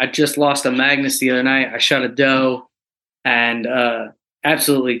I just lost a Magnus the other night. I shot a doe and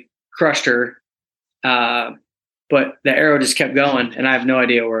absolutely crushed her. But the arrow just kept going, and I have no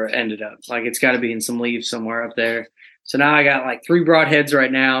idea where it ended up. Like, it's got to be in some leaves somewhere up there. So now I got like 3 broadheads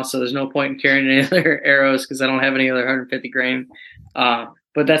right now, so there's no point in carrying any other arrows because I don't have any other 150 grain.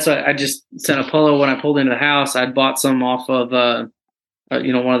 But that's what I just sent a polo when I pulled into the house. I'd bought some off of one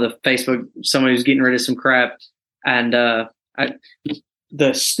of the Facebook, somebody who's getting rid of some crap, and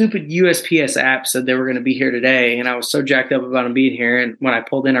the stupid USPS app said they were going to be here today, and I was so jacked up about them being here. And when I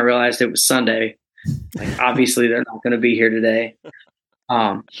pulled in, I realized it was Sunday. Like, obviously, they're not going to be here today.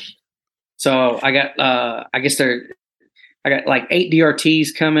 So I got, I got like 8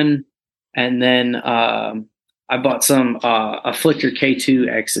 DRTs coming, and then I bought some Afflictor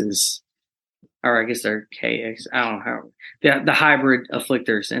K2Xs, or I guess they're KX. I don't know how. The hybrid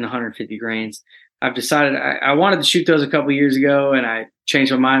Afflictors in 150 grains. I've decided I wanted to shoot those a couple years ago, and I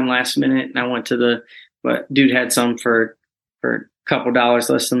changed my mind last minute, and I went to but dude had some for a couple dollars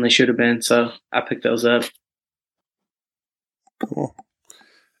less than they should have been, so I picked those up. Cool.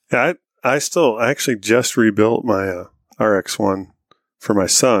 Yeah, I actually just rebuilt my RX1 for my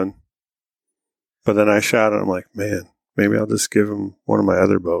son, but then I shot it. I'm like, man, maybe I'll just give him one of my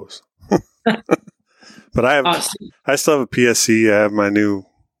other bows. But I still have a PSC. I have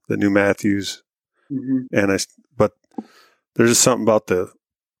the new Matthews. Mm-hmm. But there's just something about the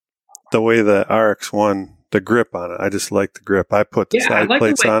way the RX1, the grip on it. I just like the grip. I put the side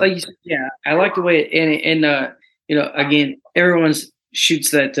plates on. I like the way it, again, everyone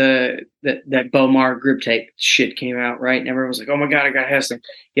shoots that Bowmar grip tape shit came out, right? And everyone was like, oh my God, I got to have some.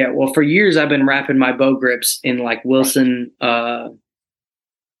 Yeah. Well, for years I've been wrapping my bow grips in like Wilson, what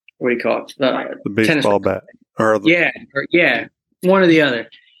do you call it? The baseball bat. Yeah. One or the other.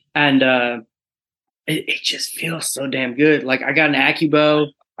 And, it just feels so damn good. Like, I got an AccuBow.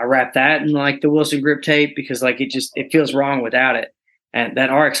 I wrap that in like the Wilson grip tape because like it feels wrong without it. And that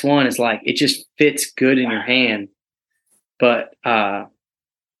RX1 is like, it just fits good in your hand. But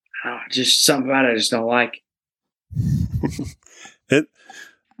just something about it I just don't like.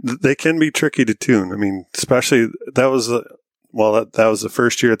 They can be tricky to tune. I mean, especially that was the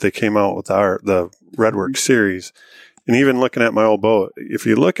first year that they came out with the Redwork series. And even looking at my old bow, if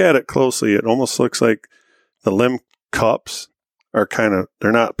you look at it closely, it almost looks like the limb cups are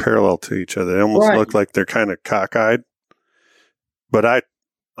they're not parallel to each other. They almost look like they're kind of cockeyed. But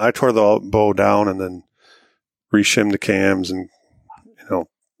I tore the bow down and then reshimmed the cams, and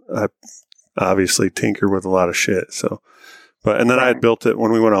I obviously tinker with a lot of shit. So, and then I had built it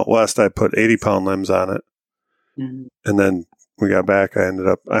when we went out west. I put 80-pound limbs on it, and then we got back. I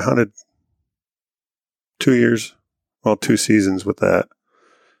hunted 2 seasons with that,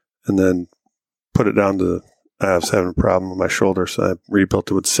 and then put it down to. I was having a problem with my shoulder, so I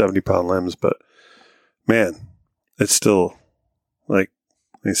rebuilt it with 70-pound limbs. But man, it's still like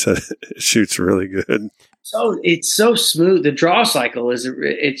he said, it shoots really good. So it's so smooth. The draw cycle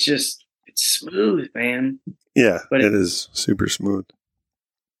it's smooth, man. Yeah, but it is super smooth.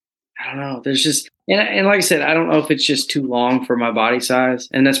 I don't know. There's just and like I said, I don't know if it's just too long for my body size,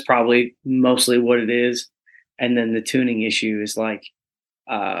 and that's probably mostly what it is. And then the tuning issue is like,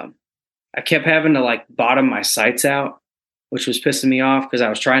 I kept having to like bottom my sights out, which was pissing me off because I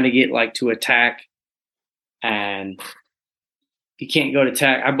was trying to get like to attack, and you can't go to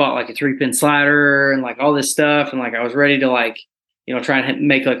tack. I bought like a 3-pin slider and like all this stuff, and like I was ready to like, you know, try and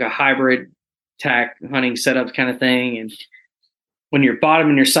make like a hybrid tack hunting setup kind of thing. And when you're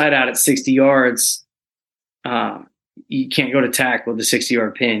bottoming your sight out at 60 yards, you can't go to tack with a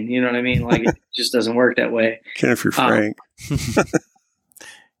 60-yard pin. You know what I mean? Like it just doesn't work that way. Can if you're Frank.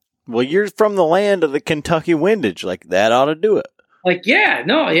 Well, you're from the land of the Kentucky windage. Like that ought to do it. Like, yeah,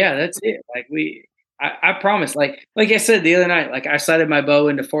 no, yeah, that's it. Like I promise. Like I said the other night, like I sighted my bow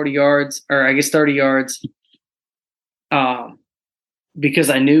into 40 yards, or I guess 30 yards, because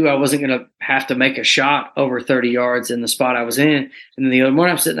I knew I wasn't going to have to make a shot over 30 yards in the spot I was in. And then the other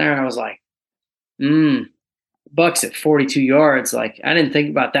morning I'm sitting there and I was like, buck's at 42 yards. Like I didn't think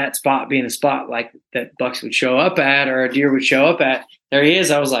about that spot being a spot like that bucks would show up at or a deer would show up at. There he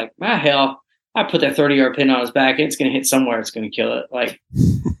is. I was like, hell, I put that 30-yard pin on his back. It's going to hit somewhere. It's going to kill it. Like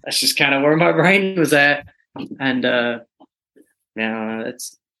that's just kind of where my brain was at. And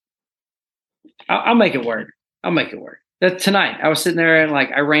I'll make it work. I'll make it work. That tonight I was sitting there and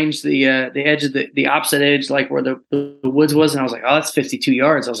like I ranged the edge of the opposite edge, like where the woods was, and I was like, oh, that's 52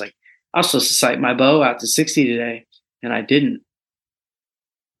 yards. I was like, I was supposed to sight my bow out to 60 today, and I didn't.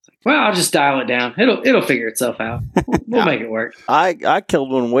 Well, I'll just dial it down. It'll figure itself out. We'll make it work. I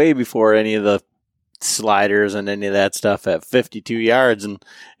killed one way before any of the sliders and any of that stuff at 52 yards, and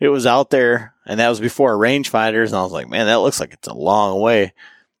it was out there, and that was before rangefinders, and I was like, man, that looks like it's a long way.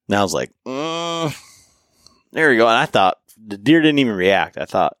 And I was like, there we go. And I thought the deer didn't even react. I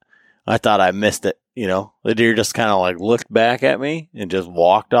thought I missed it. You know, the deer just kind of like looked back at me and just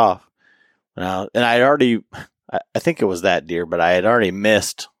walked off. And I had already, I think it was that deer, but I had already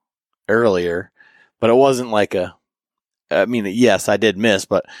missed earlier, but it wasn't like yes, I did miss,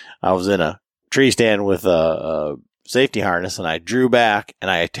 but I was in a tree stand with a safety harness and I drew back and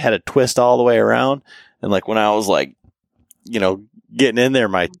I had to twist all the way around. And like when I was like, you know, getting in there,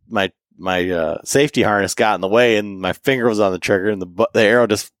 my safety harness got in the way and my finger was on the trigger and the arrow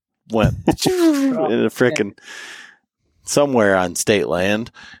just went in a freaking somewhere on state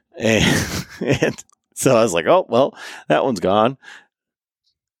land. And so I was like, oh, well, that one's gone.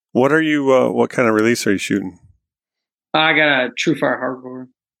 What are you, what kind of release are you shooting? I got a True Fire hardcore.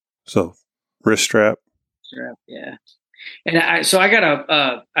 So wrist strap. Yeah. And I got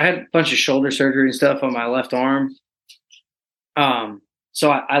I had a bunch of shoulder surgery and stuff on my left arm. So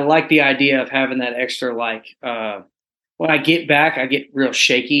I like the idea of having that extra, like, when I get back, I get real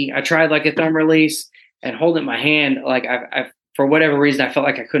shaky. I tried like a thumb release and holding my hand. Like I for whatever reason, I felt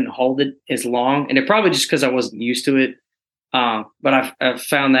like I couldn't hold it as long, and it probably just because I wasn't used to it. But I've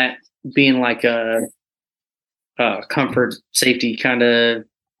found that being like a comfort, safety kind of,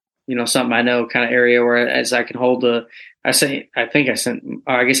 you know, something I know kind of area where as I can hold I guess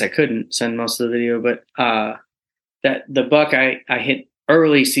I couldn't send most of the video, but that the buck I hit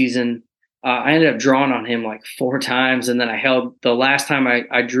early season, I ended up drawing on him like 4 times. And then I held the last time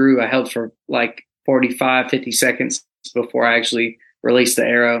I drew, I held for like 45, 50 seconds before I actually released the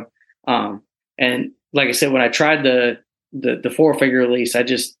arrow. And like I said, when I tried the 4-figure release, I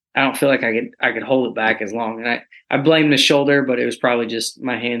don't feel like I could hold it back as long. And I blame the shoulder, but it was probably just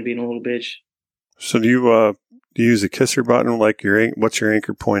my hand being a little bitch. So do you use a kisser button? Like what's your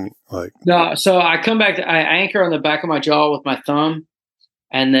anchor point like? No. So I come back, I anchor on the back of my jaw with my thumb.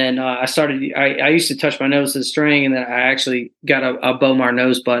 And then I used to touch my nose to the string, and then I actually got a Bomar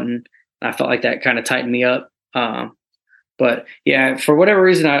nose button. I felt like that kind of tightened me up. But yeah, for whatever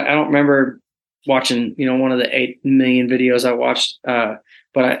reason, I don't remember watching, you know, one of the 8 million videos I watched.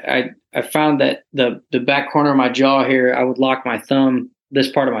 But I found that the back corner of my jaw here, I would lock my thumb,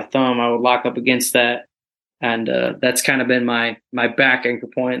 this part of my thumb, I would lock up against that. And that's kind of been my back anchor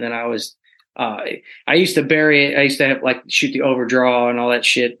point. And then I used to bury it. I used to have like shoot the overdraw and all that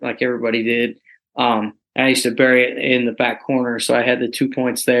shit like everybody did. I used to bury it in the back corner. So I had the 2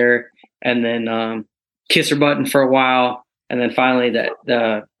 points there, and then kisser button for a while. And then finally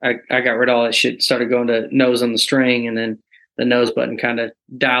I got rid of all that shit, started going to nose on the string, and then the nose button kind of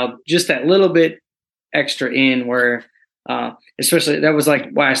dialed just that little bit extra in where, especially that was like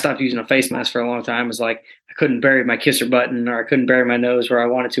why I stopped using a face mask for a long time, is like I couldn't bury my kisser button, or I couldn't bury my nose where I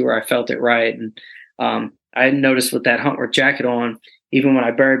wanted to, where I felt it right. And I noticed with that Huntworth jacket on, even when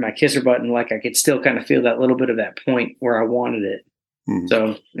I buried my kisser button, like I could still kind of feel that little bit of that point where I wanted it. Mm-hmm.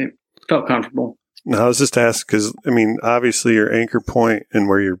 So it felt comfortable. Now, I was just asked because, I mean, obviously your anchor point and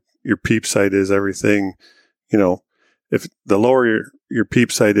where your peep sight is, everything, you know, if the lower your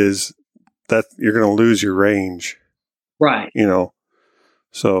peep sight is, that you're going to lose your range. Right.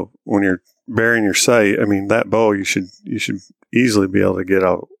 So when you're burying your sight, I mean, that bow, you should easily be able to get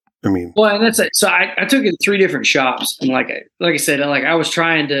out. I mean, well, and that's it. So I took it to 3 different shops, and like I said, like I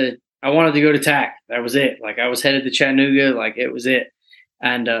wanted to go to TAC. That was it. Like I was headed to Chattanooga. Like it was it.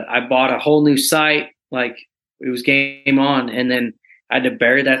 And I bought a whole new sight. Like it was game on. And then I had to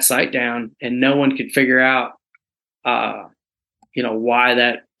bury that sight down, and no one could figure out, why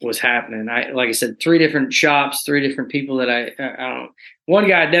that was happening. Like I said, 3 different shops, 3 different people that I don't. One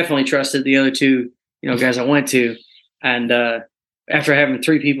guy I definitely trusted. The other 2, guys I went to, and after having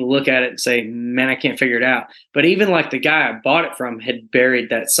 3 people look at it and say, "Man, I can't figure it out." But even like the guy I bought it from had buried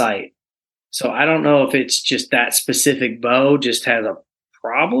that sight, so I don't know if it's just that specific bow just has a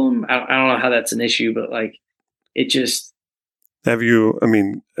problem. I don't know how that's an issue, but like it just. Have you,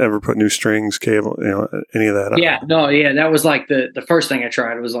 ever put new strings, cable, any of that? Yeah, no, yeah. That was like the first thing I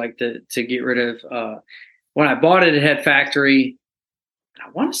tried. It was like to get rid of, when I bought it, it had factory. I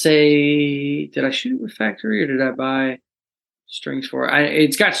want to say, did I shoot it with factory or did I buy strings for it?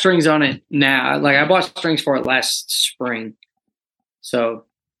 It's got strings on it now. Like I bought strings for it last spring. So,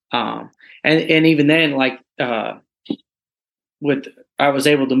 and even then, like, I was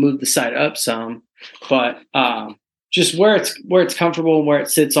able to move the sight up some, but, just where it's comfortable and where it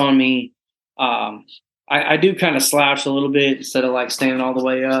sits on me. I do kind of slouch a little bit instead of like standing all the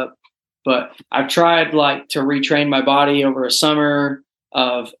way up, but I've tried like to retrain my body over a summer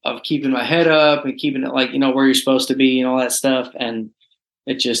of keeping my head up and keeping it like, where you're supposed to be and all that stuff. And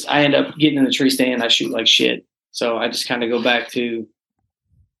it just, I end up getting in the tree stand. I shoot like shit. So I just kind of go back to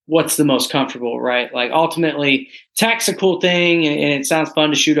what's the most comfortable, right? Like ultimately TAC's a cool thing and it sounds fun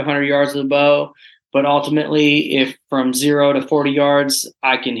to shoot 100 yards with a bow. But ultimately, if from 0 to 40 yards,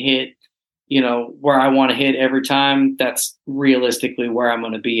 I can hit, where I want to hit every time, that's realistically where I'm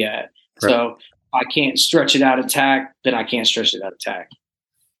going to be at. Right. So if I can't stretch it out of TAC, then I can't stretch it out of TAC.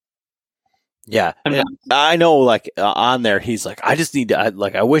 Yeah. I know, like, on there, he's like, I just need to,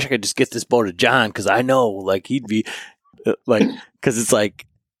 I wish I could just get this bow to John, because I know, like, he'd be, like, because it's like,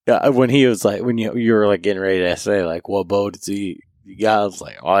 when he was like, when you were, like, getting ready to say, like, what bow does he, yeah, I was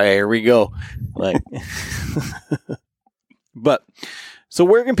like, oh, here we go. Like, but so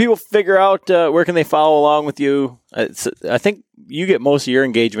where can people figure out, where can they follow along with you? I think you get most of your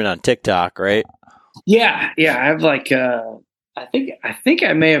engagement on TikTok, right? Yeah. I have like, I think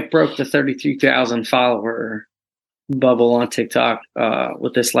I may have broke the 33,000 follower bubble on TikTok,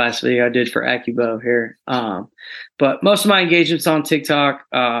 with this last video I did for AccuBow here. But most of my engagements on TikTok.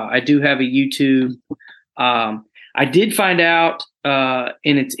 I do have a YouTube. I did find out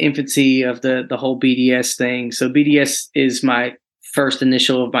in its infancy of the whole BDS thing. So BDS is my first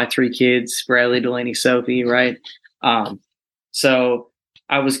initial of my 3 kids, Bradley, Delaney, Sophie, right? So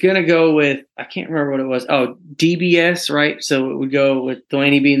I was going to go with, I can't remember what it was. Oh, DBS, right? So it would go with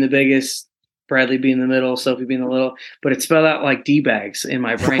Delaney being the biggest, Bradley being the middle, Sophie being the little, but it spelled out like D-bags in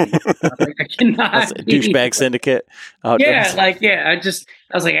my brain. I cannot. Douchebag syndicate. I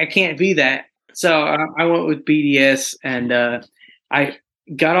was like, I can't be that. So I went with BDS, and I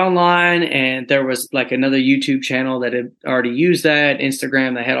got online, and there was like another YouTube channel that had already used that,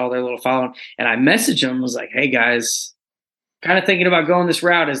 Instagram, they had all their little following, and I messaged them, was like, hey guys, kind of thinking about going this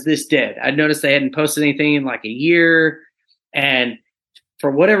route. Is this dead? I noticed they hadn't posted anything in like a year, and for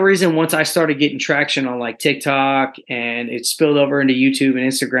whatever reason, once I started getting traction on like TikTok and it spilled over into YouTube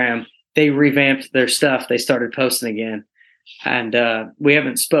and Instagram, they revamped their stuff. They started posting again, and we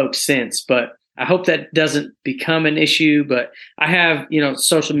haven't spoke since, but I hope that doesn't become an issue. But I have,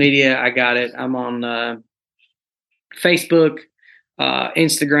 social media. I got it. I'm on Facebook,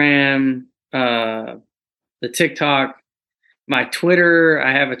 Instagram, the TikTok, my Twitter.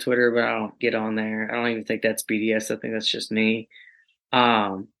 I have a Twitter, but I don't get on there. I don't even think that's BDS. I think that's just me.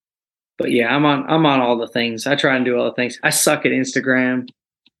 But yeah, I'm on all the things. I try and do all the things. I suck at Instagram.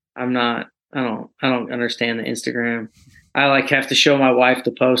 I don't understand the Instagram. I like have to show my wife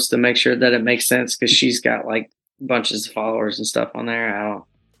the post to make sure that it makes sense, because she's got like bunches of followers and stuff on there.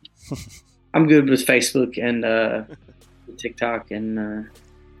 I'm good with Facebook and TikTok and a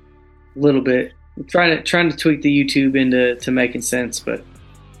little bit. I'm trying to tweak the YouTube into making sense, but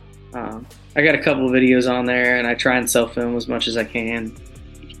I got a couple of videos on there, and I try and self-film as much as I can.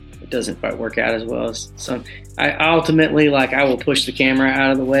 It doesn't quite work out as well as some. I ultimately, like, I will push the camera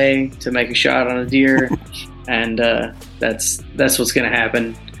out of the way to make a shot on a deer, and that's what's going to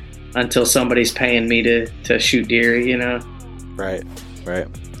happen until somebody's paying me to shoot deer, Right.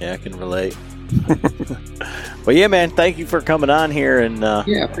 Yeah, I can relate. Well, yeah, man, thank you for coming on here and I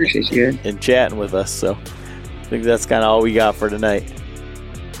appreciate you and chatting with us. So I think that's kind of all we got for tonight.